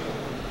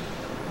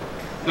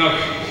 Now,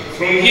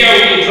 from here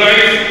we will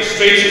drive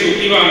straight to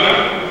Ibanda.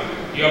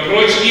 You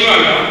approach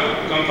Ibanda,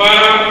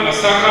 Kampala,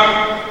 Masaka,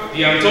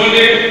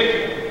 Diantonde,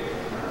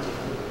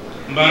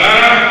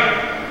 Mbarara,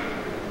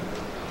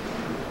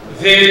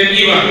 then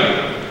Ibanda.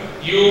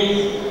 You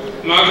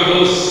mark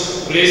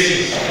those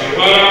places.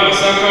 Kampala,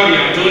 Masaka,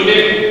 Nyatonde,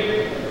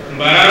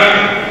 Mbarara,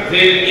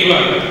 then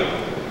Ibanda.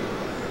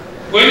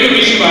 When you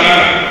reach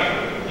Mbarara,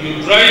 you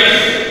drive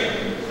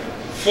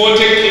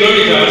 40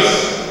 kilometers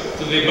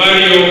to the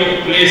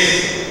burial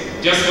place.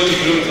 Just 40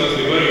 kilometers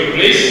to the burial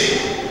place.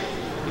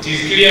 It is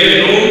clearly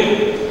known.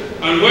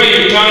 And where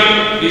you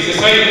turn, there is a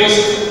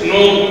signpost,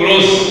 no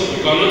close.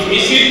 You cannot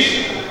miss it.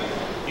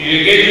 You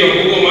will get your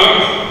Google map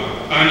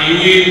and you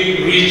will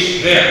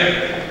reach there.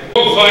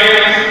 Go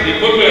via the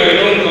popularly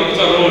known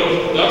Kakuta Road.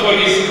 That one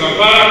is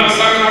Kampala,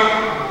 Masaka,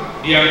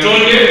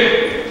 Nyatonde.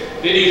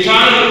 Then you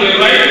turn on the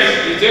right,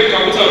 you take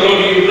Kakuta Road.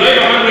 You drive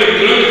 100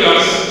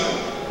 kilometers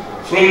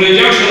from the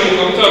junction of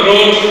Kakuta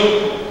Road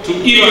to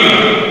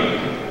Ibanda.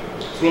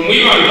 From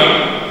Ibanda,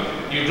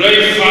 you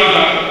drive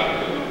further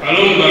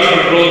along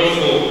Barara Road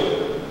for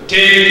 10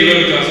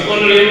 kilometers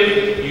only,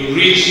 you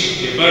reach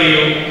the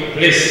burial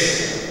place.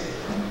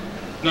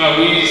 Now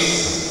we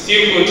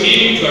still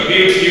continue to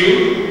appeal to you.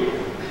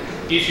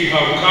 If you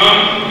have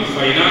come with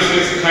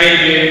finances,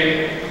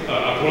 kindly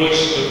approach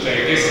Dr.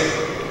 Egesa.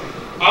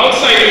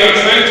 Outside, we are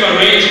trying to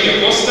arrange a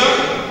poster.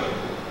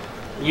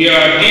 We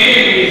are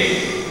dealing with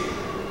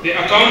the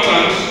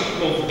accountant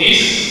of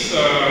this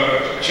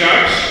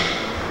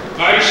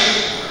parish,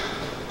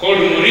 called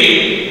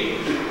Maureen.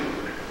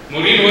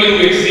 Maureen, when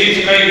we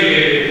exit,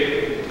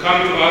 kindly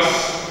come to us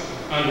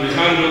and we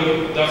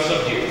handle that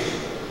subject.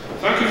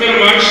 Thank you very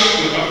much.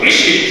 We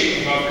appreciate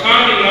you have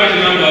come in large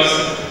numbers.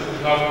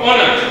 You have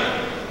honored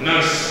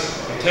Nurse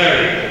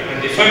entirely, and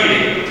the family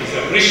is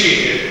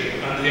appreciated,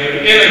 and they are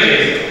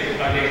energized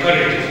and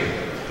encouraged.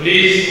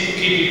 Please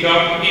keep it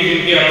up even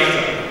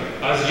hereafter.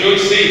 As George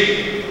said,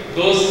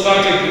 those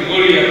 30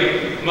 Gregorian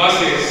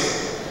masses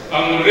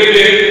are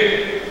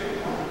already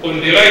on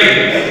the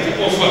line to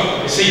offer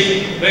the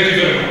same. Thank you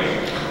very much.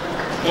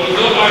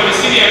 Although I'm a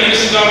senior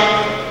minister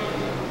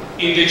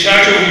in the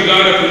Church of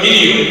Uganda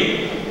Communion,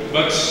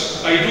 but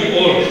I do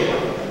all.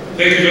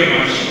 Thank you very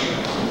much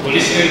for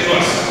listening to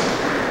us.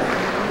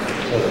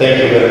 So thank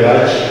you very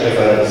much,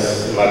 Evans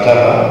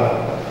Matama,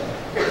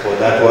 for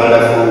that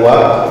wonderful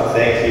work.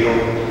 Thank you,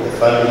 the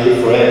family,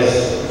 friends,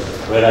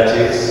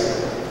 relatives,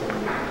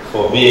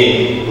 for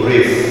being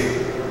brief.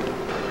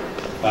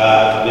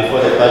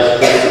 Before the parish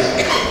priest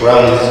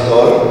grounds his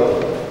call,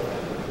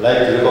 I'd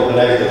like to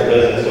recognize the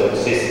presence of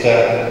Sister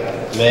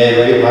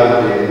Mary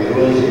Magdalene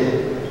Birunzi,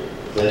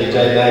 the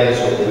lieutenant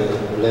of the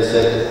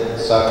Blessed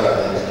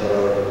Sacrament.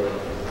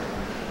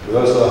 We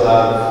also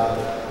have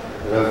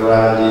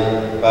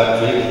Reverend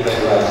Patrick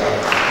Edward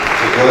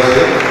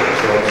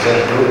from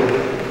St. Luke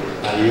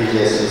and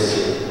UJCC.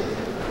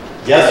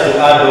 Just to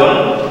add on,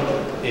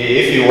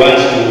 if you want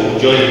to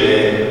join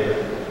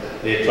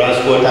the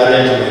transport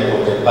arrangement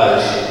of the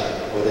parish,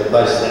 or the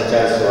parish St.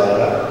 Charles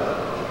Wanga,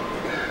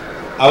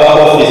 our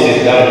office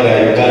is down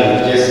there. You can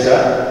register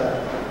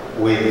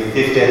with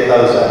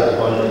 50,000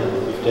 only,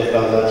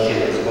 50,000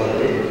 shillings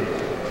only.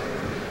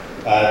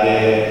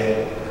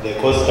 The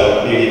cost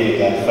will be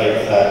leaving at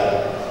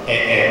 5:30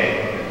 a.m.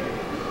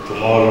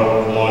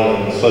 tomorrow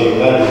morning. So you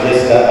can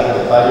register at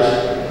the parish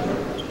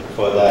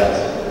for that.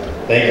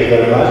 Thank you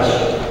very much.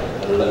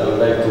 I would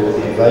like to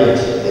invite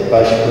the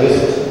parish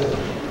priest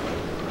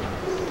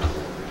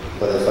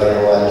for the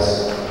final words.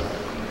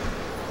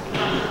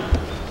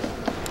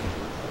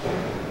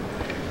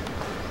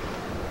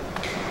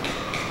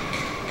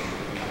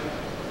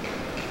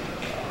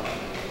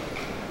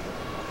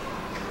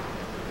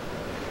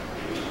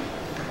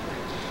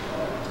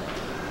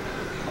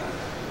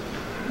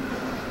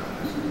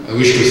 I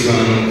wish to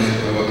thank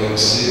our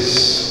MCs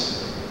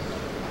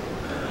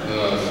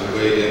for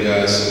guiding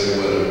us very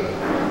well.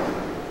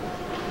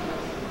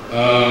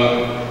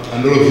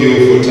 And all of you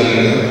for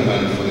turning up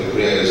and for the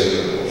prayers you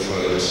have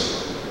offered.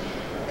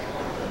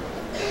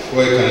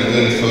 Before I can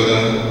then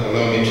further,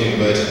 allow me to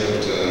invite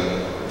Dr.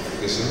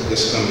 Egesa.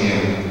 Just come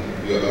here.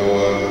 You are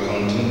our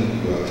accountant,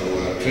 you are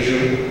our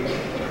treasurer.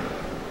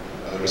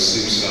 I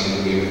received some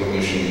good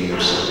information here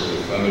for the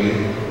family.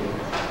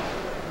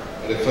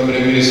 The family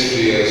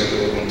ministry has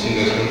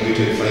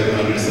contributed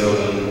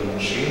 500,000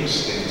 shillings.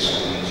 Thank you so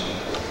much.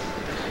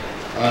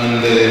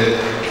 And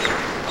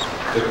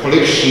the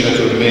collection that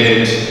was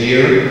made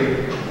here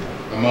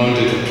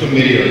amounted to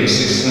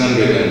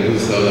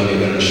 2,602,000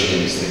 Ugandan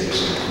shillings. Thank you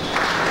so much.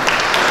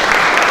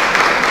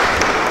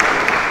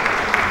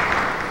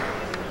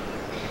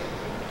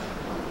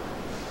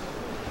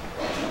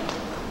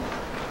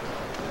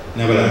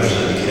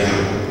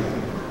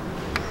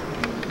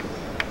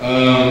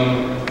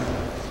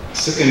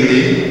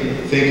 Secondly,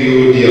 thank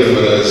you, dear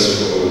fathers,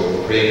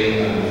 for praying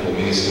and for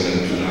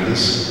ministering to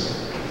NALIS.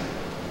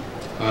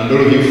 And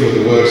all of you for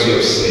the words you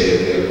have said.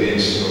 They have been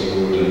so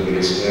good and very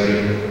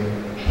inspiring.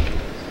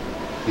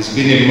 He's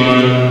been a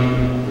man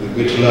with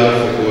great love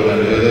for God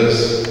and others,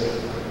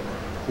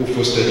 who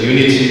fostered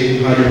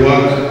unity, hard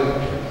work,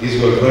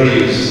 these were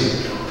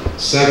values,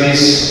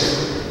 service,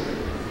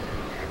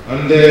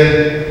 and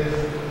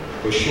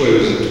for sure he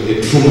was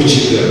a true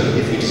Chica.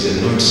 If it is a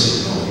no,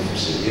 say no. If you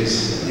say yes,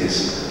 yes.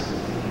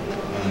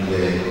 and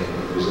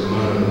he was a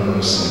man of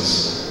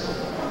nonsense.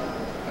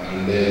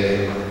 And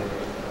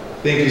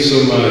thank you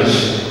so much,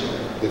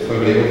 the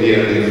family of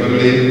here and the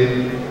family,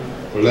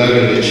 for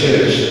loving the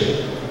church.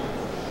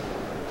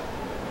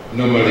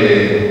 Normally,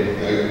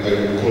 I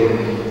would call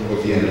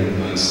Ovian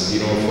once,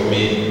 for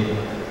me,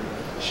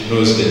 she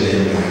knows the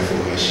name I have for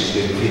her. She's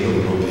the Queen of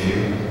Northview.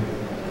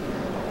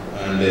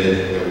 And I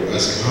would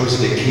ask, how's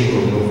the King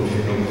of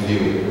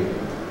Northview?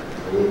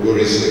 I would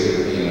always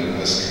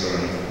ask her,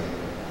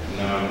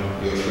 now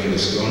your friend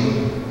is gone,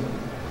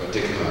 but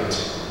take heart.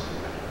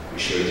 We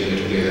shall journey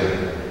together.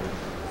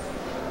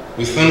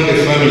 We thank the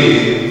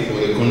family for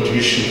the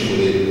contribution, for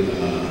the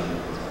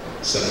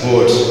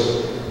support.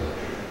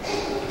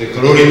 The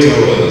Glory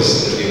Towers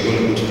that we are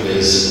going to put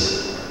place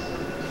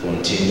for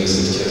Ntinda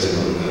St. Church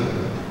Manga.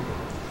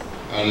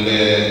 And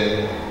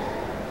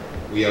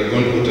we are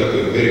going to put up a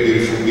very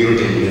beautiful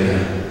building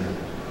there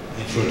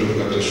in front of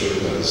Capital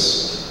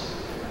Shoulders.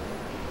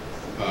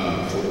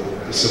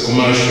 It's a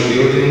commercial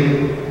building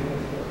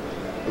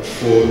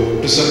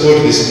to support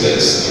this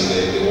place and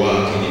the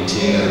work in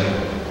Ntinda.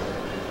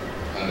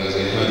 And as I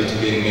heard it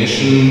being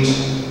mentioned,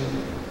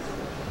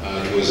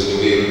 it was the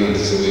will and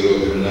is the will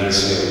of NALIS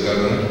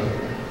BYARUGABA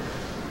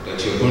that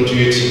you're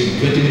contributing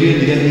 20 million.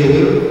 Did I hear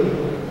well?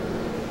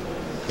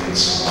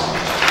 Thanks.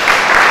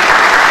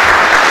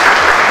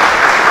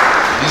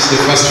 This is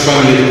the first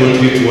family to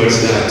contribute towards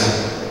that.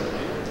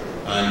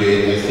 And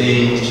I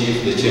think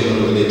the chairman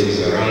of it is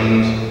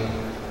around.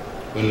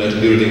 When that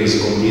building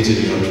is completed,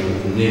 you have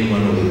to name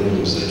one of the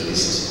rooms at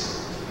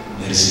least.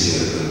 NALIS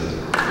BYARUGABA.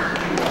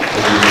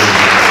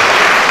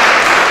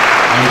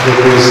 I'm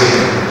proposing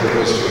to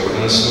our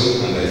council,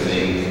 and I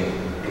think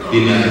it would be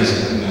nice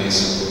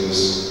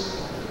because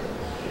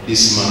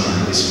this man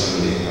and this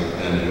family have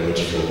done a lot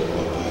for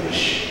our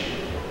parish.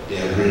 They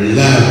have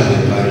loved the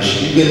parish.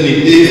 Even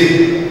if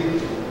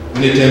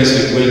many times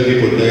when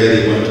people die,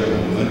 they want to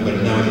come, but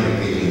now they are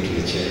giving to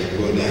the church.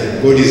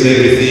 God is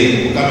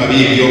everything. Come a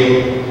big.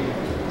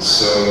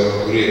 So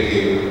we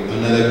give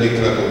another big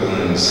clap of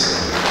hands.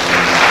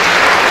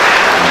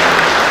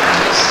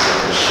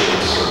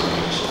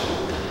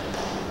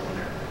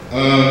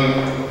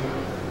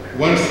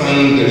 One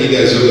thank the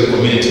leaders of the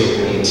community of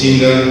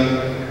Ntinda,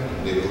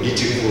 the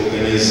political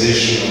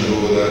organization and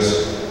all that.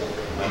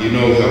 And we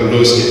have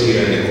lost it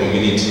here in the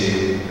community.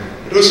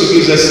 It also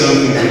gives us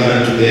something to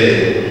learn today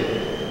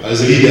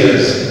as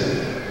leaders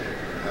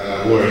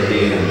who are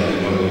here, and I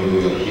know you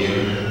are here.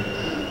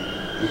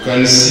 You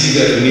can see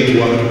that we need to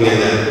work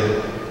together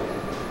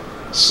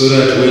so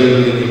that when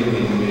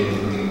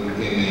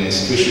in a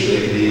situation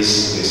like this,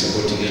 we're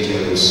supporting each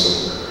other also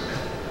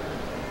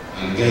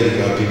and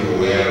guiding our people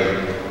where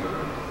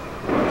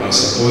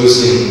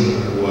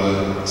supposing who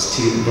are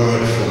still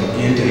barred from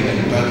entering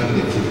and back in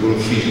the football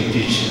field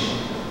pitch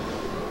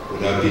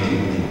without being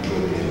in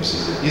problems,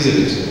 isn't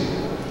it?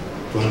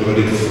 I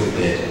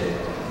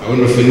want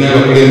to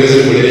finally put a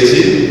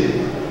message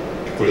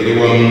for the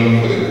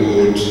one for the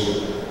good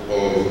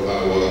of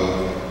our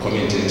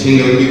community.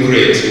 It would be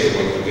great if we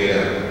work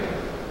together.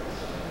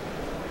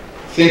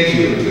 Thank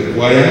you to the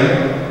choir.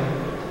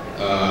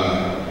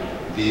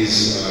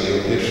 These are your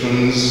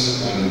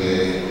patrons, and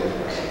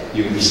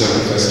you've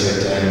sacrificed your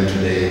time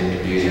today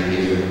to be here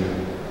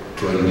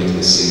to animate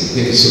the scene.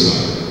 Thank you so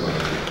much.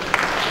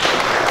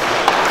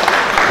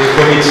 The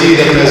committee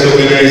that has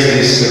organized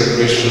this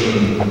celebration,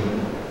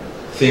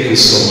 thank you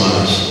so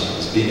much.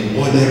 It's been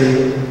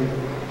orderly,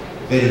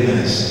 very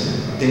nice.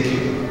 Thank you.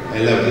 I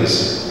love this.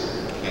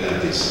 I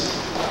love this.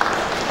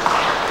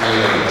 I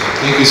love it.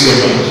 Thank you so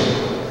much.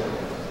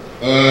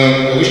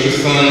 I wish to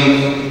thank,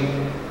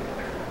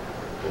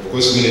 of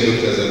course, many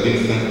doctors have been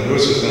thanked, but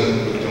also thank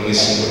Dr.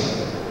 Messina.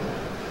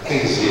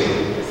 Thank you, dear.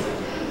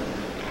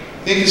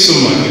 Thank you so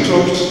much. You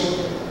talked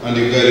and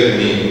you guided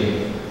me.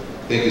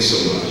 Thank you so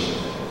much.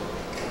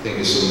 Thank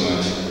you so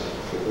much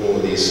for all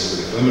this, for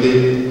the family.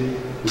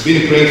 We've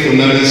been praying for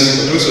NALIS,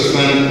 but also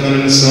thank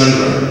Canon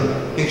Sandra.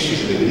 I think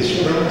she's in the village,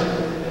 right?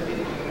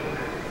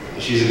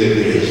 She's in the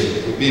village.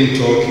 We've been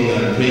talking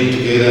and praying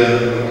together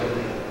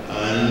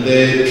and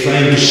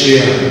trying to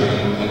share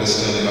and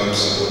understand how to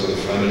support the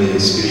family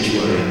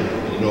spiritually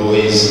in all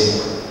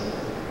ways.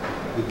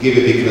 We give a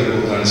big clap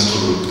of hands to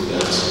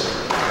that.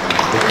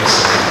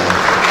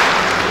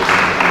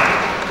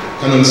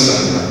 Canon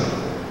Sandra.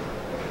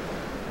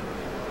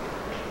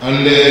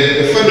 And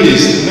the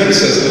families, NALIS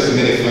has left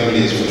many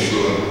families for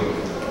sure.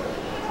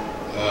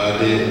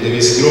 The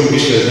Mesclon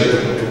Bishop had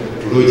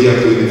to lodge up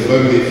with the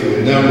family for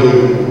a number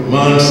of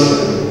months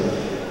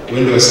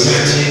when they were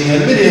starting, and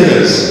many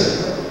others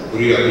we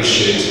really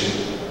appreciate.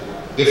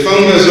 The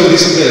founders of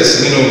this place,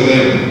 many of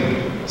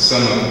them,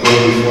 some have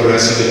gone before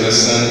us. Even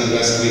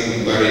last week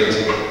we buried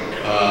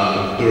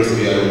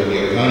Dorothy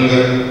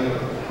Ayakanga.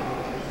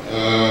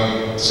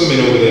 So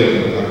many of them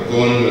have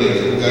gone, like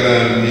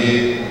Garambi.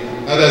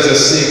 Others are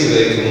sick,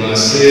 like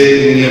Mwase.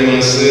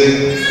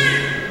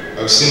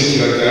 I've seen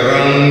Kiraka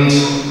around.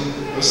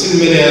 I've seen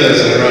many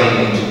others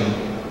around.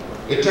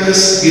 Let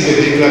us give a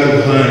big clap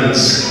of hands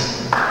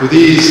to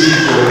these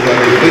people who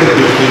have a very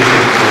good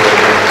vision for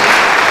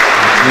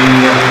Then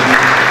we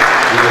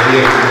were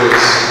here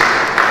because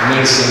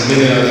NALIS and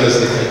many others,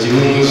 the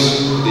Kajimus,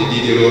 they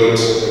did a lot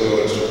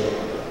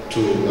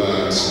to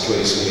secure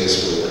this place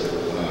for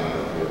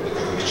the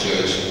Catholic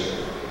Church.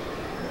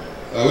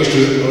 I wish to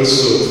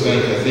also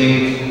thank, I think,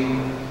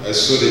 I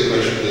saw the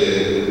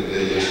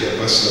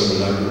pastor of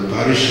Nabu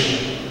Parish,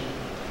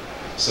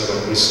 Saba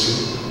Christu,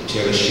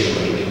 Tiara Shia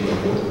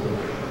Marimako,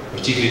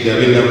 particularly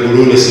David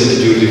Nabulone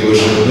St. Jude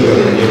Devotion,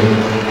 never knew.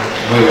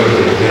 Thank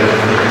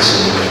you so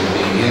much for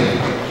being here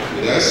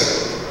with us.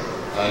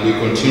 And we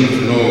continue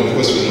to know, of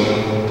course, we know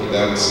he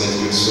loved St.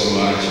 Jude so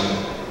much,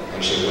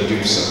 and shall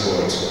continue to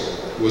support.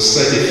 He was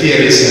such a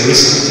fearless and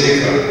risk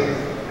taker.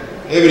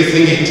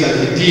 Everything he did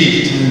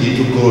turned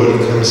into gold.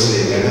 Carol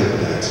said, I love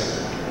that.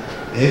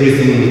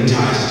 Everything he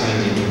touched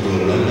turned into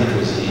gold, and that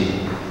was he.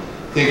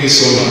 Thank you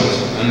so much.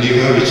 And you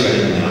have a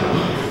child now,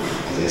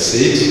 as I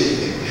said.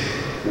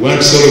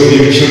 Want all of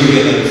you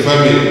children and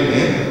family,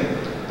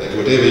 that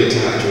whatever you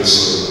touch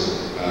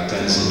also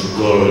turns into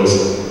gold.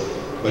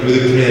 But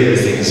with prayer,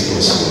 everything is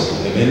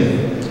possible. Amen?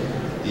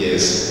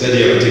 Yes. That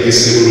you have taken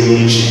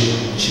several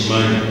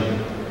Chimani.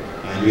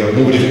 And we have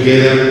moved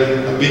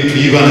together. I've been to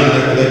Ivan,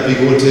 that big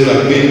hotel.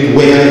 I've been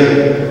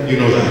where, you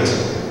know that.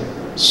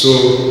 So,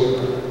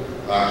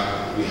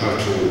 we have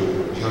to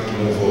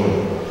move on.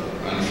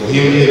 And for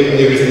him,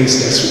 everything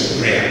starts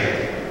with prayer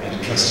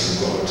and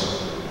trust in God.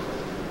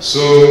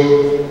 So,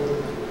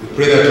 we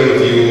pray that all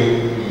of you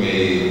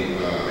may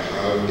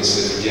have a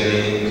safe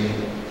journey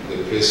to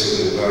the place of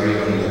the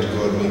burial, and that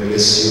God may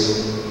bless you.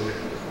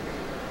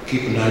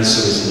 Keep NALIS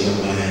in your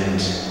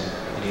mind,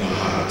 in your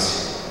heart.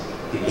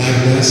 He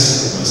loved us,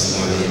 we must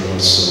love him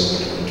also,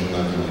 but we want to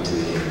love him until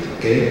the end,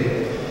 okay?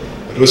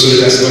 But also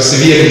let us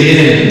persevere in the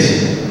end,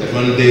 that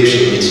one day we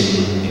shall meet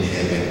him in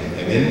heaven,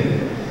 amen?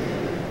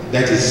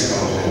 That is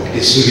our hope, the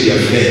Suvi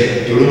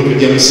affair. Tolumu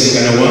tujja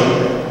musingana wa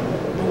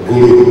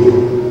mugulu.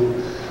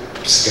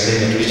 Tusigale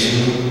nga tuli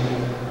kimu,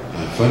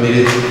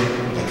 family,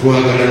 nga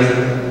twagalana,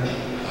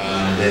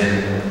 and then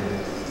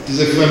it is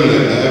a family.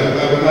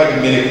 I've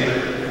had many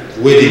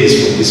weddings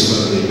from this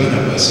family.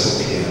 Barnabas,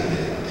 okay,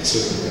 and so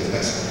on.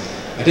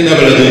 Ate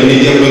n'abalala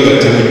n'ejja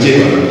kubagatta mujje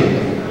bambi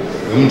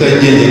nga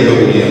mutajjenja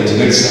mbabulira nti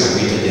NALIS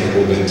akuyita jangu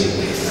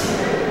ogattibwe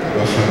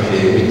abafamily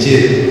mujje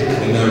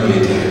enamba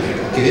etaaga,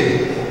 okay?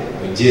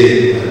 Mujje,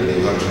 and they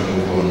have to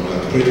move on. We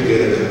have to pray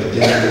together, we have to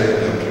jam together,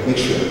 we have to make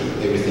sure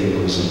everything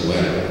goes on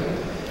well.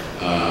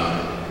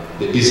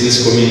 The business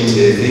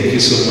community, thank you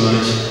so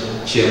much,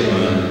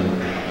 Chairman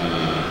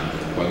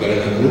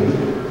Wagalana Group,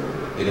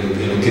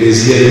 eno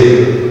Kereziya yo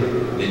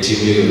ne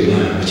tiimu yo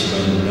yonna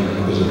mukimanyi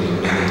namukozi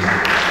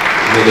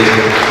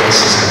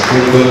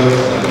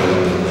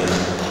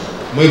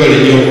mwebale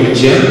nnyo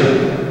okujja,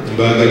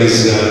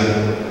 mbaagaliza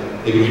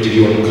ebirungi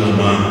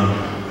by'Omukama,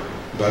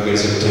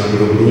 mbaagaliza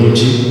kutambula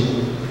obulungi,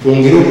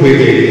 twongere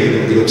okwegerera,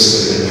 twongere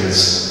okusabira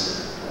NALIS.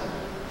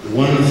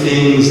 One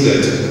thing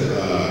that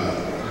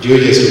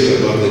George has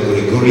talked about, the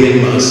Gregorian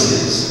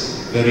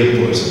Masses, very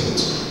important.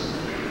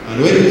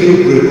 And when you give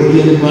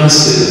Gregorian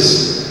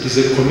Masses, it is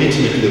a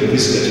commitment to the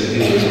priest that you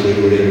give those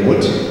Gregorian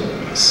what?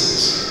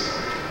 Masses.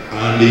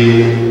 And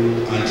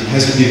it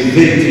has to be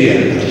very clear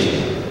and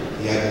practical.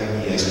 He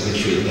has to make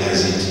sure he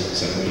does it.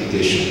 It's an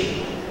obligation.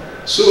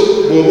 So,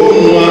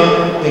 bw'oba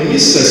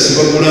emissa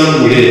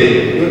sibagulangule,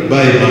 don't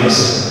buy mass,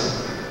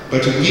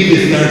 but to give the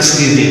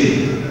thanksgiving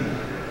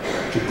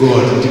to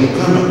God. Nti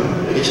Mukama,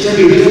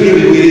 ekitambiro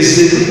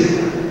biweerezebwe,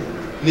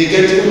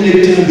 negattibwa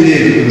n'ebitambiro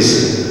ebyoze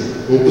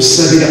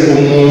okusabira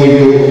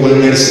omwoyo ogwa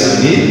NALIS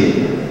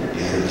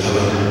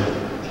Byarugaba.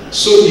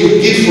 So you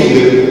give from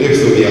the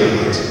depth of your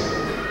heart.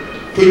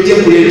 Tojja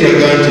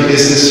kuleetaga nti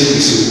ndese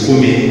shillings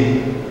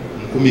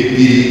 10,000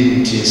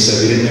 nti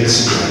nsabire NALIS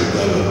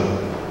Byarugaba.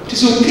 It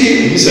is okay,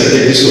 emisa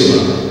gisoma,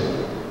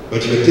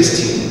 but you are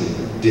testing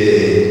the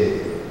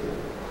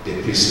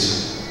priest.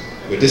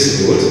 You are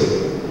testing what?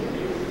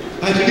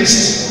 At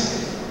least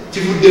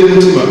kivudde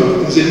mutima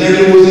nze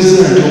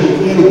nalowooza nti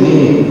omutwalo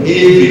gumu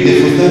every day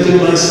for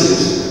 30 masses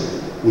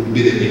would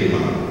be the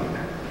minimum.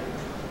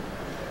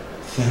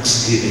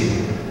 Thanksgiving.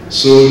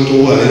 So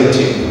towaayo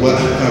nti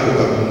akaako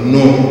kako,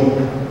 no,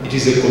 it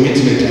is a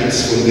commitment and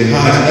it's from the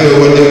heart. Nawe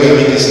wadde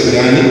ogambye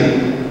nsabirani,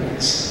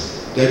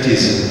 that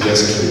is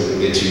just to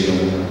let you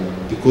know,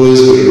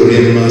 because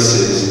Gregorian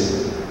Masses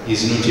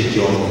is not a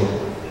joke,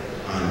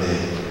 and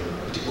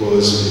it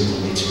goes with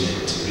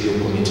commitment, real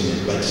commitment,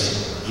 but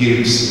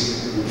yields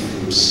good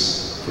fruits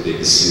for the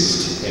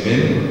deceased.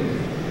 Amen?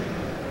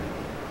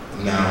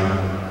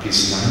 Now, please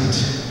stand.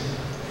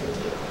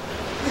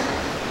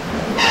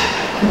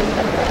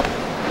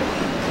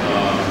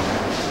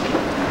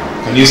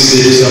 Can you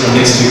say to someone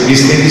next to you,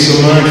 please, thank you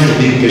so much for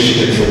being patient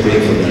and for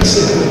praying for us.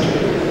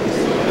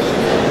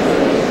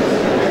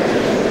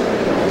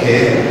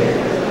 Okay?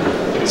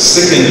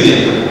 Secondly,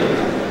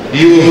 do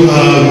you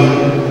have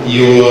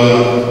your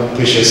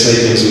precious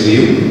items with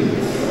you?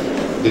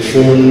 The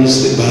phones,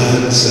 the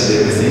bags, and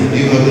everything. Do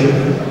you have them?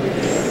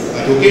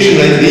 At occasions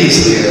like this,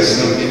 there are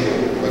some people,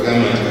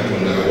 Bagama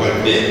Katunda, what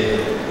day?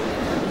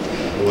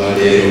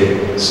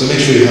 So make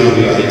sure you have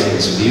your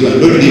items with you and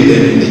don't leave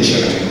them in the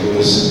church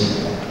because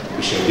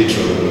we shall be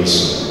troubled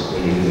also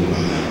when you leave them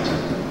behind.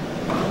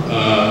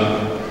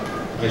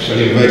 I shall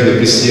invite the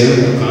Christian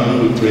to come,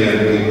 we pray and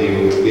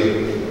give you,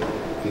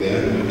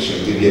 we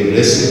shall give you a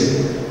blessing,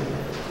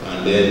 and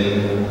then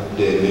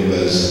the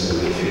members of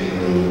the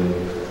funeral.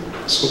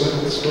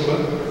 Scoba?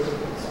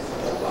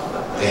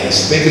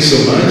 Yes, thank you so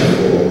much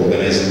for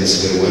organizing this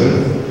very well.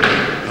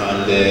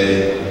 And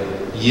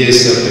years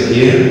after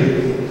here,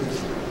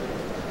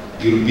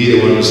 you'll be the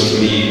ones to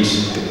lead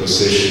the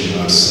procession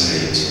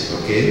outside,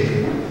 okay?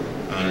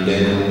 And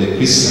then the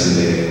priests and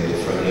the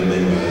family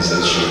members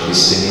that shall be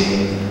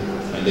singing,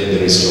 and then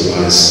the rest of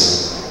us.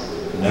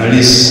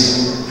 NALIS,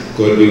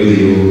 God be with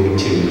you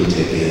till we meet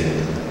again.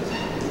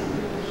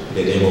 In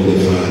the name of the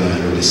Father,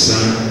 and of the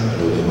Son,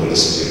 and of the Holy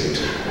Spirit.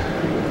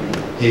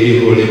 Hail,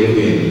 Holy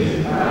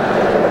Queen.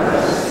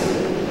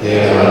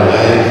 Hail our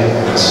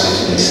life, our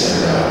sweetness,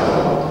 and our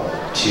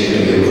hope. Till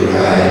we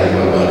cry,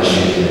 our one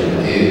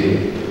children ill.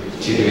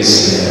 Till we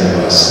sing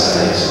at our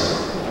sides.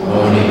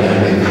 Mourning and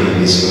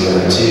weeping is full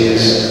of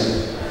tears.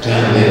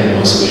 Turn then,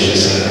 most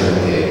gracious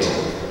Advocate,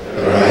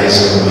 rise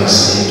of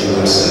mercy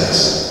towards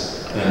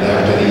us, and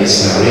after this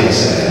our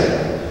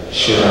exile,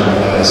 show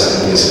unto us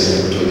the blessed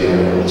fruit of your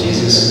womb,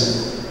 Jesus,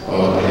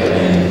 all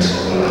clement,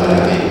 all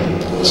loving,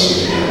 all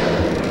sweet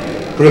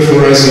God. Pray for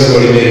us, O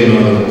Holy Mary,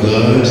 Mother of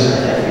God.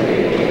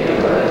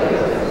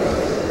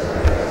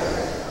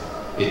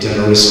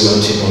 Eternal rest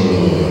unto him, O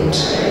Lord.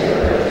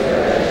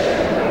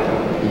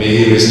 May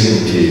he rest in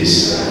peace.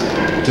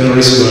 Eternal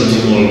rest unto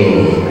him, O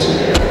Lord.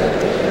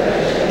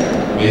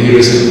 May he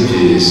rest in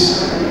peace.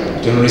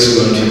 Eternal rest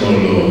unto him, O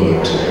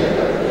Lord.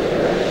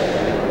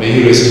 May he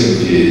rest in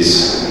peace.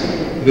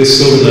 The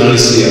soul of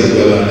NALIS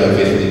BYARUGABA and our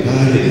faith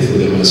departed through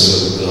the mercy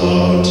of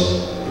God.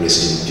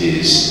 Rest in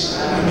peace.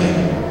 Amen.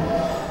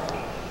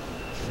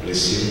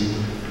 Bless you.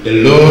 The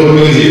Lord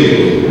be with you.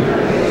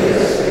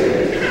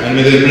 And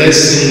may the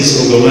blessings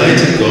of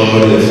Almighty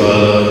God, the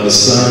Father, the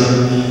Son,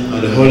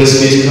 and the Holy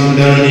Spirit come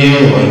down on you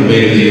and be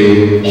with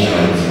you now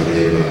and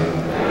forever.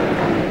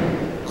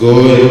 Go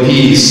in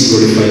peace,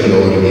 glorify the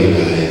Lord in your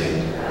life.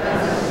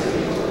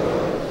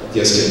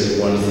 Just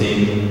one thing,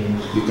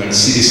 you can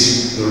see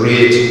this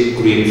red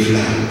green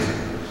flag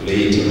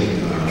laid on the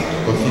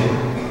coffin.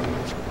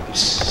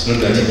 It's not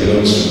that it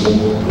belongs to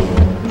Mungu, no.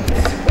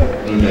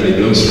 Not that it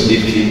belongs to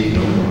DP,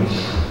 no.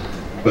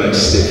 But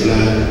it's the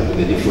flag of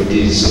the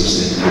devotees of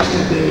St.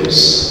 Jude.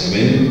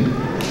 Amen?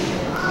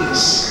 Yes.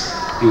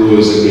 He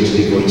was a great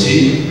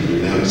devotee,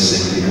 and loved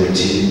St.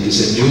 Devotee to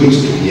St. Jude to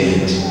the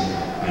end,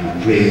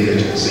 and pray that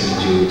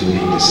St. Jude will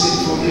intercede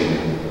for him.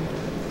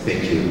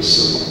 Thank you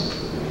so much.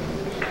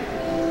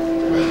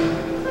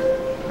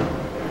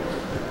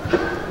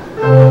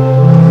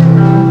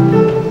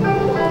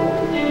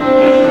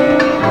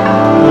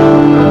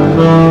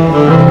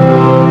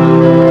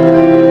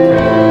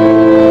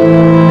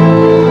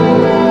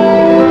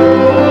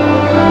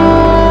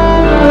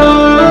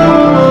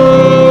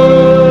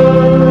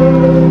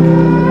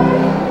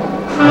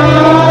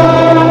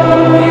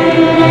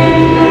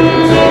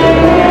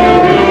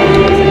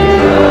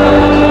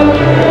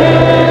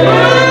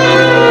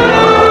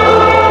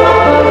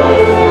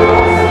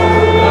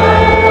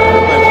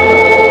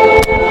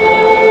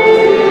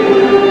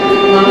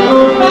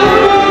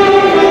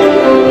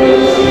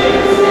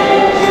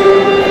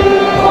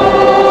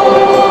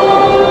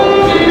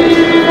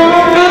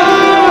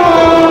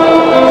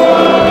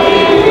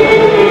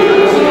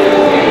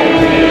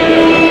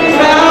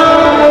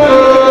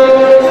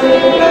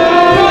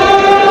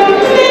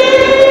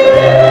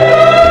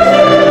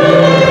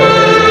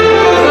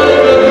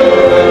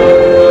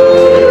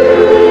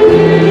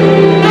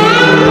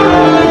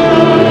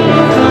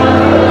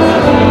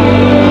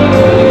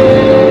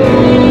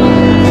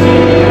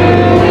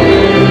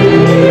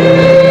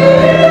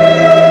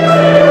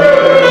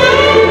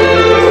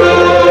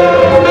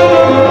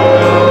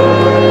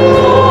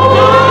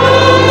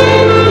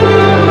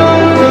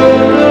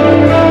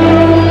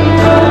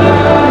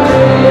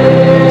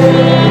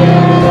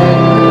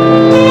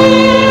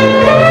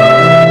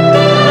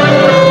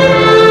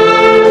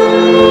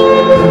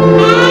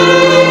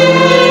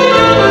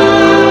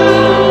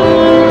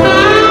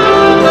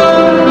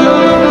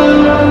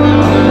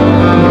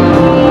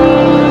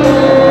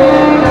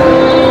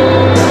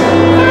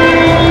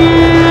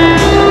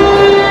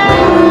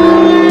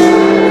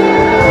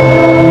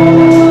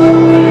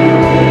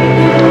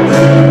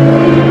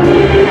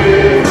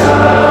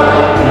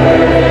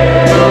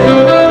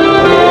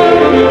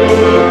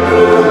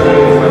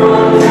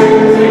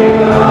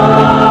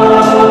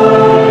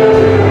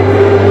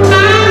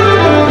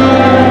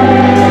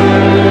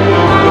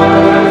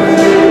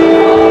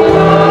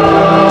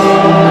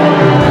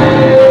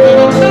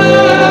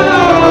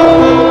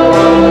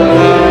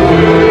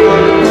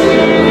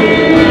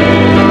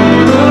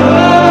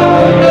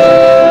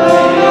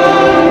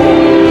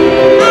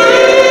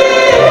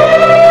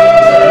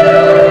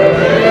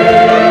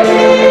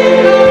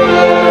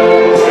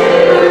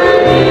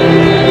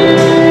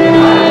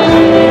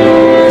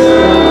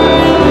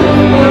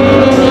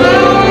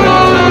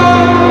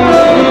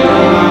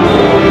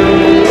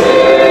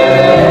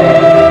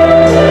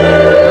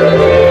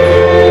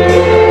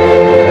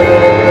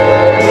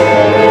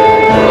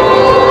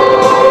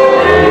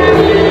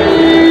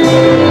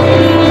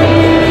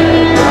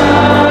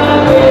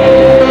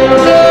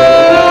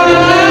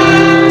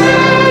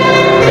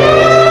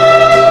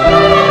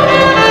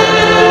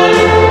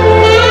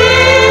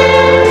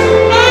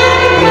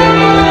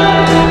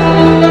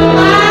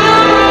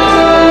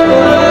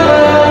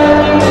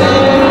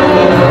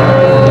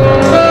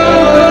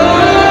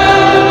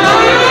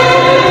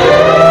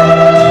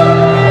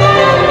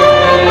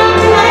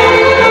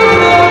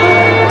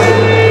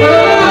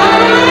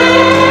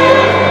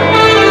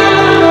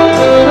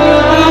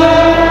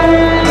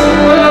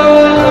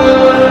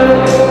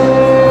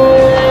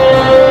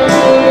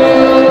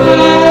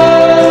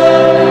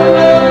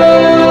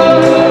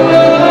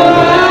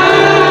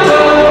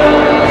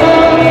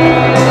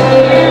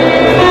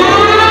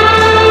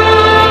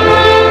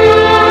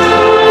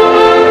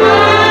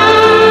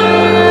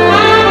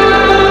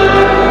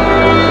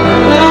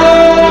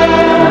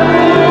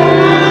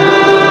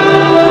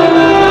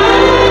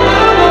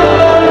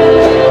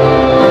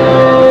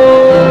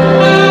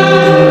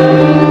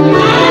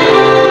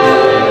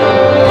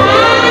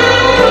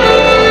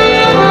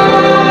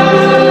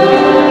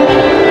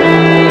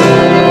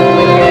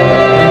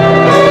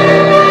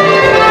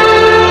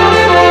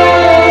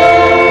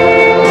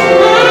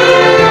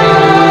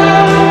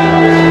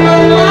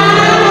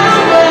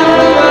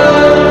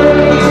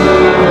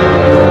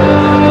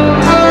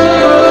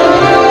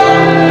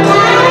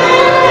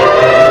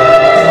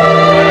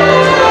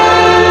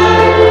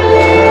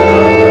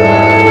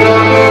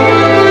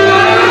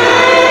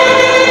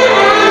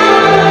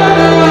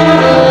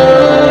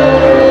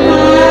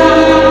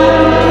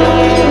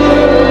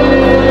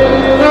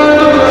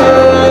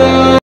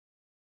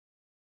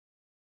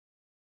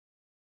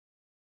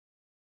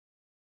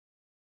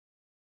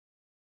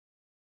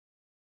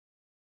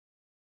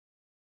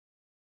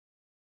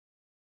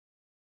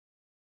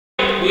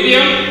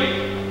 William,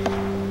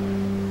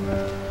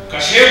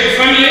 Kashebu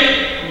family,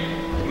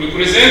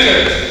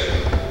 represented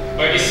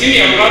by the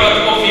senior brother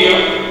of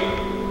here,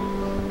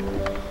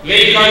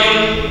 Lay Canon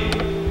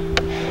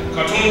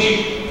Katunji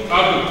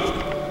Abu.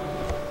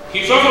 He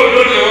traveled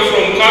all the way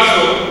from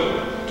Kazo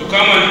to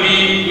come and be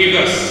with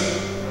us.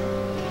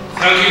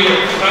 Thank you,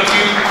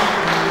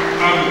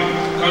 Abu,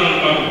 Canon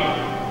Abu.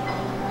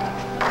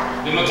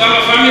 The Matama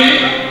family,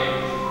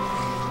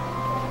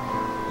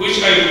 which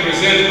I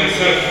represent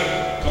myself,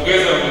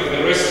 together with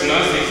the rest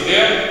nurses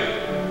there,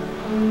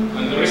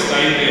 and the rest are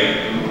in there.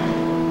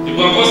 The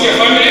Bwakosia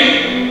family,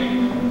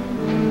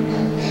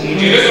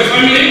 Mujereza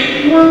family,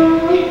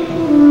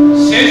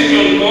 St.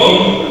 John Paul,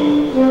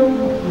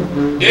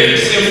 David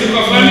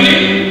Semfuka family,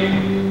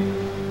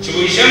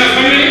 Chibuishana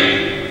family,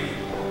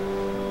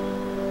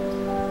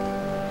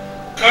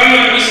 Colonel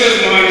and Mrs.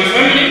 Mohandi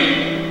family,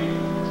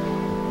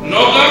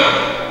 Noga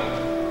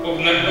of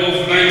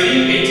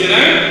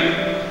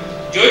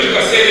 1989, George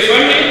Kasede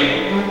family,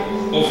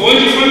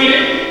 Ofonji family,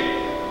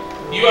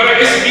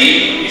 URSB,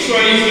 this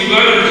one is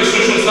Uganda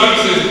Registration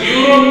Services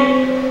Bureau,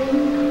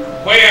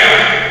 where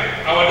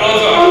our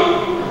daughter,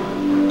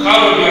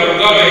 Carol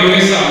Byarugaba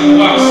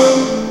works.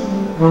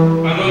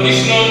 And on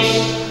this note,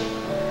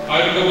 I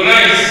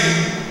recognize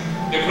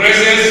the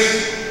presence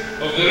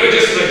of the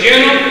Registrar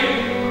General,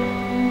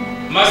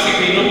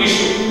 Masiki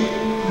Nowishu.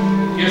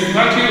 Yes,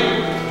 thank you.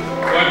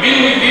 We have been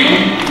with you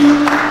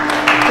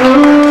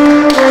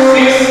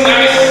since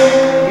NALIS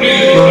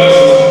really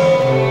trust.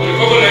 We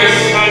recognize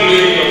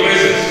humbly your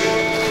presence.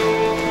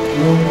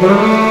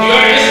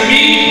 URSB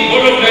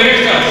Board of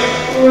Directors,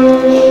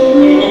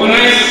 we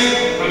recognize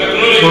and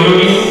acknowledge your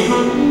this.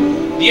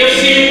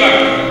 DFC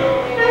Bank,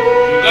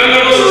 Uganda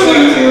Law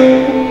Society,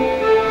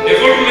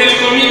 Development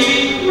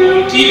Committee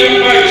of Tida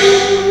Parish,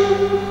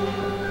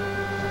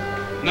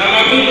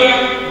 Namagunga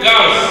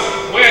Girls,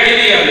 where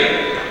Lillian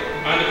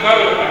and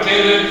Carol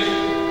attended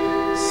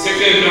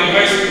secondary and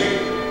high school.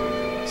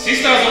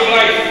 Sisters of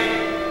Life,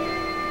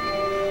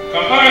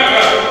 Kampala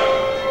Club,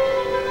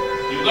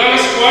 Uganda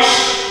Squash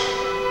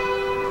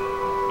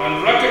and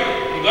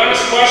Uganda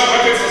Squash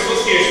Rackets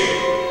Association,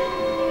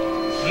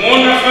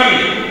 Mona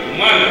Family,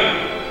 Manda,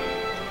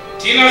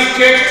 Tina's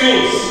Cake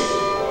Tools,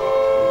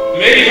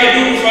 Mary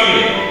Haduru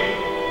Family,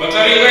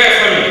 Bataringaya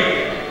Family,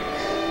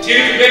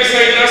 Tirik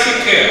Bedside Nursing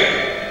Care,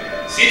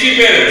 City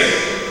Parents.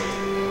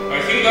 I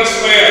think that's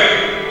where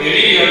the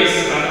Lillians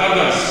and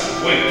others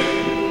went.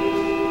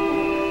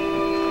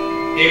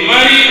 A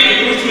married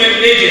recruitment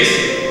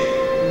agency,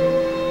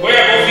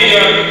 where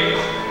Ophia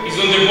is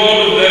on the board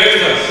of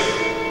directors.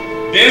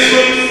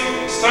 Benson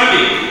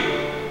Standing,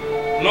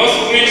 North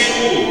Green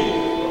School,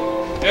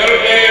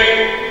 LA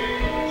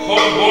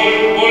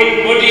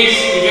Bodies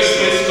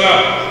Investment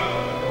Club.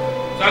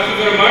 Thank you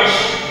very much.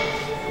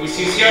 We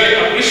sincerely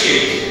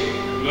appreciate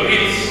your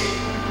reads.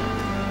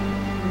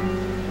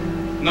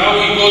 Now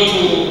we go to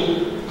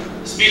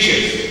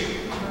speeches.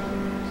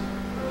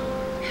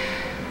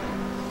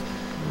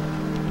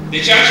 The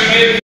church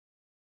made